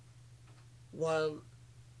 while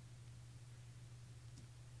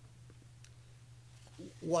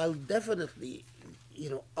definitely,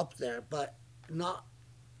 up there, but not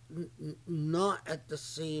at the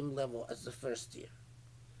same level as the first tier.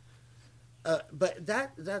 But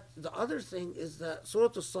that the other thing is that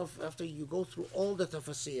Surah Al-Saff, after you go through all the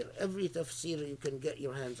tafsir, every tafsir you can get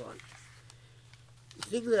your hands on, the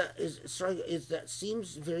thing that is that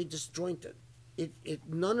seems very disjointed.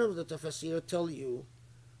 None of the tafsir tell you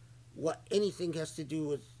what anything has to do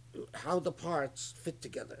with how the parts fit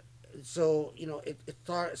together. So it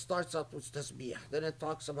starts out with tasbih, then it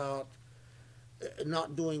talks about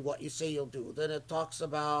not doing what you say you'll do. Then it talks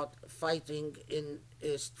about fighting in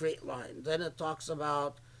a straight line. Then it talks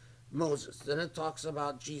about Moses. Then it talks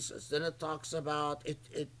about Jesus. Then it talks about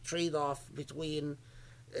a trade-off between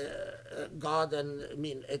God and,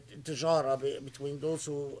 tijara, between those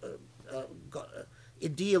who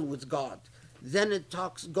deal with God. Then it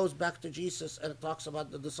goes back to Jesus and it talks about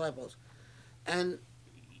the disciples. And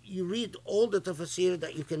you read all the tafsir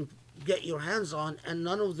that you can get your hands on, and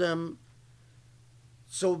none of them.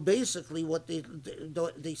 So basically what they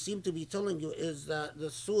seem to be telling you is that the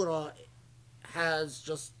surah has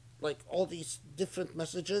just like all these different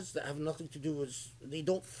messages that have nothing to do with, they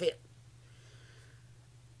don't fit.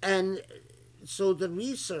 And so the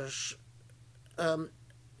research,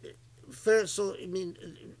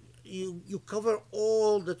 you cover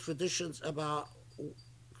all the traditions about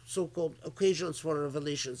so-called occasions for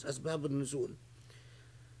revelations, asbab al-nuzul.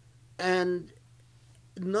 And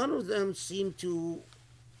none of them seem to,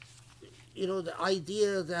 the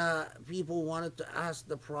idea that people wanted to ask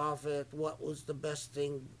the Prophet what was the best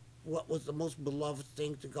thing, what was the most beloved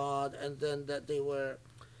thing to God, and then that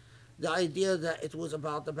the idea that it was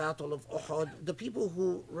about the Battle of Uhud. The people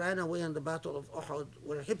who ran away in the Battle of Uhud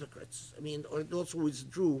were hypocrites. I mean, or those who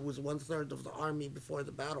withdrew, who was 1/3 of the army before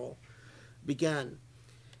the battle began.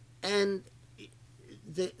 And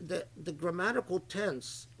the grammatical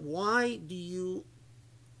tense, why do you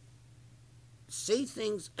say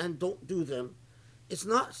things and don't do them? It's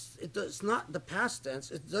not the past tense.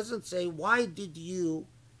 It doesn't say, why did you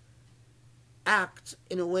act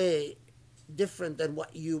in a way different than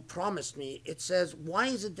what you promised me. It says, why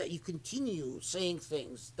is it that you continue saying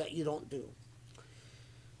things that you don't do?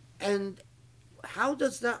 And how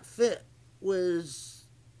does that fit with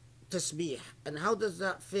tasbih? And how does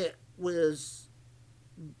that fit with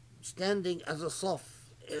standing as a Saff?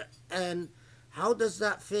 And how does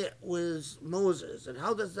that fit with Moses? And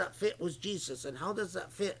how does that fit with Jesus? And how does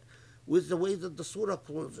that fit with the way that the surah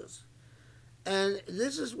closes? And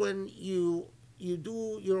this is when you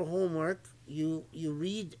do your homework, you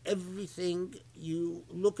read everything, you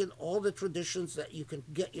look at all the traditions that you can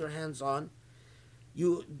get your hands on,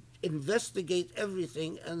 you investigate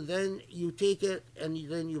everything, and then you take it and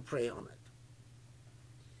then you pray on it.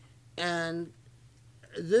 And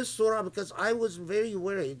this surah, because I was very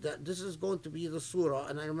worried that this is going to be the surah,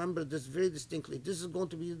 and I remember this very distinctly, this is going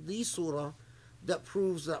to be the surah that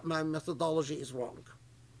proves that my methodology is wrong.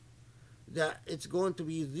 That it's going to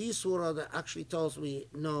be the surah that actually tells me,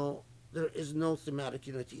 no, there is no thematic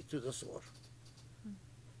unity to the surah.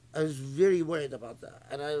 I was very worried about that.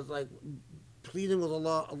 And I was like, pleading with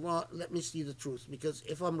Allah, Allah, let me see the truth. Because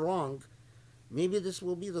if I'm wrong, maybe this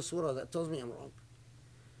will be the surah that tells me I'm wrong.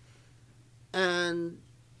 And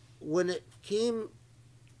when it came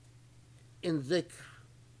in dhikr,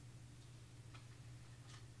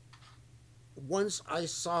 once I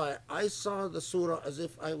saw it, I saw the surah as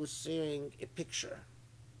if I was seeing a picture.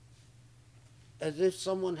 As if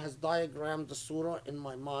someone has diagrammed the surah in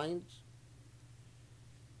my mind.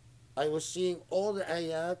 I was seeing all the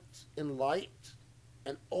ayat in light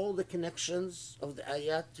and all the connections of the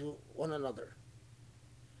ayat to one another.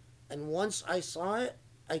 And once I saw it,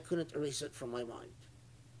 I couldn't erase it from my mind.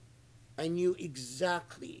 I knew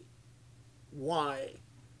exactly why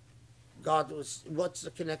God was, what's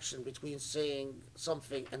the connection between saying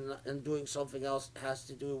something and doing something else has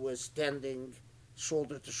to do with standing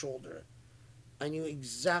shoulder to shoulder. I knew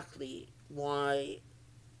exactly why,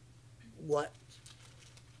 what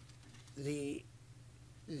the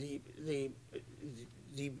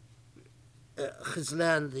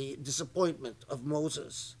khizlan, the disappointment of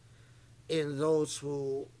Moses in those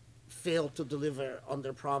who failed to deliver on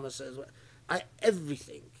their promises.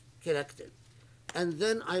 Everything connected. And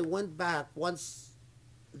then I went back, once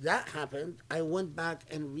that happened, I went back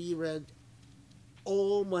and reread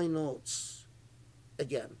all my notes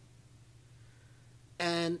again.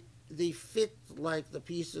 And they fit like the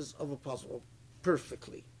pieces of a puzzle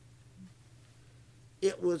perfectly.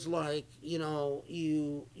 It was like, you're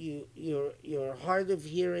hard of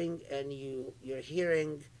hearing, and you're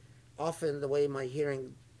hearing often the way my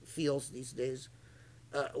hearing feels these days,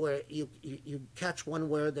 where you catch one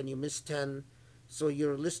word and you miss 10. So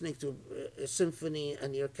you're listening to a symphony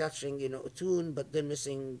and you're catching, a tune, but then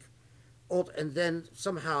missing all, and then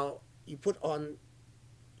somehow you put on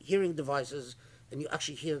hearing devices and you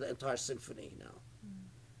actually hear the entire symphony now.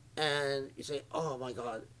 And you say, oh my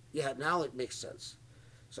God, yeah, now it makes sense.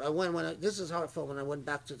 So this is how it felt when I went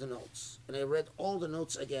back to the notes. And I read all the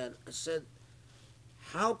notes again. I said,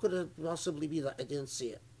 how could it possibly be that I didn't see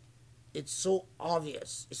it? It's so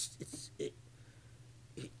obvious.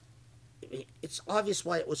 It's obvious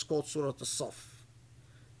why it was called Surah Saff.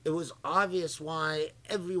 It was obvious why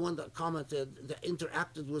everyone that commented, that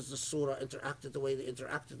interacted with the surah, interacted the way they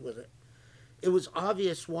interacted with it. It was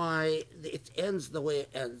obvious why it ends the way it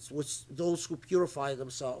ends, with those who purify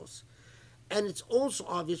themselves. And it's also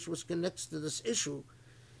obvious, which connects to this issue,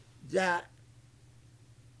 that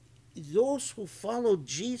those who followed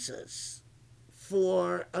Jesus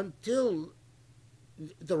until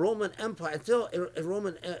the Roman Empire, until a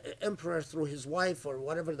Roman emperor through his wife or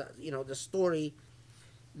whatever, the story,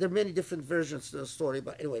 there are many different versions to the story,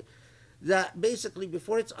 but anyway, that basically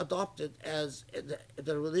before it's adopted as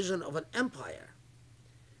the religion of an empire,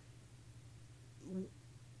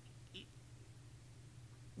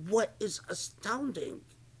 what is astounding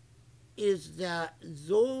is that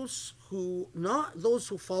not those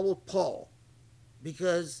who followed Paul,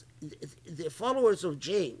 because the followers of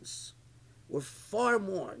James were far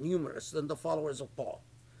more numerous than the followers of Paul.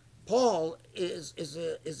 Paul is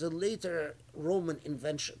a later Roman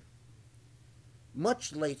invention,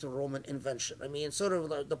 much later Roman invention. I mean, sort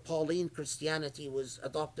of the Pauline Christianity was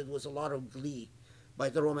adopted with a lot of glee by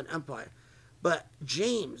the Roman Empire. But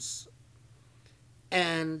James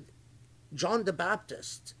and John the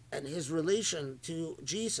Baptist and his relation to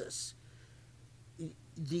Jesus,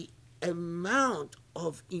 the amount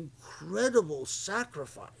of incredible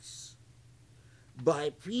sacrifice by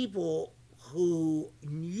people who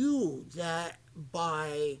knew that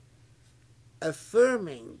by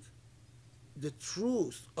affirming the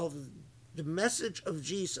truth of the message of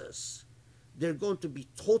Jesus, they're going to be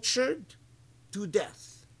tortured to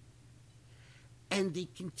death. And they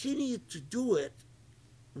continued to do it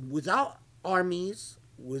without armies,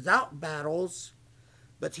 without battles.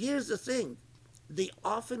 But here's the thing, they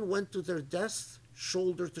often went to their death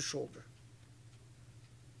shoulder to shoulder.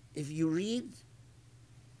 If you read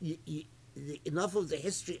enough of the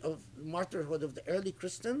history of martyrhood of the early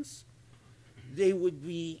Christians, they would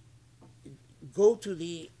go to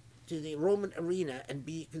the Roman arena and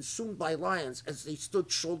be consumed by lions as they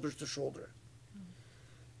stood shoulder to shoulder.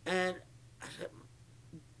 And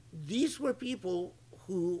these were people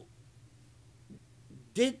who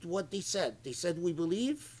did what they said. They said, we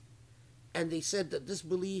believe, and they said that this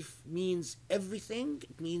belief means everything.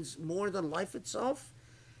 It means more than life itself.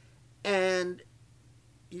 And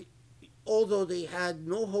although they had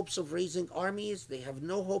no hopes of raising armies, they have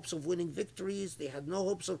no hopes of winning victories, they had no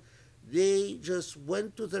hopes of, they just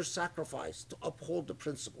went to their sacrifice to uphold the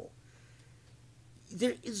principle.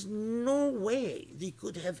 There is no way they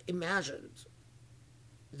could have imagined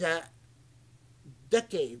that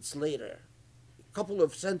decades later, a couple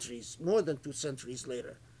of centuries, more than 2 centuries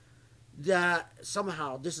later, that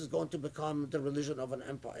somehow this is going to become the religion of an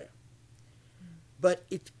empire. But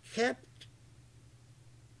it kept,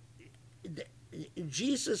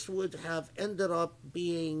 Jesus would have ended up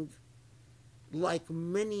being like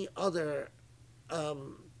many other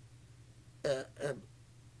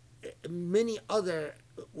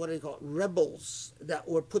what do you call it, rebels that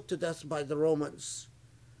were put to death by the Romans.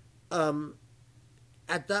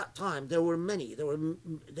 At that time, there were many of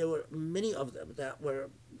them that were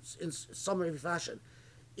in summary fashion.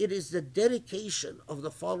 It is the dedication of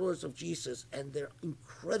the followers of Jesus and their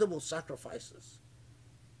incredible sacrifices.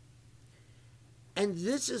 And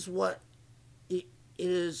this is what it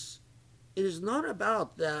is. It is not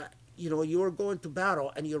about that, you're going to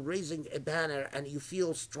battle and you're raising a banner and you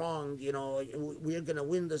feel strong, we're going to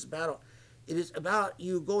win this battle. It is about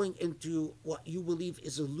you going into what you believe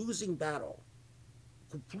is a losing battle,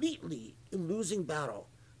 completely a losing battle,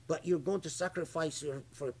 but you're going to sacrifice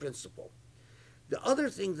for a principle. The other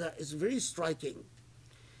thing that is very striking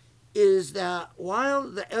is that while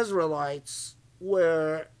the Israelites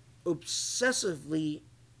were obsessively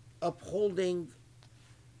upholding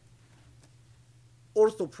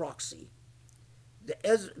orthopraxy,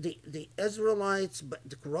 the Israelites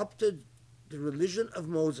corrupted the religion of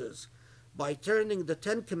Moses by turning the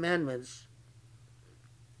 10 Commandments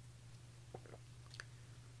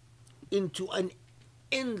into an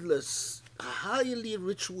endless, highly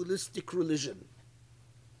ritualistic religion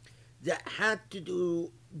that had to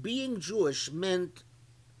do, being Jewish meant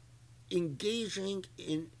engaging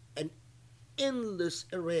in an endless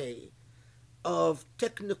array of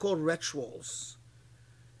technical rituals,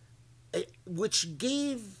 which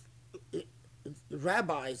gave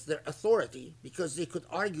rabbis their authority because they could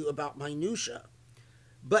argue about minutiae,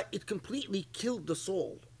 but it completely killed the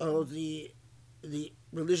soul of the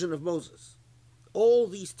religion of Moses. All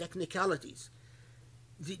these technicalities.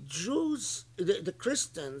 The Jews, the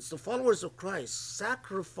Christians, the followers of Christ,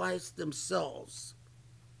 sacrificed themselves.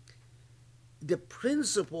 The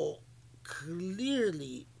principle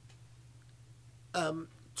clearly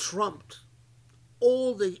trumped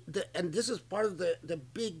all and this is part of the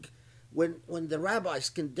big, when the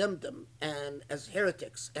rabbis condemned them and as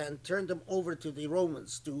heretics and turned them over to the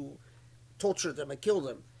Romans to torture them and kill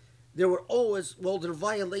them, they were always, they're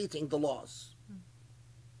violating the laws.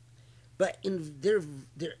 But in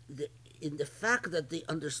the fact that they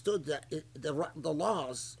understood that the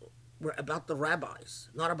laws were about the rabbis,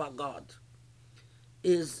 not about God,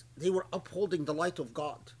 is they were upholding the light of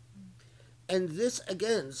God. And this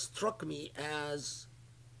again struck me as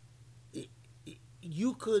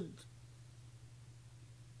you could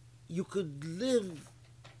live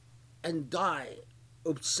and die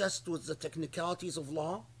obsessed with the technicalities of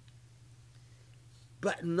law,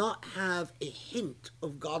 but not have a hint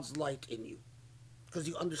of God's light in you, because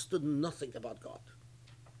you understood nothing about God.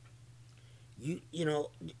 You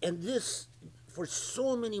know, and this for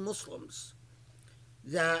so many Muslims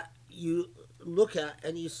that you look at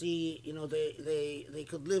and you see, you know, they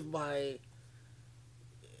could live by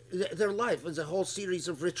their life is a whole series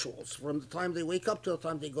of rituals from the time they wake up to the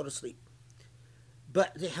time they go to sleep,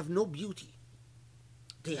 but they have no beauty.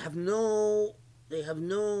 They have no. They have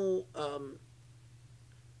no.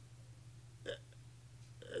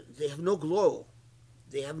 They have no glow.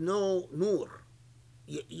 They have no nur.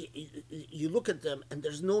 You look at them and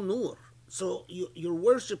there's no nur. So you're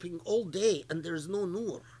worshipping all day and there's no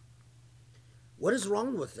nur. What is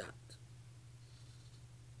wrong with that?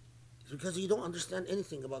 It's because you don't understand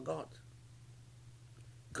anything about God.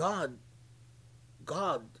 God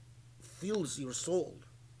fills your soul.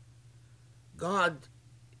 God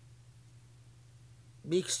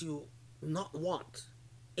makes you not want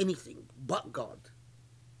anything but God.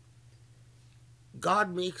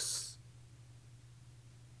 God makes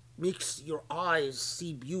your eyes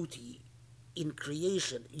see beauty in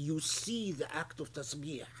creation. You see the act of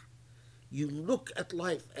tasbih. You look at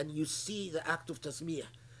life and you see the act of tasbih.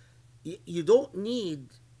 You don't need,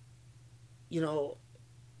 you know,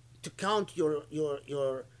 to count your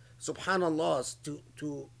subhanallahs to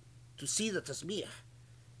see the tasbih.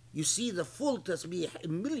 You see the full tasbih, a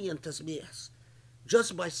million tasbihs,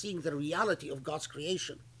 just by seeing the reality of God's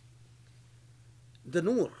creation. The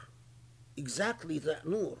nur, exactly that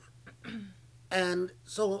nur. And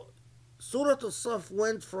so Surah Al-Saff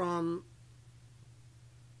went from,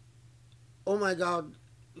 oh my God,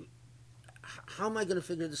 how am I going to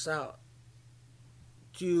figure this out,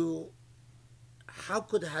 to how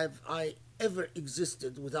could have I ever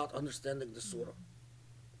existed without understanding the surah?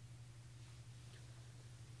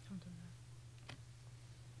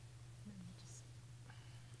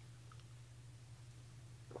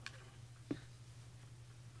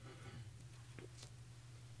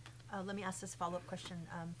 Let me ask this follow-up question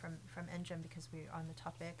from Enjam because we're on the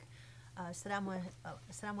topic. Assalamu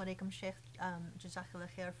alaikum, Sheikh. Jazakallah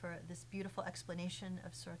khair for this beautiful explanation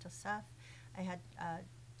of Surah Al-Saff. I had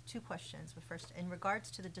two questions. But first, in regards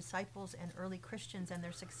to the disciples and early Christians and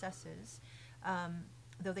their successes,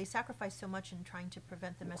 though they sacrificed so much in trying to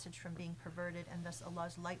prevent the message from being perverted and thus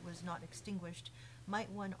Allah's light was not extinguished, might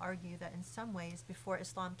one argue that in some ways, before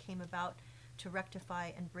Islam came about, to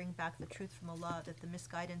rectify and bring back the truth from Allah, that the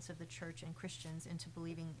misguidance of the church and Christians into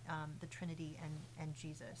believing the Trinity and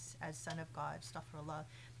Jesus as Son of God, astaghfirullah,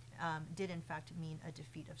 did in fact mean a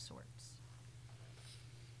defeat of sorts?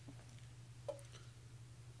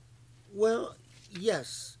 Well,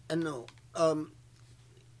 yes and no.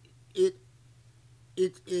 It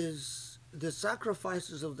is the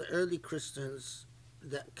sacrifices of the early Christians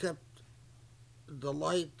that kept the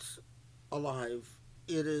light alive.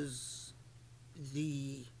 It is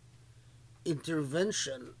the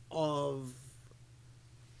intervention of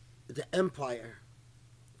the empire,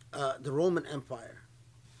 the Roman Empire,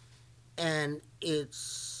 and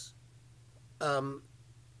its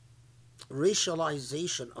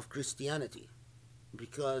racialization of Christianity,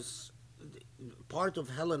 because part of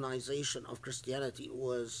Hellenization of Christianity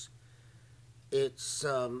was it's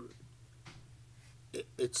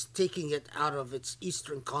taking it out of its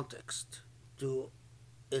Eastern context to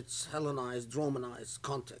its Hellenized, Romanized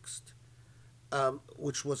context,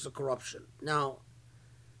 which was a corruption. Now,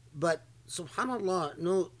 but subhanAllah,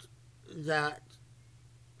 note that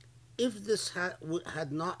if this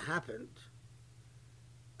had not happened,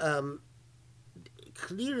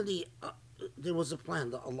 clearly there was a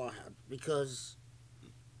plan that Allah had, because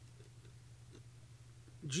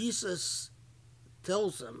Jesus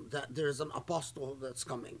tells them that there is an apostle that's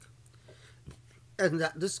coming, and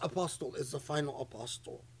that this apostle is the final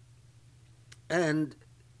apostle, and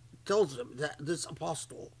tells them that this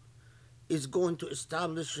apostle is going to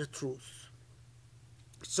establish the truth.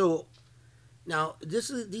 So now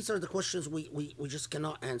these are the questions we just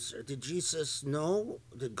cannot answer. Did Jesus know?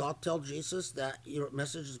 Did God tell Jesus that your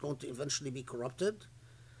message is going to eventually be corrupted?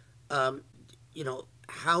 You know,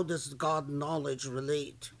 how does God knowledge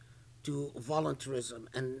relate to voluntarism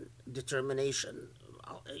and determination?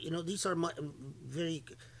 You know, these are very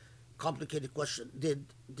complicated questions.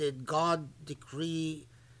 Did God decree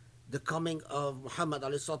the coming of Muhammad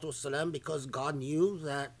ﷺ because God knew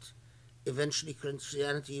that eventually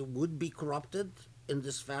Christianity would be corrupted in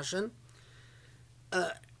this fashion?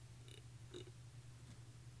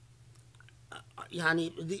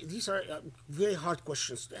 These are very hard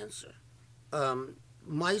questions to answer.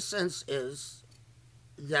 My sense is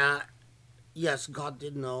that yes, God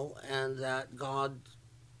did know, and that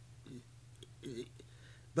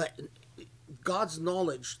but God's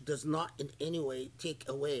knowledge does not in any way take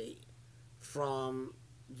away from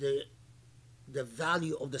the the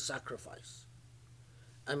value of the sacrifice.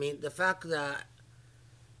 I mean, the fact that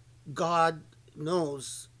God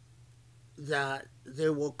knows that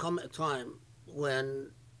there will come a time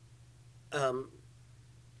when um,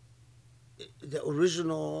 the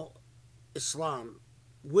original Islam,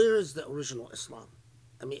 where is the original Islam?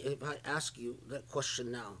 I mean, if I ask you that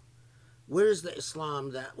question now, where is the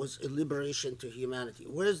Islam that was a liberation to humanity?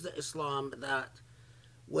 Where is the Islam that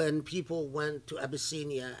when people went to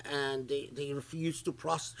Abyssinia and they refused to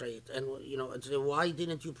prostrate and and say, why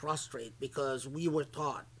didn't you prostrate? Because we were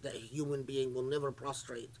taught that a human being will never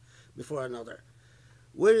prostrate before another.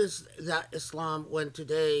 Where is that Islam when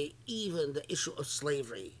today even the issue of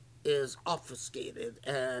slavery is obfuscated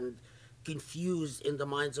and confused in the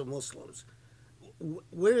minds of Muslims?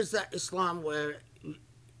 Where is that Islam where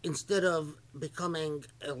instead of becoming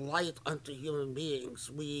a light unto human beings,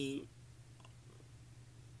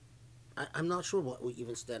 I'm not sure what we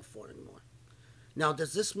even stand for anymore. Now,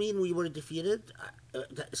 does this mean we were defeated?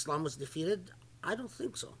 That Islam was defeated? I don't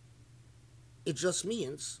think so. It just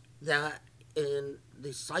means that in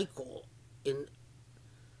the cycle, in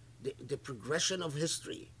the progression of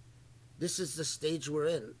history, this is the stage we're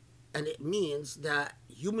in. And it means that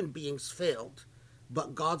human beings failed,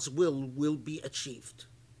 but God's will be achieved.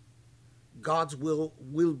 God's will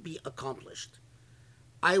be accomplished.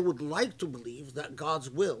 I would like to believe that God's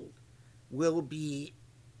will be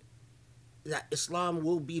that Islam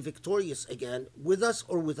will be victorious again, with us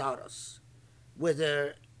or without us.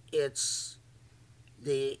 Whether it's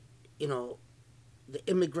the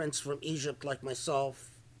immigrants from Egypt like myself,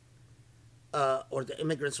 or the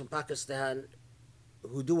immigrants from Pakistan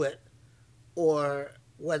who do it, or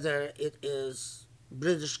whether it is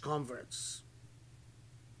British converts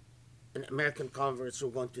and American converts who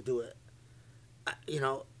are going to do it.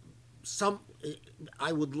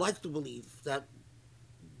 I would like to believe that,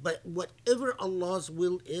 but whatever Allah's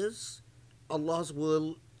will is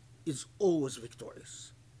always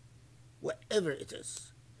victorious. Whatever it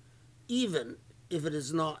is, even if it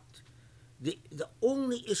is not. The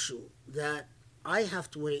only issue that I have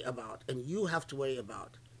to worry about and you have to worry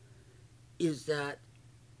about is that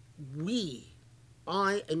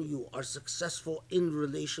I and you are successful in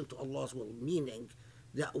relation to Allah's will, meaning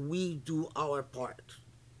that we do our part.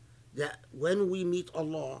 That when we meet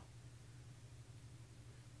Allah,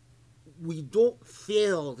 we don't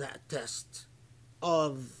fail that test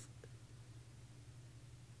of.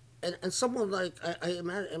 And someone like I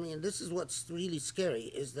imagine. I mean, this is what's really scary: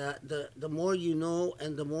 is that the more you know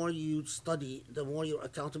and the more you study, the more your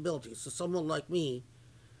accountability. So someone like me,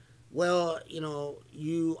 well,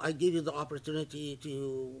 I give you the opportunity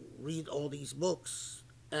to read all these books,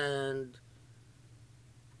 and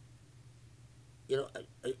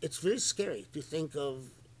it's very scary to think of,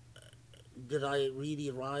 did I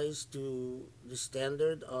really rise to the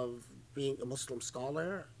standard of being a Muslim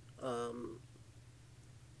scholar?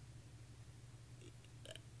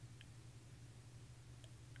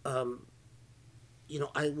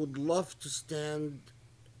 I would love to stand.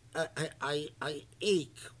 I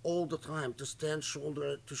ache all the time to stand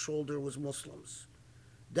shoulder to shoulder with Muslims.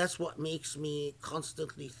 That's what makes me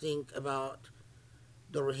constantly think about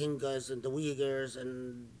the Rohingyas and the Uyghurs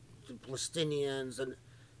and the Palestinians, and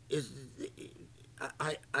is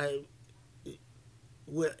I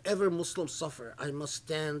wherever Muslims suffer, I must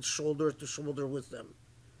stand shoulder to shoulder with them.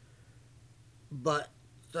 But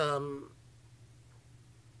the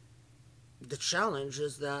challenge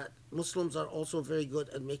is that Muslims are also very good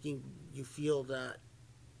at making you feel that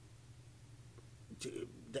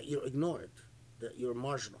you're ignored, that you're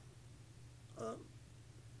marginal.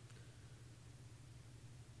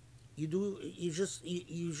 You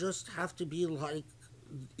just have to be like,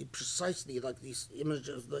 precisely like these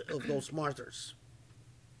images of those martyrs.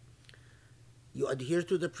 You adhere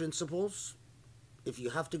to the principles. If you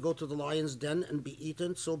have to go to the lion's den and be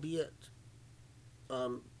eaten, so be it.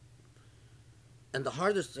 And the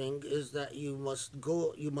hardest thing is that you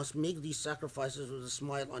must make these sacrifices with a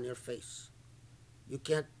smile on your face. You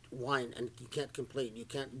can't whine and you can't complain. You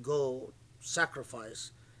can't go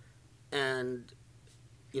sacrifice and,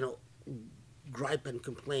 gripe and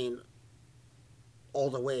complain all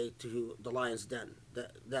the way to the lion's den.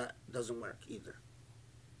 That doesn't work either.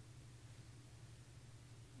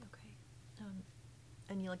 Okay.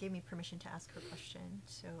 Anila gave me permission to ask her question,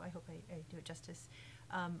 so I hope I do it justice.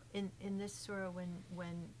 In this surah, when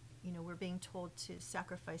we're being told to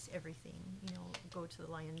sacrifice everything, go to the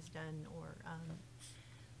lion's den, or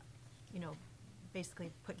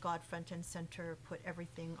basically put God front and center, put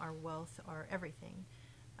everything, our wealth, our everything.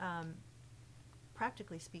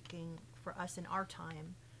 Practically speaking, for us in our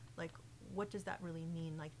time, like, what does that really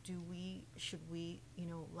mean? Like, should we,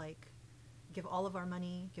 like, give all of our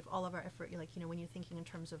money, give all of our effort, like, when you're thinking in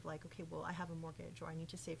terms of like, okay, well, I have a mortgage, or I need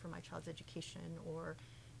to save for my child's education, or,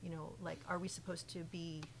 like, are we supposed to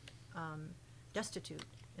be destitute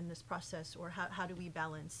in this process, or how do we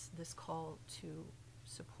balance this call to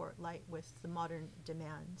support light with the modern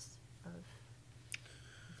demands of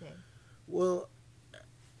the day? Well,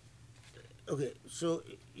 okay, so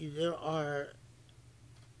there are,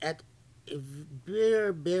 at a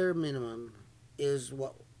bare minimum is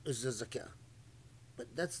what is the zakah,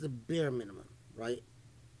 but that's the bare minimum, right?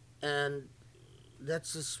 And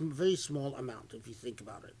that's a very small amount if you think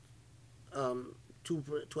about it.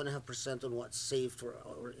 2.5% on what's saved for,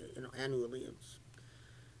 or, annually. It's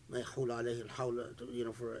ما يحول عليه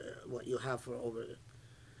الحول, for what you have for over.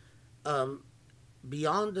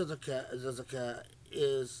 Beyond the zakah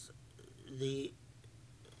is the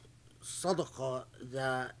sadaqah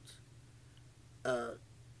that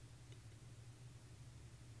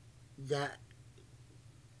that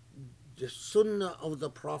the sunnah of the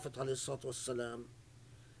Prophet ﷺ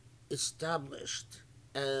established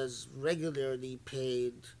as regularly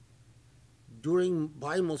paid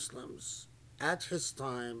by Muslims at his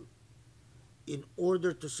time in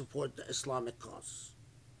order to support the Islamic cause.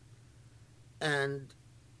 And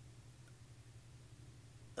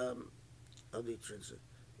how do you translate?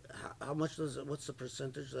 How much what's the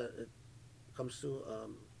percentage that it comes to?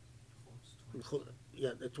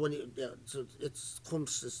 Yeah, the 20. Yeah, so it's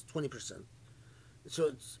khums is 20%. So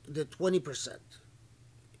it's the 20%.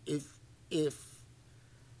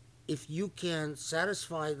 If you can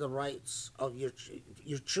satisfy the rights of your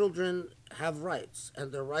children have rights,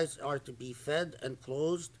 and their rights are to be fed and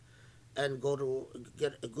clothed and go to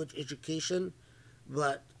get a good education,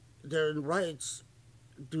 but their rights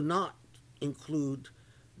do not include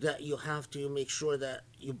that you have to make sure that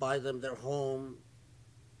you buy them their home,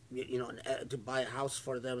 to buy a house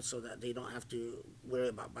for them so that they don't have to worry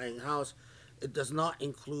about buying a house. It does not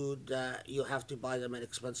include that you have to buy them an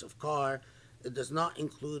expensive car. It does not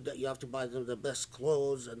include that you have to buy them the best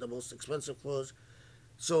clothes and the most expensive clothes.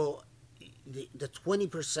 So the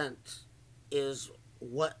 20% is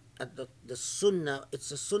what at the sunnah.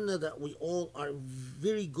 It's a sunnah that we all are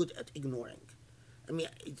very good at ignoring. I mean,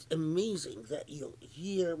 it's amazing that you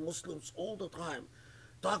hear Muslims all the time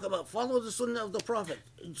talk about follow the sunnah of the Prophet.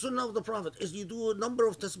 Sunnah of the Prophet is you do a number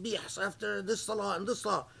of tasbihs after this salah and this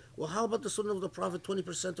salah. Well, how about the sunnah of the Prophet,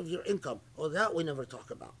 20% of your income? Oh, that we never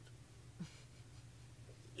talk about.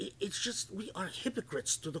 It's just, we are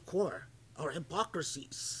hypocrites to the core. Our hypocrisy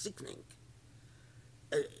is sickening.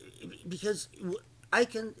 Because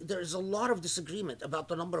there's a lot of disagreement about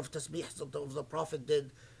the number of tasbihs of the Prophet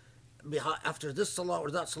did after this salah or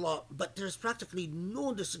that salah, but there's practically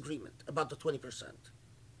no disagreement about the 20%.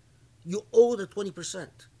 You owe the 20%.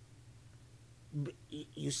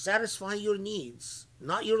 You satisfy your needs,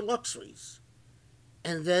 not your luxuries.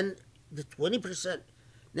 And then the 20%.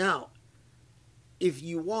 Now, if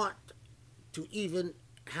you want to even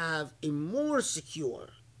have a more secure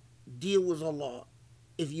deal with Allah,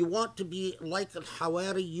 if you want to be like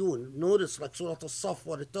al-Hawariyun, notice like Surah Saff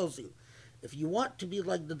what it tells you. If you want to be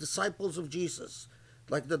like the disciples of Jesus,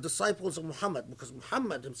 like the disciples of Muhammad, because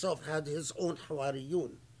Muhammad himself had his own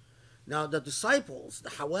Hawariyun. Now the disciples, the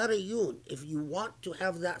Hawariyun, if you want to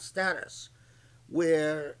have that status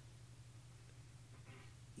where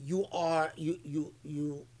you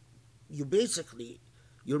basically,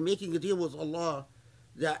 you're making a deal with Allah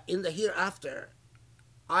that in the hereafter,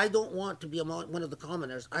 I don't want to be one of the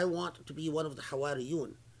commoners. I want to be one of the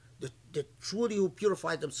Hawariyun, the truly who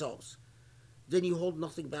purified themselves. Then you hold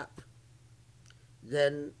nothing back.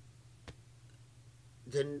 Then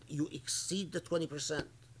you exceed the 20%.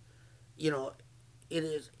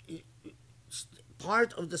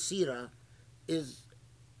 Part of the seerah is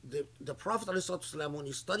the Prophet ﷺ, when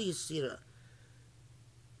you study his seerah,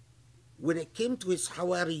 when it came to his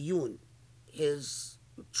Hawariyun, his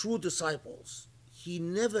true disciples, he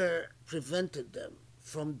never prevented them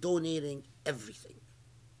from donating everything.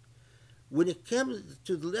 When it came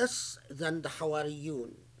to less than the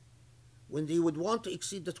Hawariyun, when they would want to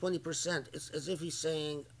exceed the 20%, it's as if he's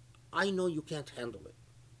saying, I know you can't handle it.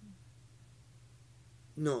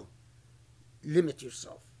 No, limit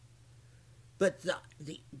yourself. But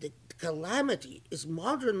the calamity is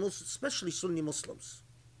modern Muslims, especially Sunni Muslims,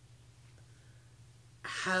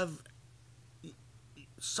 have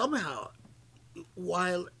somehow,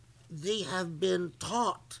 while they have been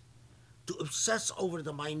taught to obsess over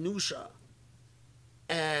the minutia,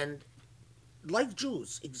 and like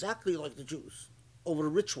Jews, exactly like the Jews, over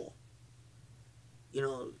ritual,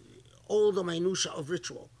 all the minutia of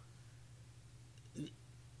ritual,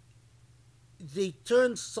 they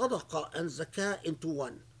turned sadaqah and zakah into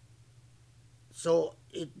one. So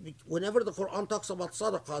whenever the Quran talks about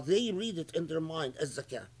sadaqah, they read it in their mind as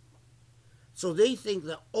zakah. So they think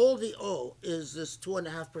that all they owe is this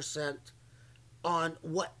 2.5% on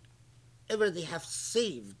whatever they have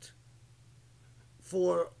saved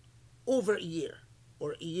for over a year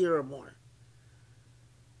or a year or more.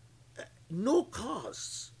 No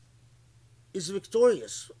cause is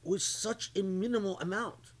victorious with such a minimal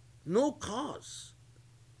amount. No cause.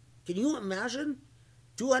 Can you imagine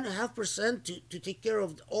 2.5% to take care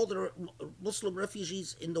of all the Muslim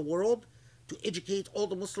refugees in the world, to educate all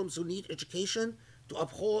the Muslims who need education, to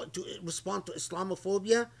respond to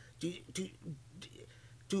Islamophobia,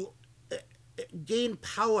 to gain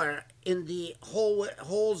power in the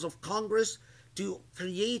halls of Congress, to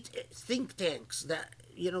create think tanks that,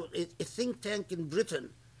 a think tank in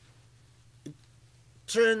Britain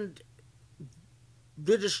turned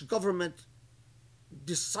British government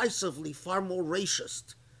decisively far more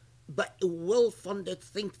racist, but a well-funded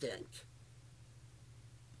think tank.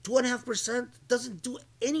 2.5% doesn't do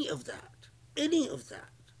any of that. Any of that.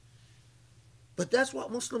 But that's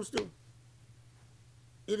what Muslims do.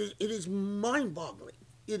 It is mind-boggling.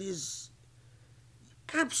 It is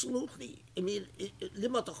absolutely, لِمَ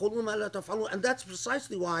تَقُولُونَ مَا لَا تَفْعَلُونَ. And that's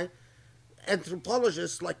precisely why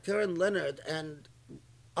anthropologists like Karen Leonard and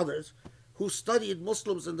others who studied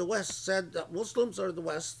Muslims in the West said that Muslims in the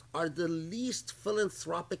West are the least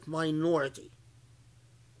philanthropic minority.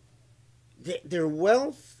 Their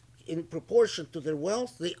wealth, in proportion to their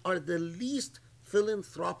wealth, they are the least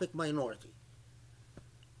philanthropic minority.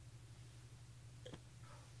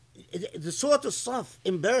 The Surah Saff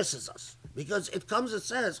embarrasses us because it comes and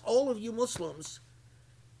says, all of you Muslims,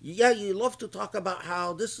 you love to talk about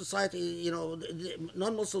how this society,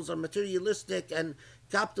 non-Muslims are materialistic and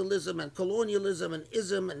capitalism and colonialism and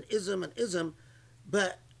ism,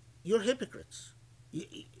 but you're hypocrites.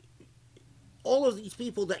 All of these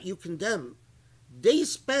people that you condemn, they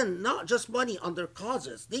spend not just money on their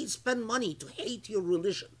causes, they spend money to hate your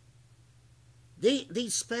religion. They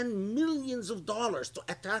spend millions of dollars to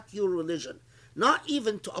attack your religion, not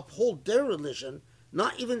even to uphold their religion,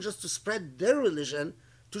 not even just to spread their religion,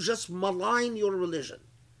 to just malign your religion.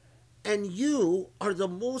 And you are the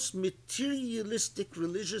most materialistic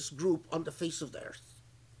religious group on the face of the earth.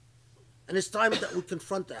 And it's time that we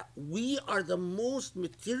confront that. We are the most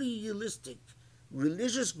materialistic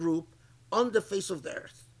religious group on the face of the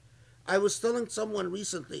earth. I was telling someone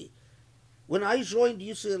recently, when I joined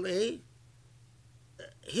UCLA,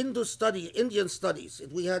 Indian studies,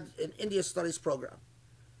 we had an India studies program,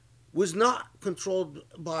 was not controlled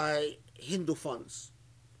by Hindu funds.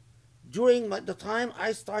 During the time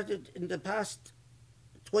I started, in the past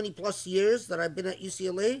 20 plus years that I've been at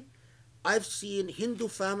UCLA, I've seen Hindu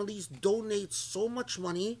families donate so much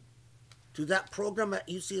money to that program at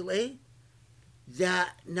UCLA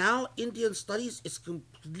that now Indian studies is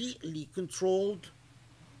completely controlled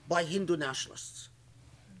by Hindu nationalists.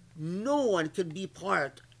 No one can be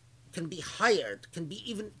hired, can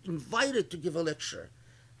be even invited to give a lecture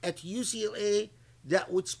at UCLA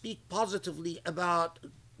that would speak positively about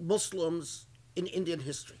Muslims in Indian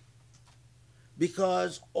history.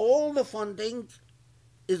 Because all the funding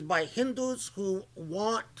is by Hindus who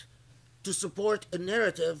want to support a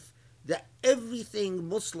narrative that everything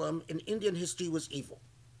Muslim in Indian history was evil.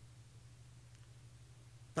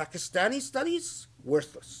 Pakistani studies,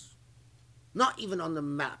 worthless. Not even on the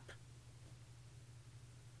map.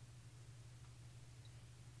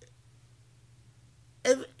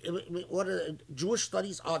 What are Jewish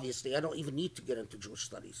studies? Obviously, I don't even need to get into Jewish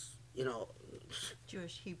studies.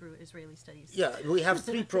 Jewish, Hebrew, Israeli studies. Yeah, we have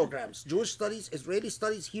 3 programs: Jewish studies, Israeli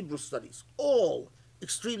studies, Hebrew studies. All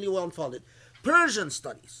extremely well funded. Persian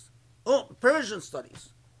studies. Persian studies.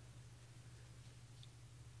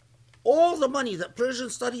 All the money that Persian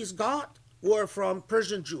studies got were from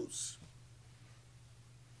Persian Jews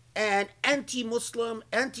and anti-Muslim,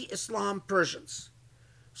 anti-Islam Persians.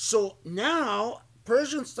 So now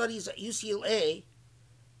Persian studies at UCLA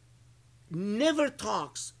never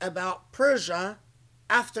talks about Persia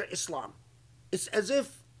after Islam. It's as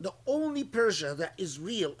if the only Persia that is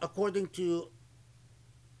real, according to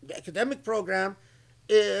the academic program,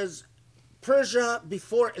 is Persia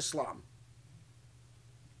before Islam.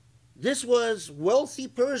 This was wealthy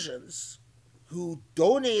Persians who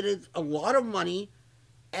donated a lot of money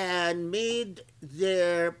and made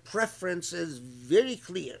their preferences very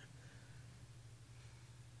clear.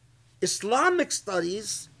 Islamic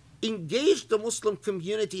studies engaged the Muslim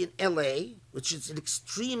community in LA, which is an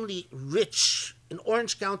extremely rich, in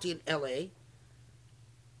Orange County in LA.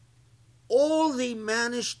 All they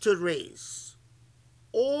managed to raise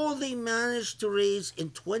all they managed to raise in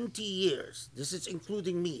 20 years, this is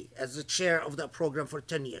including me as the chair of that program for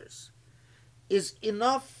 10 years, is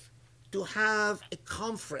enough to have a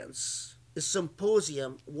conference, a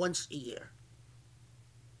symposium once a year.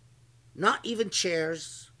 Not even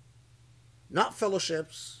chairs, not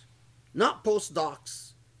fellowships, not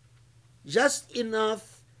postdocs, just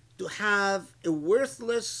enough to have a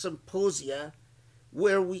worthless symposia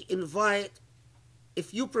where we invite a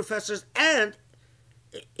few professors and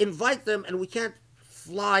invite them, and we can't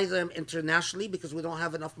fly them internationally because we don't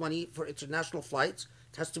have enough money for international flights.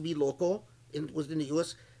 It has to be local within the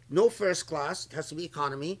US. No first class, it has to be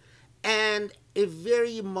economy, and a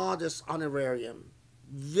very modest honorarium.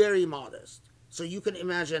 Very modest. So you can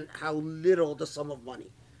imagine how little the sum of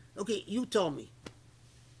money. Okay, you tell me.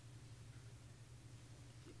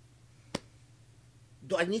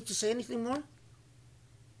 Do I need to say anything more?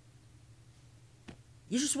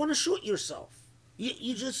 You just want to shoot yourself.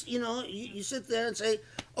 You just, you sit there and say,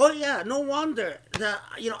 oh yeah, no wonder that,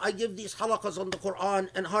 I give these halaqas on the Quran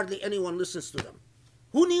and hardly anyone listens to them.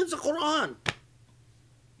 Who needs the Quran?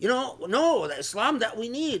 No, the Islam that we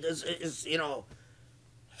need is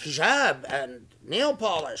hijab and nail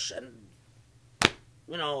polish and,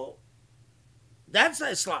 that's the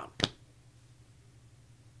Islam.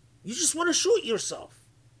 You just want to shoot yourself.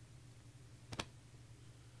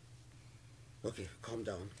 Okay, calm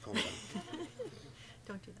down.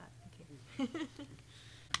 Don't do that. Okay.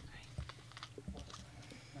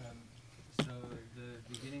 So the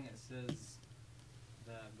beginning it says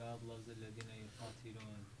that God loves الذين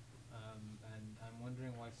يقاتلون, and I'm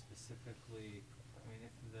wondering why specifically. I mean,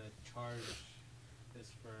 if the charge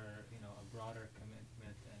is for a broader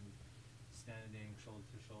commitment and standing shoulder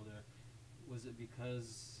to shoulder, was it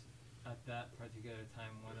because at that particular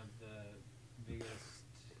time one of the biggest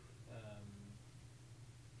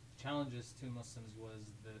challenges to Muslims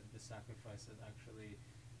was the sacrifice of actually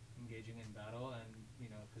engaging in battle, and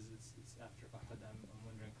because it's after Uhud, I'm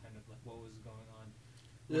wondering kind of like what was going on,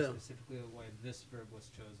 specifically why this verb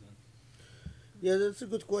was chosen. Yeah, that's a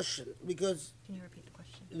good question, because Can you repeat the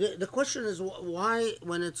question? the question is why,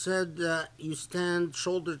 when it said you stand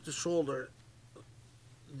shoulder to shoulder,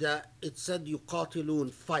 that it said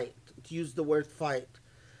yuqatilun, fight. It used the word fight.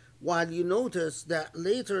 While you notice that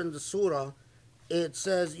later in the surah, it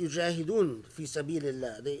says yujahidun fi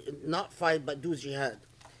sabilillah. They not fight but do jihad.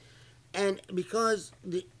 And because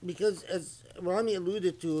as Rami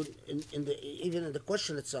alluded to even in the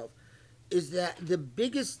question itself, is that the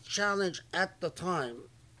biggest challenge at the time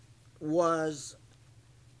was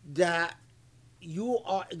that you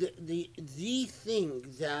are the thing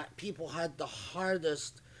that people had the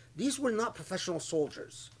hardest. These were not professional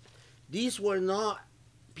soldiers. These were not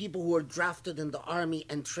people who were drafted in the army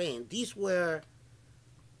and trained. These were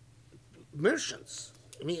merchants.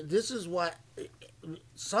 I mean, this is what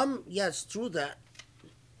some, yes, true that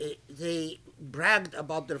they bragged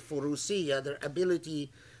about their furusiya, their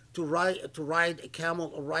ability to ride a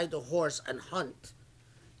camel or ride a horse and hunt,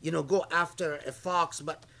 go after a fox.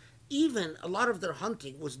 But even a lot of their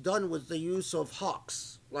hunting was done with the use of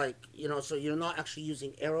hawks, so you're not actually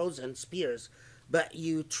using arrows and spears, but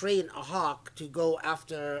you train a hawk to go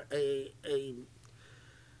after a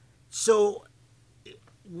so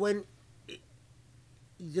when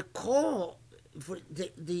the call for the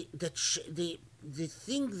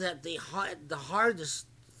thing that they had the hardest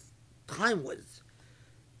time with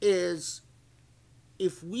is,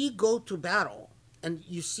 if we go to battle, and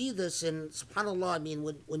you see this in subhanallah, I mean,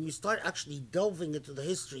 when you start actually delving into the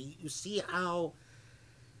history, you see how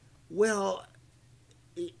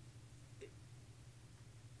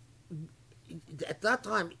at that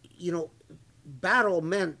time, battle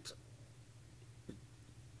meant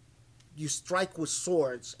you strike with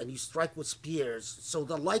swords and you strike with spears. So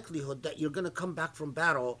the likelihood that you're going to come back from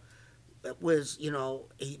battle was,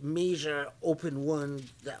 a major open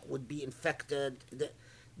wound that would be infected. The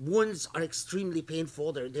wounds are extremely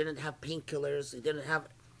painful. They didn't have painkillers. They didn't have.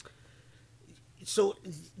 So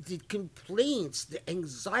the complaints, the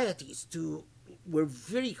anxieties were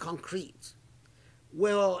very concrete.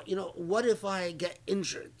 Well, what if I get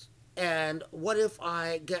injured? And what if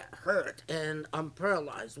I get hurt and I'm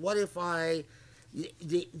paralyzed? What if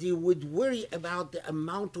they would worry about the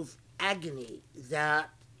amount of agony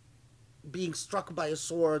that being struck by a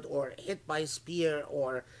sword or hit by a spear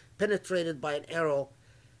or penetrated by an arrow.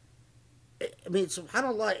 I mean,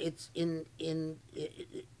 subhanallah,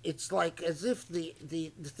 it's like as if the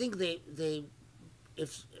thing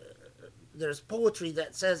if there's poetry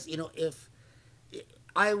that says, if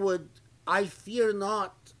I fear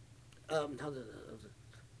not,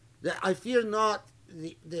 that I fear not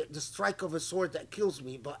the strike of a sword that kills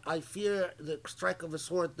me, but I fear the strike of a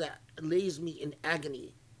sword that lays me in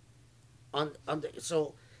agony. On the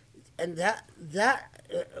so, and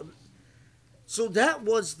so that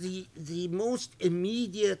was the most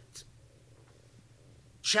immediate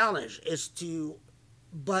challenge is to,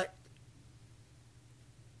 but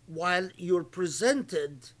while you're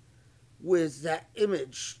presented with that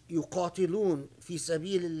image, يقاتلون في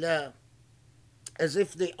سبيل الله, as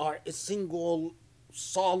if they are a single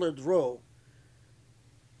solid row,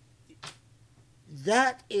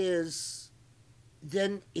 that is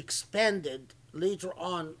then expanded later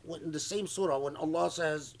on in the same surah when Allah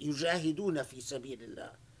says يجاهدون في سبيل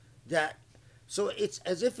الله. That, so it's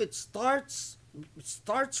as if it starts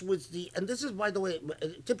with the, and this is, by the way,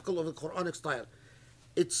 typical of the Quranic style.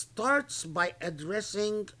 It starts by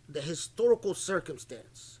addressing the historical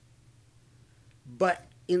circumstance,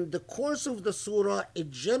 but in the course of the surah,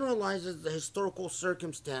 it generalizes the historical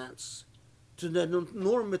circumstance to the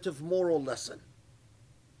normative moral lesson.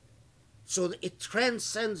 So that it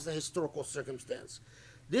transcends the historical circumstance.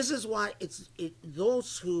 This is why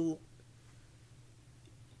those who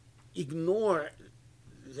ignore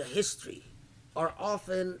the history are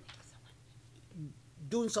often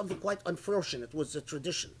doing something quite unfortunate with the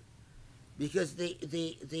tradition, because they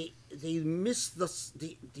miss the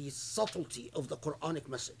subtlety of the Quranic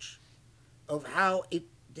message, of how it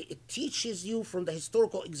teaches you from the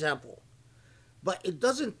historical example, but it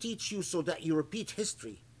doesn't teach you so that you repeat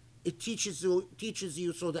history. It teaches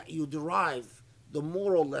you so that you derive the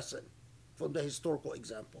moral lesson from the historical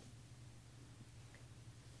example.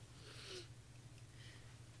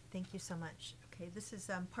 Thank you so much. Okay, this is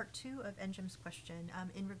part 2 of Enjam's question.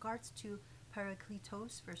 In regards to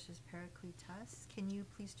parakletos versus parakletas, can you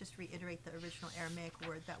please just reiterate the original Aramaic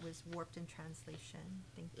word that was warped in translation?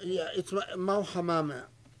 Thank you. Yeah, it's mawhamama.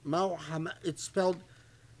 It's spelled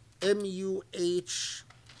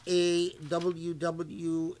MUHAWWAMANA.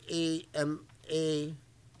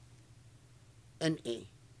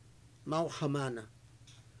 Mawhamana.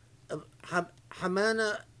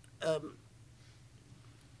 Hamana.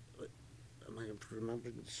 Am I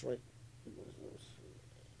remembering this right?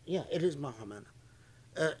 Yeah, it is Mahamana.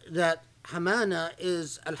 That Hamana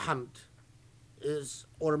is Alhamd,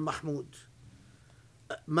 or Mahmud.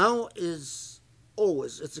 Maw is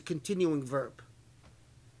always, it's a continuing verb.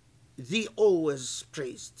 The always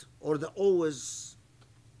praised, or the always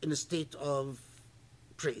in a state of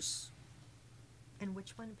praise. And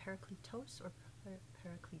which one, parakletos or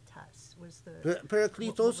parakletas was the...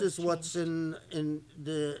 Parakletos is changed? what's in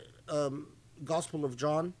the Gospel of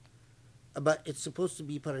John, but it's supposed to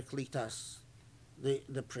be parakletas,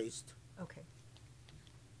 the praised. Okay.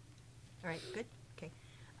 All right, good. Okay.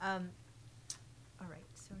 All right,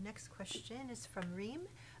 so next question is from Reem.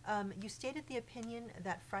 You stated the opinion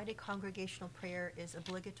that Friday congregational prayer is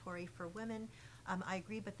obligatory for women. I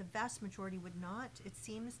agree, but the vast majority would not. It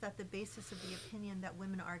seems that the basis of the opinion that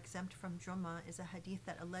women are exempt from Jummah is a hadith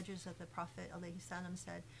that alleges that the Prophet ﷺ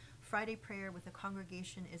said, Friday prayer with a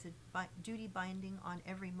congregation is a duty binding on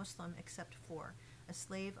every Muslim except 4, a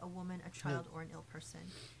slave, a woman, a child, or an ill person.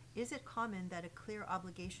 Is it common that a clear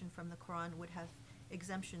obligation from the Quran would have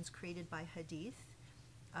exemptions created by hadith?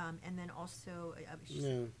 And then also,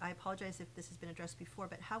 I apologize if this has been addressed before,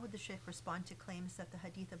 but how would the Sheikh respond to claims that the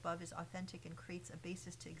hadith above is authentic and creates a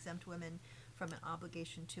basis to exempt women from an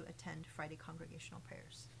obligation to attend Friday congregational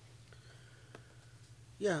prayers?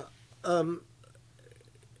 Yeah.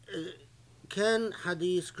 Can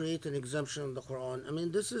hadith create an exemption in the Quran? I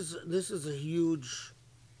mean, this is a huge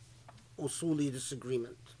usuli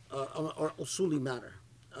disagreement, or usuli matter.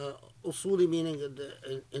 Usuli meaning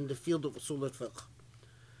in the field of usul al-fiqh.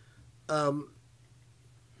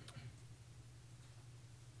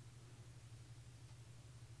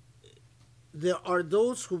 There are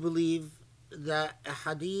those who believe that a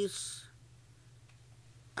hadith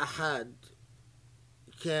ahad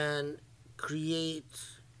can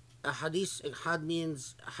create a hadith. Ahad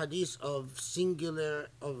means a hadith of singular,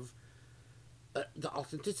 of the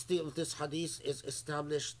authenticity of this hadith is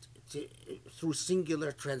established through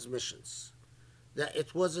singular transmissions, that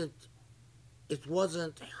it wasn't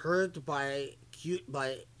heard by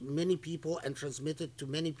many people and transmitted to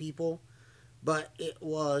many people, but it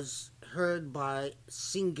was heard by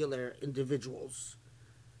singular individuals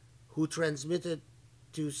who transmitted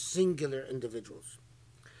to singular individuals.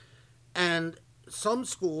 And some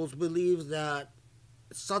schools believe that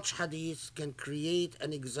such hadith can create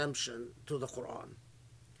an exemption to the Quran.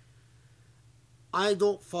 I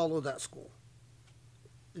don't follow that school.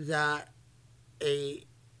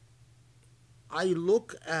 I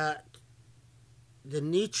look at the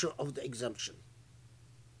nature of the exemption.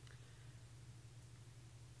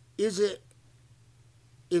 is it,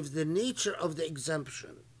 if the nature of the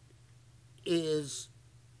exemption is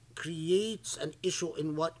creates an issue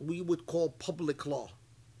in what we would call public law.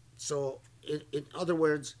 So, in other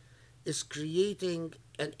words, is creating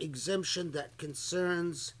an exemption that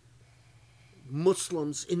concerns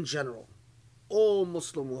Muslims in general, all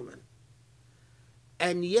Muslim women.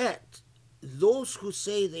 And yet, those who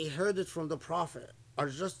say they heard it from the Prophet are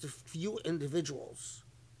just a few individuals.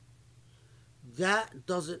 That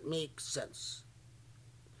doesn't make sense.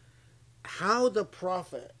 How the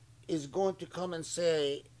Prophet is going to come and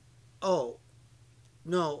say, oh,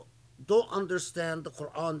 no, don't understand the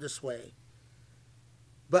Quran this way,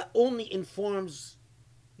 but only informs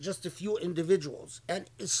just a few individuals, and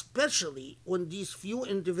especially when these few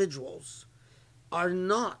individuals are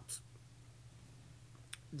not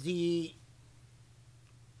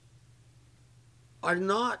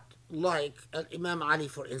like Imam Ali,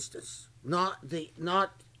 for instance, not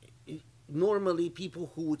normally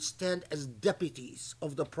people who would stand as deputies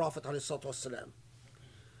of the Prophet ﷺ.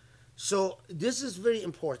 So this is very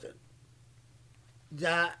important.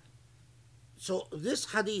 So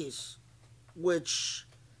this hadith, which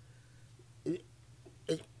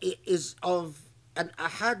is of an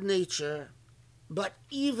ahad nature, but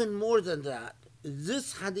even more than that,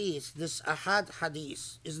 this ahad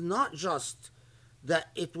hadith, is not just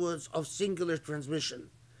that it was of singular transmission,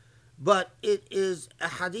 but it is a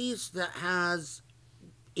hadith that has,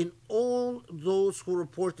 in all those who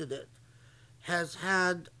reported it, has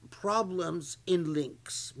had problems in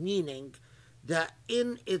links, meaning that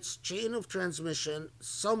in its chain of transmission,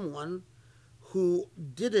 someone who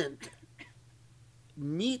didn't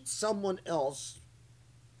meet someone else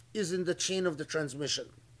is in the chain of the transmission.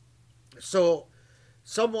 So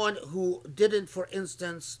someone who didn't, for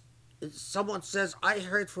instance, someone says, I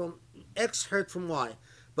heard from X, heard from Y,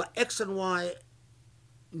 but X and Y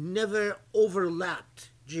never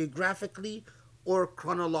overlapped geographically or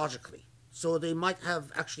chronologically. So they might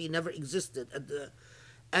have actually never existed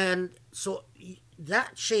and so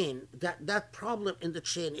that chain, that problem in the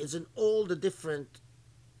chain is in all the different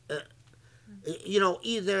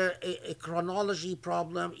either a chronology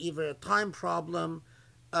problem, either a time problem,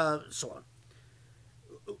 so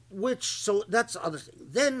on. So that's the other thing.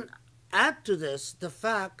 Then add to this the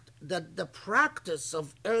fact that the practice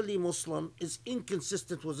of early Muslim is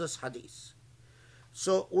inconsistent with this hadith.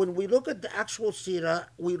 So when we look at the actual seerah,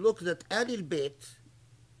 we look at Ahlul Bayt,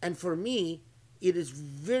 and for me, it is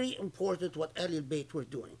very important what Ahlul Bayt were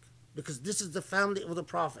doing, because this is the family of the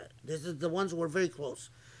Prophet. This is the ones who are very close.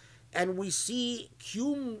 And we see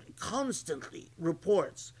constantly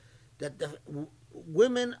reports that the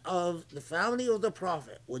women of the family of the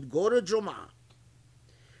Prophet would go to Jum'ah,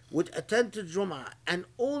 would attend to Jum'ah, and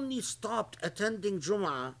only stopped attending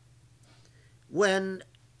Jum'ah when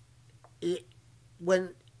the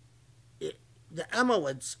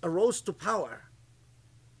Umayyads arose to power.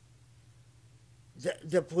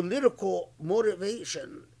 The political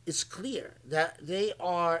motivation is clear, that they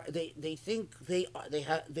think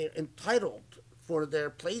they're entitled for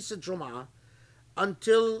their place at Jum'ah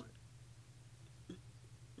until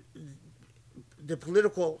the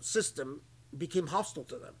political system became hostile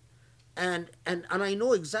to them. And I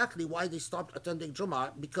know exactly why they stopped attending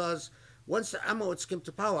Jum'ah, because once the Umayyads came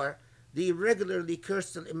to power, they regularly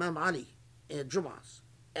cursed Imam Ali in Jum'ahs.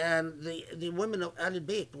 And the women of Ahlul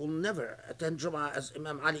Bayt will never attend Jum'ah as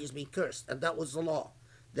Imam Ali is being cursed. And that was the law.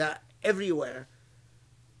 That everywhere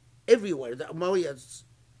the Umayyads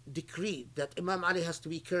decreed that Imam Ali has to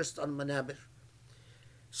be cursed on Manabir.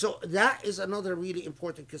 So that is another really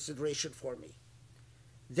important consideration for me.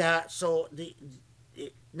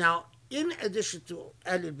 Now, in addition to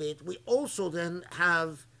Ahlul Bayt, we also then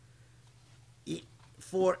have,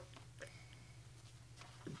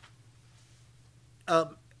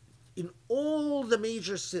 in all the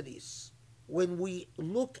major cities, when we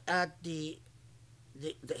look at the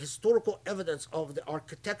historical evidence of the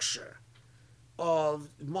architecture of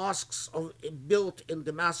mosques built in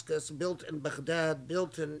Damascus, built in Baghdad,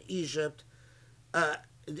 built in Egypt,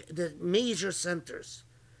 the major centers,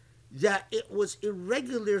 that it was a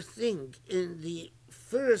regular thing in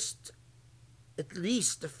at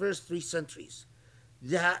least the first 3 centuries,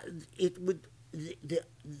 that the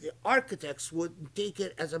architects would take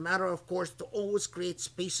it as a matter of course to always create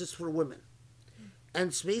spaces for women.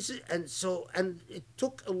 And it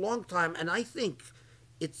took a long time, and I think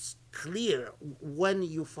it's clear when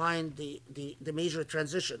you find the major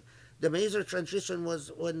transition. The major transition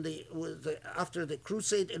was after the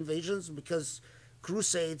Crusade invasions, because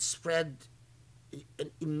Crusades spread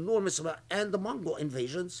an enormous amount, and the Mongol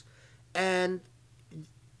invasions, and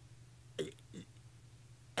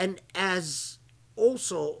and as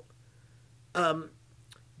also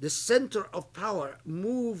the center of power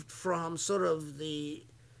moved from sort of the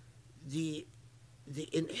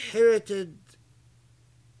inherited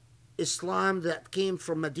Islam that came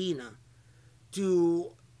from Medina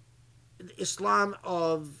to Islam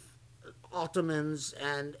of Ottomans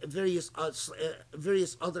and various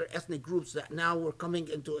other ethnic groups that now were coming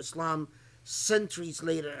into Islam centuries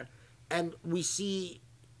later, and we see,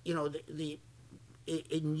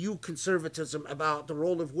 a new conservatism about the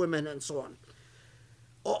role of women and so on.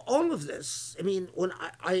 All of this, I mean, when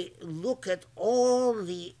I look at all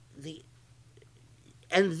the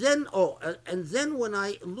and then when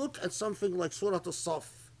I look at something like Surah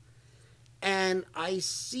Saff, and I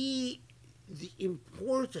see the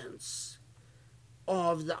importance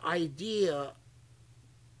of the idea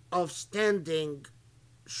of standing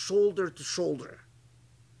shoulder to shoulder,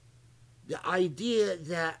 the idea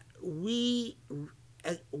that we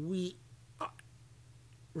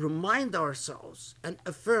remind ourselves and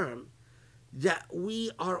affirm that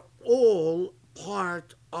we are all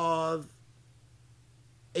part of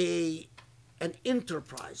an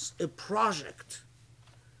enterprise, a project.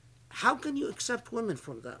 How can you accept women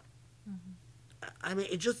from that? I mean,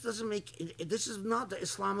 it just doesn't make. This is not the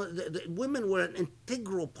Islam. The women were an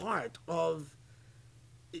integral part of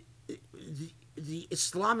the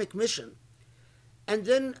Islamic mission, and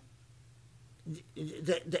then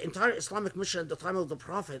the entire Islamic mission at the time of the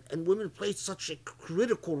Prophet, and women played such a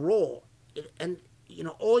critical role. And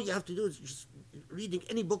all you have to do is just reading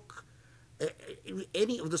any book,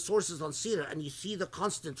 any of the sources on Sirah, and you see the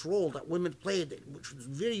constant role that women played, which was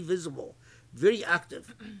very visible, very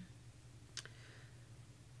active.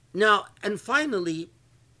 Now, and finally,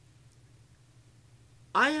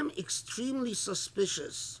 I am extremely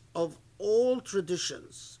suspicious of all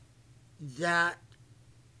traditions that,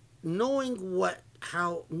 knowing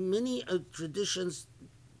how many traditions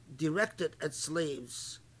directed at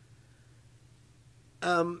slaves,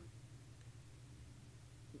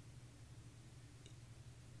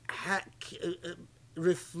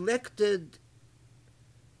 reflected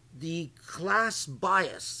the class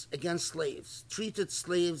bias against slaves, treated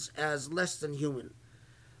slaves as less than human.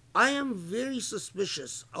 I am very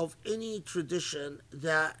suspicious of any tradition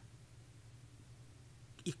that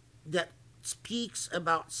speaks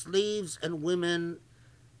about slaves and women,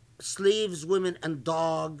 slaves, women and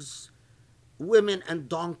dogs, women and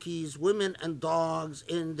donkeys, women and dogs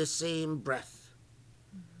in the same breath.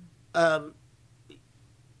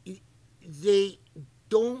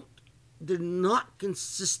 They're not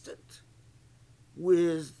consistent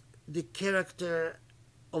with the character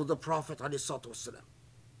of the Prophet ﷺ.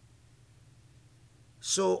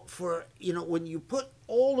 So when you put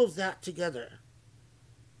all of that together,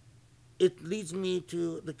 it leads me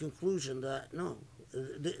to the conclusion that no,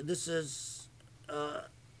 this is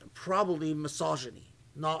probably misogyny,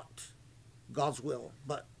 not God's will,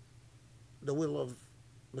 but the will of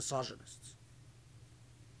misogynists.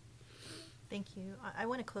 Thank you. I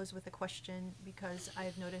want to close with a question because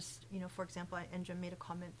I've noticed, for example, Enja made a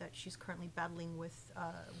comment that she's currently battling with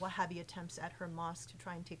Wahhabi attempts at her mosque to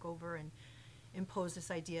try and take over and impose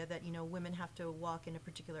this idea that, women have to walk in a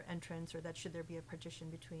particular entrance, or that should there be a partition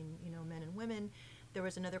between, men and women. There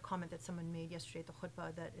was another comment that someone made yesterday at the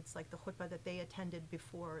khutbah that it's like the khutbah that they attended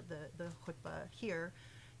before the khutbah here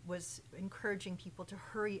was encouraging people to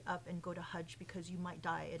hurry up and go to Hajj because you might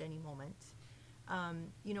die at any moment.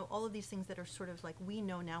 All of these things that are sort of like, we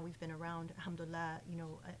know now, we've been around, alhamdulillah,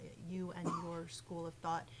 you and your school of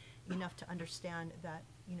thought enough to understand that,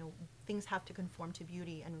 things have to conform to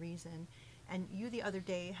beauty and reason. And you the other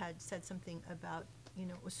day had said something about,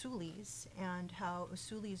 usulis, and how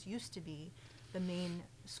usulis used to be the main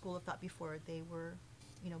school of thought before they were,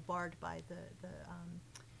 barred by the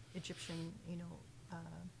Egyptian,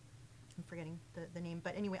 I'm forgetting the name.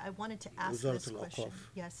 But anyway, I wanted to ask this question.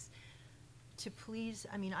 Yes. To please,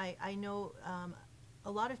 I know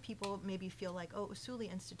a lot of people maybe feel like, oh,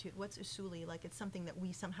 Usuli Institute, what's Usuli? Like it's something that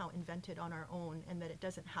we somehow invented on our own and that it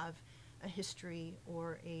doesn't have a history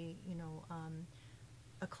or a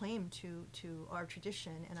claim to our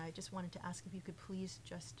tradition. And I just wanted to ask if you could please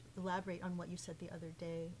just elaborate on what you said the other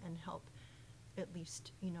day and help at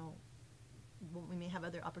least, we may have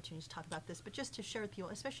other opportunities to talk about this, but just to share with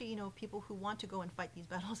people, especially, people who want to go and fight these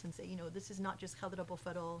battles and say, this is not just Khalid Abu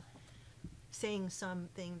Fadl saying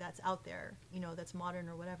something that's out there, that's modern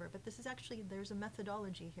or whatever, but this is actually, there's a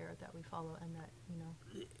methodology here that we follow and that,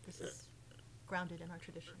 this is grounded in our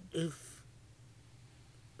tradition.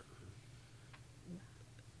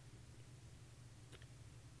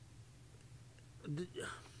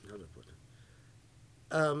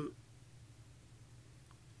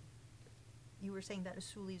 you were saying that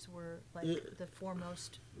Usulis were like Yeah. the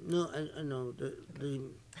foremost. No, I know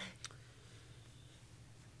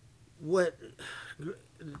what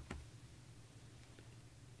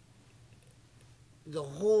the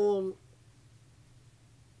whole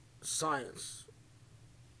science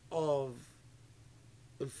of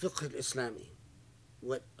al-fiqh al-Islami,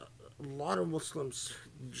 what a lot of Muslims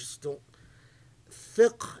just don't,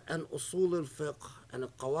 fiqh and usul al-fiqh and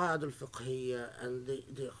al-qawa'id al-fiqhiyya and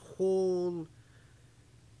the whole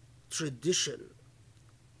tradition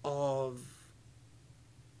of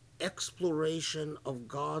exploration of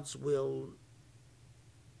God's will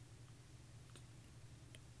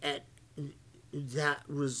at that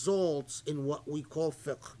results in what we call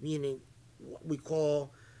fiqh, meaning what we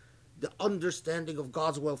call the understanding of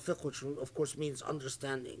God's will, fiqh, which of course means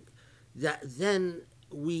understanding. That then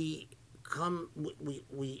we come,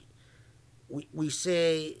 we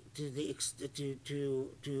say to the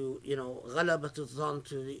to you know غلبة الظن,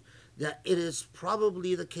 to the, that it is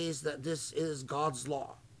probably the case that this is God's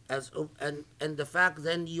law, as and the fact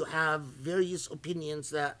then you have various opinions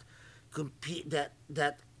that compete that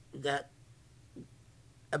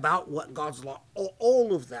about what God's law,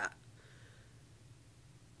 all of that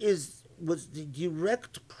was the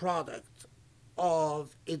direct product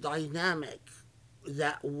of a dynamic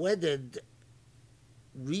that wedded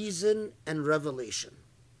reason and revelation,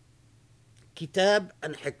 kitab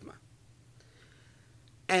and hikmah.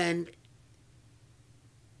 And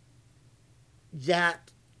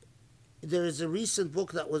that there is a recent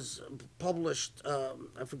book that was published,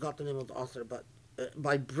 I forgot the name of the author, but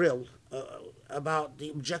by Brill, about the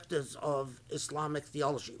objectives of Islamic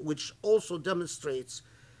theology, which also demonstrates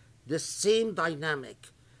the same dynamic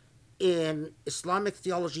in Islamic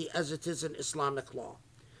theology as it is in Islamic law.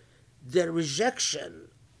 The rejection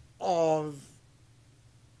of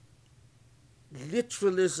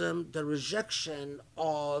literalism, the rejection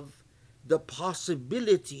of the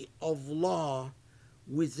possibility of law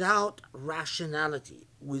without rationality,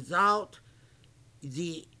 without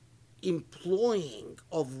the employing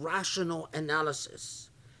of rational analysis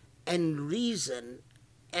and reason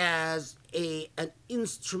as an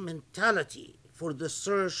instrumentality for the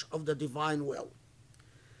search of the divine will.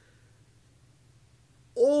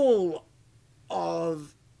 All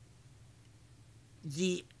of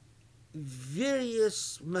the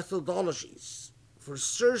various methodologies for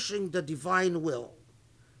searching the divine will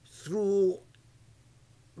through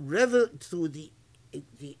the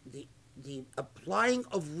applying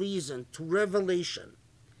of reason to revelation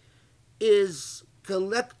is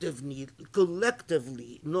collectively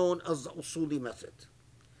known as the Usuli method.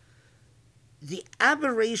 The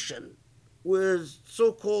aberration with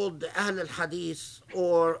so-called the Ahl al-Hadith,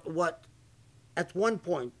 or what at one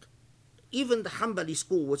point even the Hanbali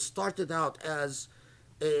school, which started out as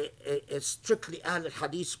a strictly Ahl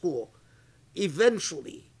al-Hadith school,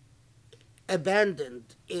 eventually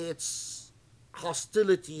abandoned its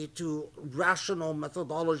hostility to rational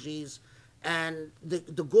methodologies, and the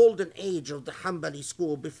golden age of the Hanbali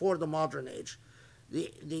school before the modern age.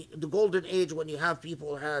 The golden age, when you have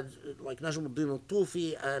people had like Najmuddin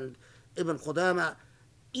al-Tufi and Ibn Qudama,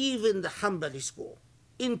 even the Hanbali school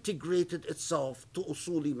integrated itself to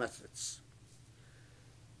Usuli methods.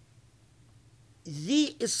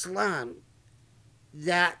 The Islam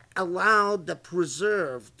that allowed, that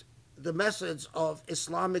preserved the methods of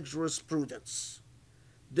Islamic jurisprudence,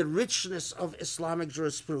 the richness of Islamic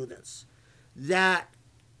jurisprudence, that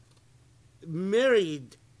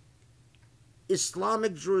married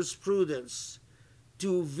Islamic jurisprudence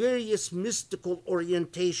to various mystical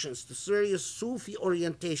orientations, to various Sufi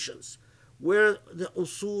orientations, were the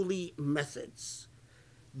Usuli methods.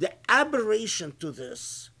 The aberration to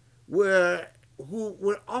this were who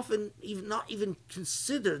were often not even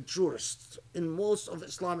considered jurists in most of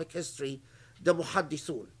Islamic history, the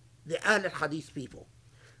Muhaddithun, the Ahl al-Hadith people,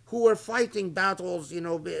 who were fighting battles,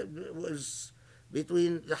 was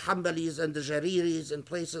between the Hanbalis and the Jariris in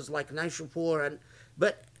places like Naishapur,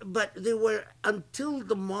 but they were until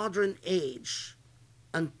the modern age,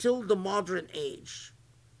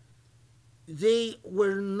 they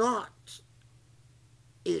were not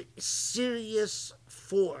a serious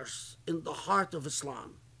force in the heart of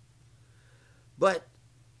Islam. But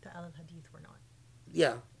The Ahl al-Hadith were not.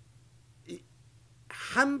 yeah,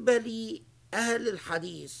 Hanbali Ahl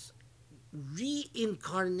al-Hadith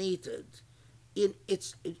reincarnated in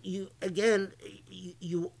its, you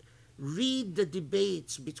read the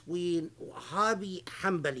debates between Wahhabi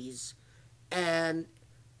Hanbalis and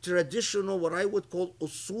traditional, what I would call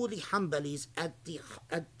Usuli Hanbalis, at the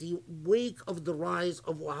wake of the rise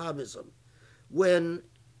of Wahhabism, when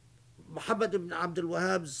Muhammad ibn Abdul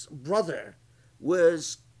Wahhab's brother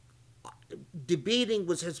was debating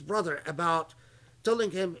with his brother about,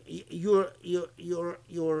 telling him, you're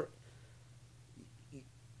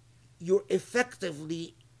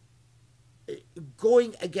effectively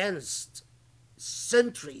going against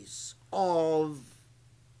centuries of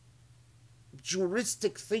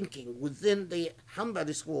juristic thinking within the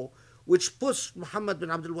Hanbali school, which pushed Muhammad bin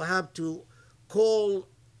Abdul Wahhab to call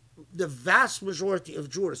the vast majority of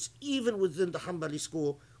jurists, even within the Hanbali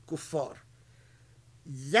school, kuffar.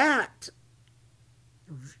 That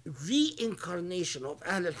reincarnation of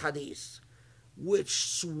Ahl al-Hadith, which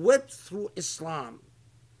swept through Islam,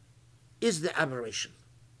 is the aberration.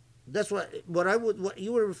 That's what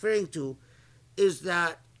you were referring to, is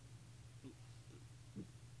that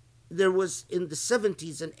there was in the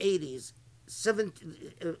 70s and 80s,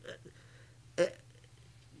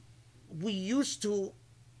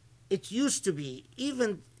 it used to be,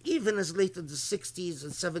 even as late as the 60s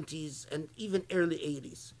and 70s and even early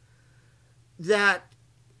 80s, that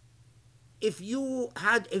if you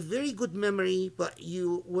had a very good memory but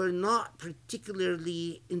you were not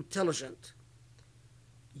particularly intelligent,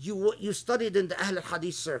 you studied in the Ahl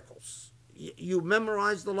al-Hadith circles. You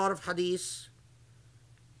memorized a lot of hadith,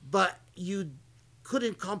 but you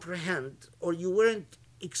couldn't comprehend, or you weren't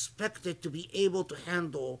expected to be able to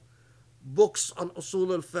handle books on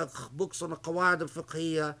usul al-fiqh, books on qawaid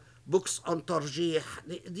al-fiqhiyya, books on tarjih.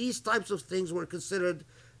 These types of things were considered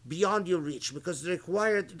beyond your reach because they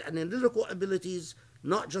required analytical abilities,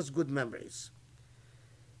 not just good memories.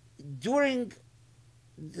 During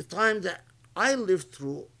the time that I lived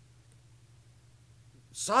through,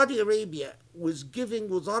 Saudi Arabia was giving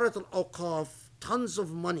Wazarat al-Awqaf tons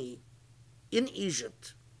of money in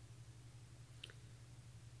Egypt,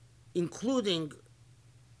 including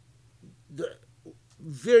the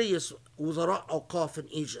various Wazara al-Awqaf in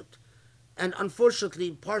Egypt. And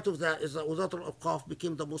unfortunately, part of that is that Wazarat al-Awqaf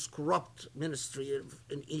became the most corrupt ministry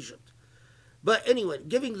in Egypt. But anyway,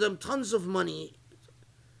 giving them tons of money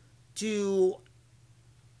to,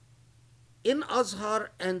 in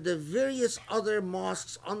Azhar and the various other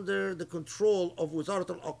mosques under the control of Wazarat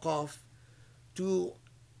al-Awqaf, to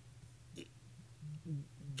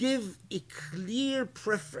give a clear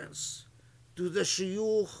preference to the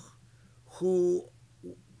shuyukh who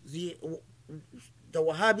the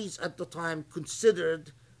Wahhabis at the time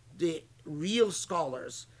considered the real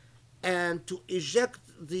scholars, and to eject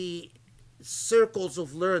the circles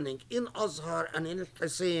of learning in Azhar and in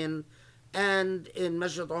Hussein and in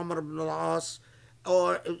Masjid Umar ibn al-As,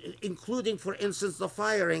 or including, for instance, the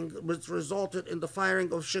firing which resulted in the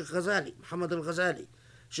firing of Sheikh Ghazali, Muhammad al-Ghazali.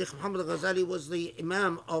 Sheikh Muhammad al-Ghazali was the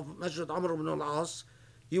Imam of Masjid Umar ibn al-As.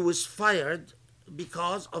 He was fired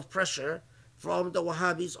because of pressure from the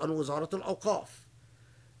Wahhabis on Wazarat al-Awqaf.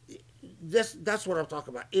 That's what I'm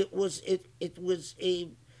talking about. The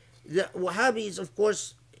Wahhabis, of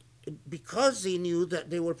course, because they knew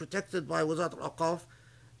that they were protected by Wazarat al-Awqaf,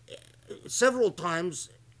 several times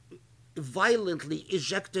violently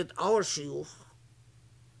ejected our shuyukh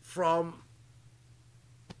from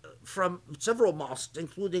several mosques,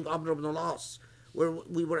 including Amr ibn al-As, where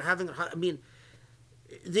we were having, I mean,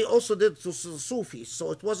 they also did to Sufis,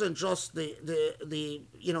 so it wasn't just the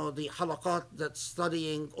halaqat that's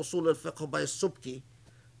studying usul al-fiqh by Subki,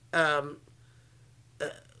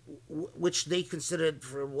 which they considered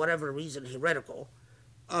for whatever reason heretical,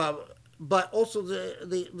 but also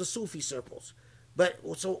the Sufi circles. But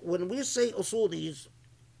so when we say usulis,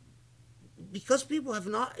 because people have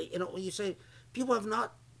not, when you say people have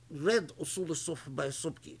not read usul al-fiqh by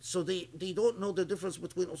Subki, so they don't know the difference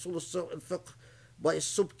between usul al-fiqh by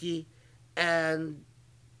Subki and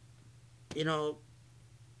a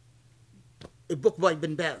book by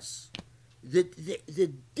Bin Baz.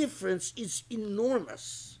 The difference is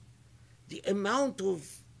enormous. The amount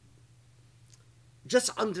of just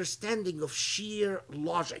understanding of sheer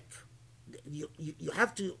logic. You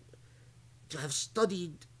have to have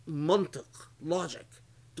studied mantiq, logic,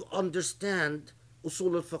 to understand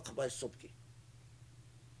usul al-fiqh by Subki.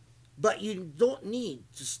 But you don't need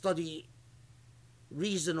to study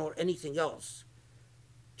reason or anything else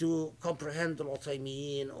to comprehend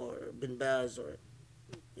al-Uthaymeen or Bin Baz or,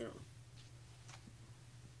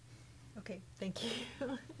 Okay, thank you.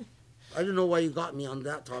 I don't know why you got me on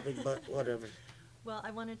that topic, but whatever. Well,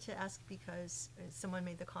 I wanted to ask because someone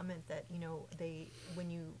made the comment that,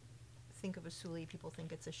 when you think of Usuli, people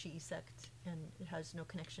think it's a Shi'i sect and it has no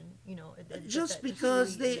connection, Just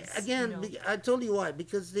because Usuli they, is, again, I told you why,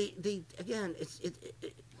 because they again, it's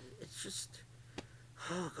just,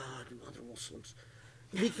 oh God, other Muslims.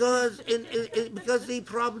 Because because they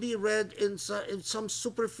probably read in some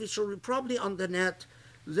superficial, probably on the net,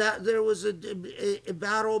 that there was a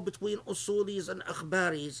battle between usulis and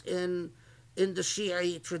akhbaris in the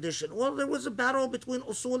Shi'i tradition. Well, there was a battle between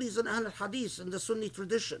usulis and Ahl al-Hadith in the Sunni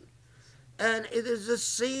tradition. And it is the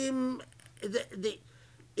same.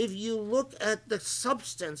 If you look at the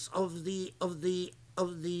substance of the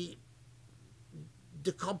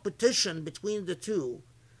competition between the two,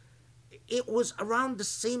 it was around the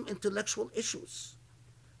same intellectual issues.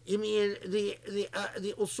 I mean, the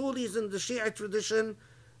usulis in the Shia tradition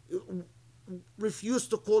refused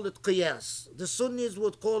to call it qiyas. The Sunnis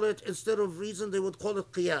would call it, instead of reason, they would call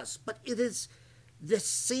it qiyas. But it is the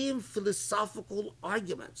same philosophical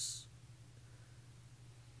arguments.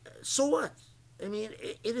 So what? I mean,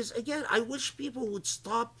 it is, again, I wish people would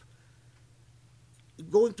stop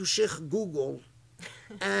going to Sheikh Google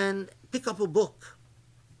and pick up a book.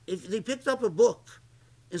 If they picked up a book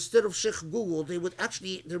instead of Sheikh Google, they would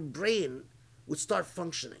actually, their brain would start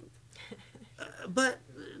functioning. But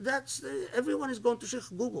everyone is going to Sheikh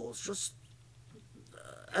Google. It's just,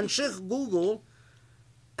 and Sheikh Google,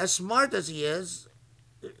 as smart as he is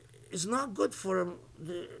not good for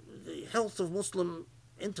the health of Muslim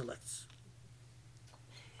intellects.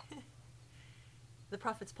 The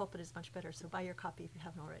Prophet's Pulpit is much better, so buy your copy if you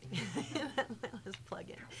haven't already. Let's plug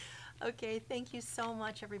in. Okay, thank you so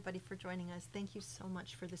much, everybody, for joining us. Thank you so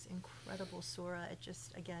much for this incredible surah. It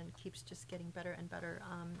just, again, keeps just getting better and better.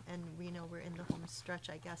 And we know we're in the home stretch,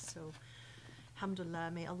 I guess, so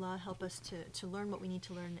alhamdulillah, may Allah help us to learn what we need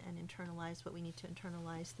to learn and internalize what we need to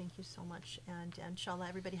internalize. Thank you so much. And inshallah,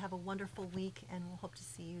 everybody have a wonderful week, and we'll hope to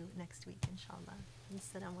see you next week, inshallah.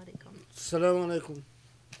 Assalamu alaikum. Assalamu alaikum.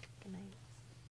 Good night.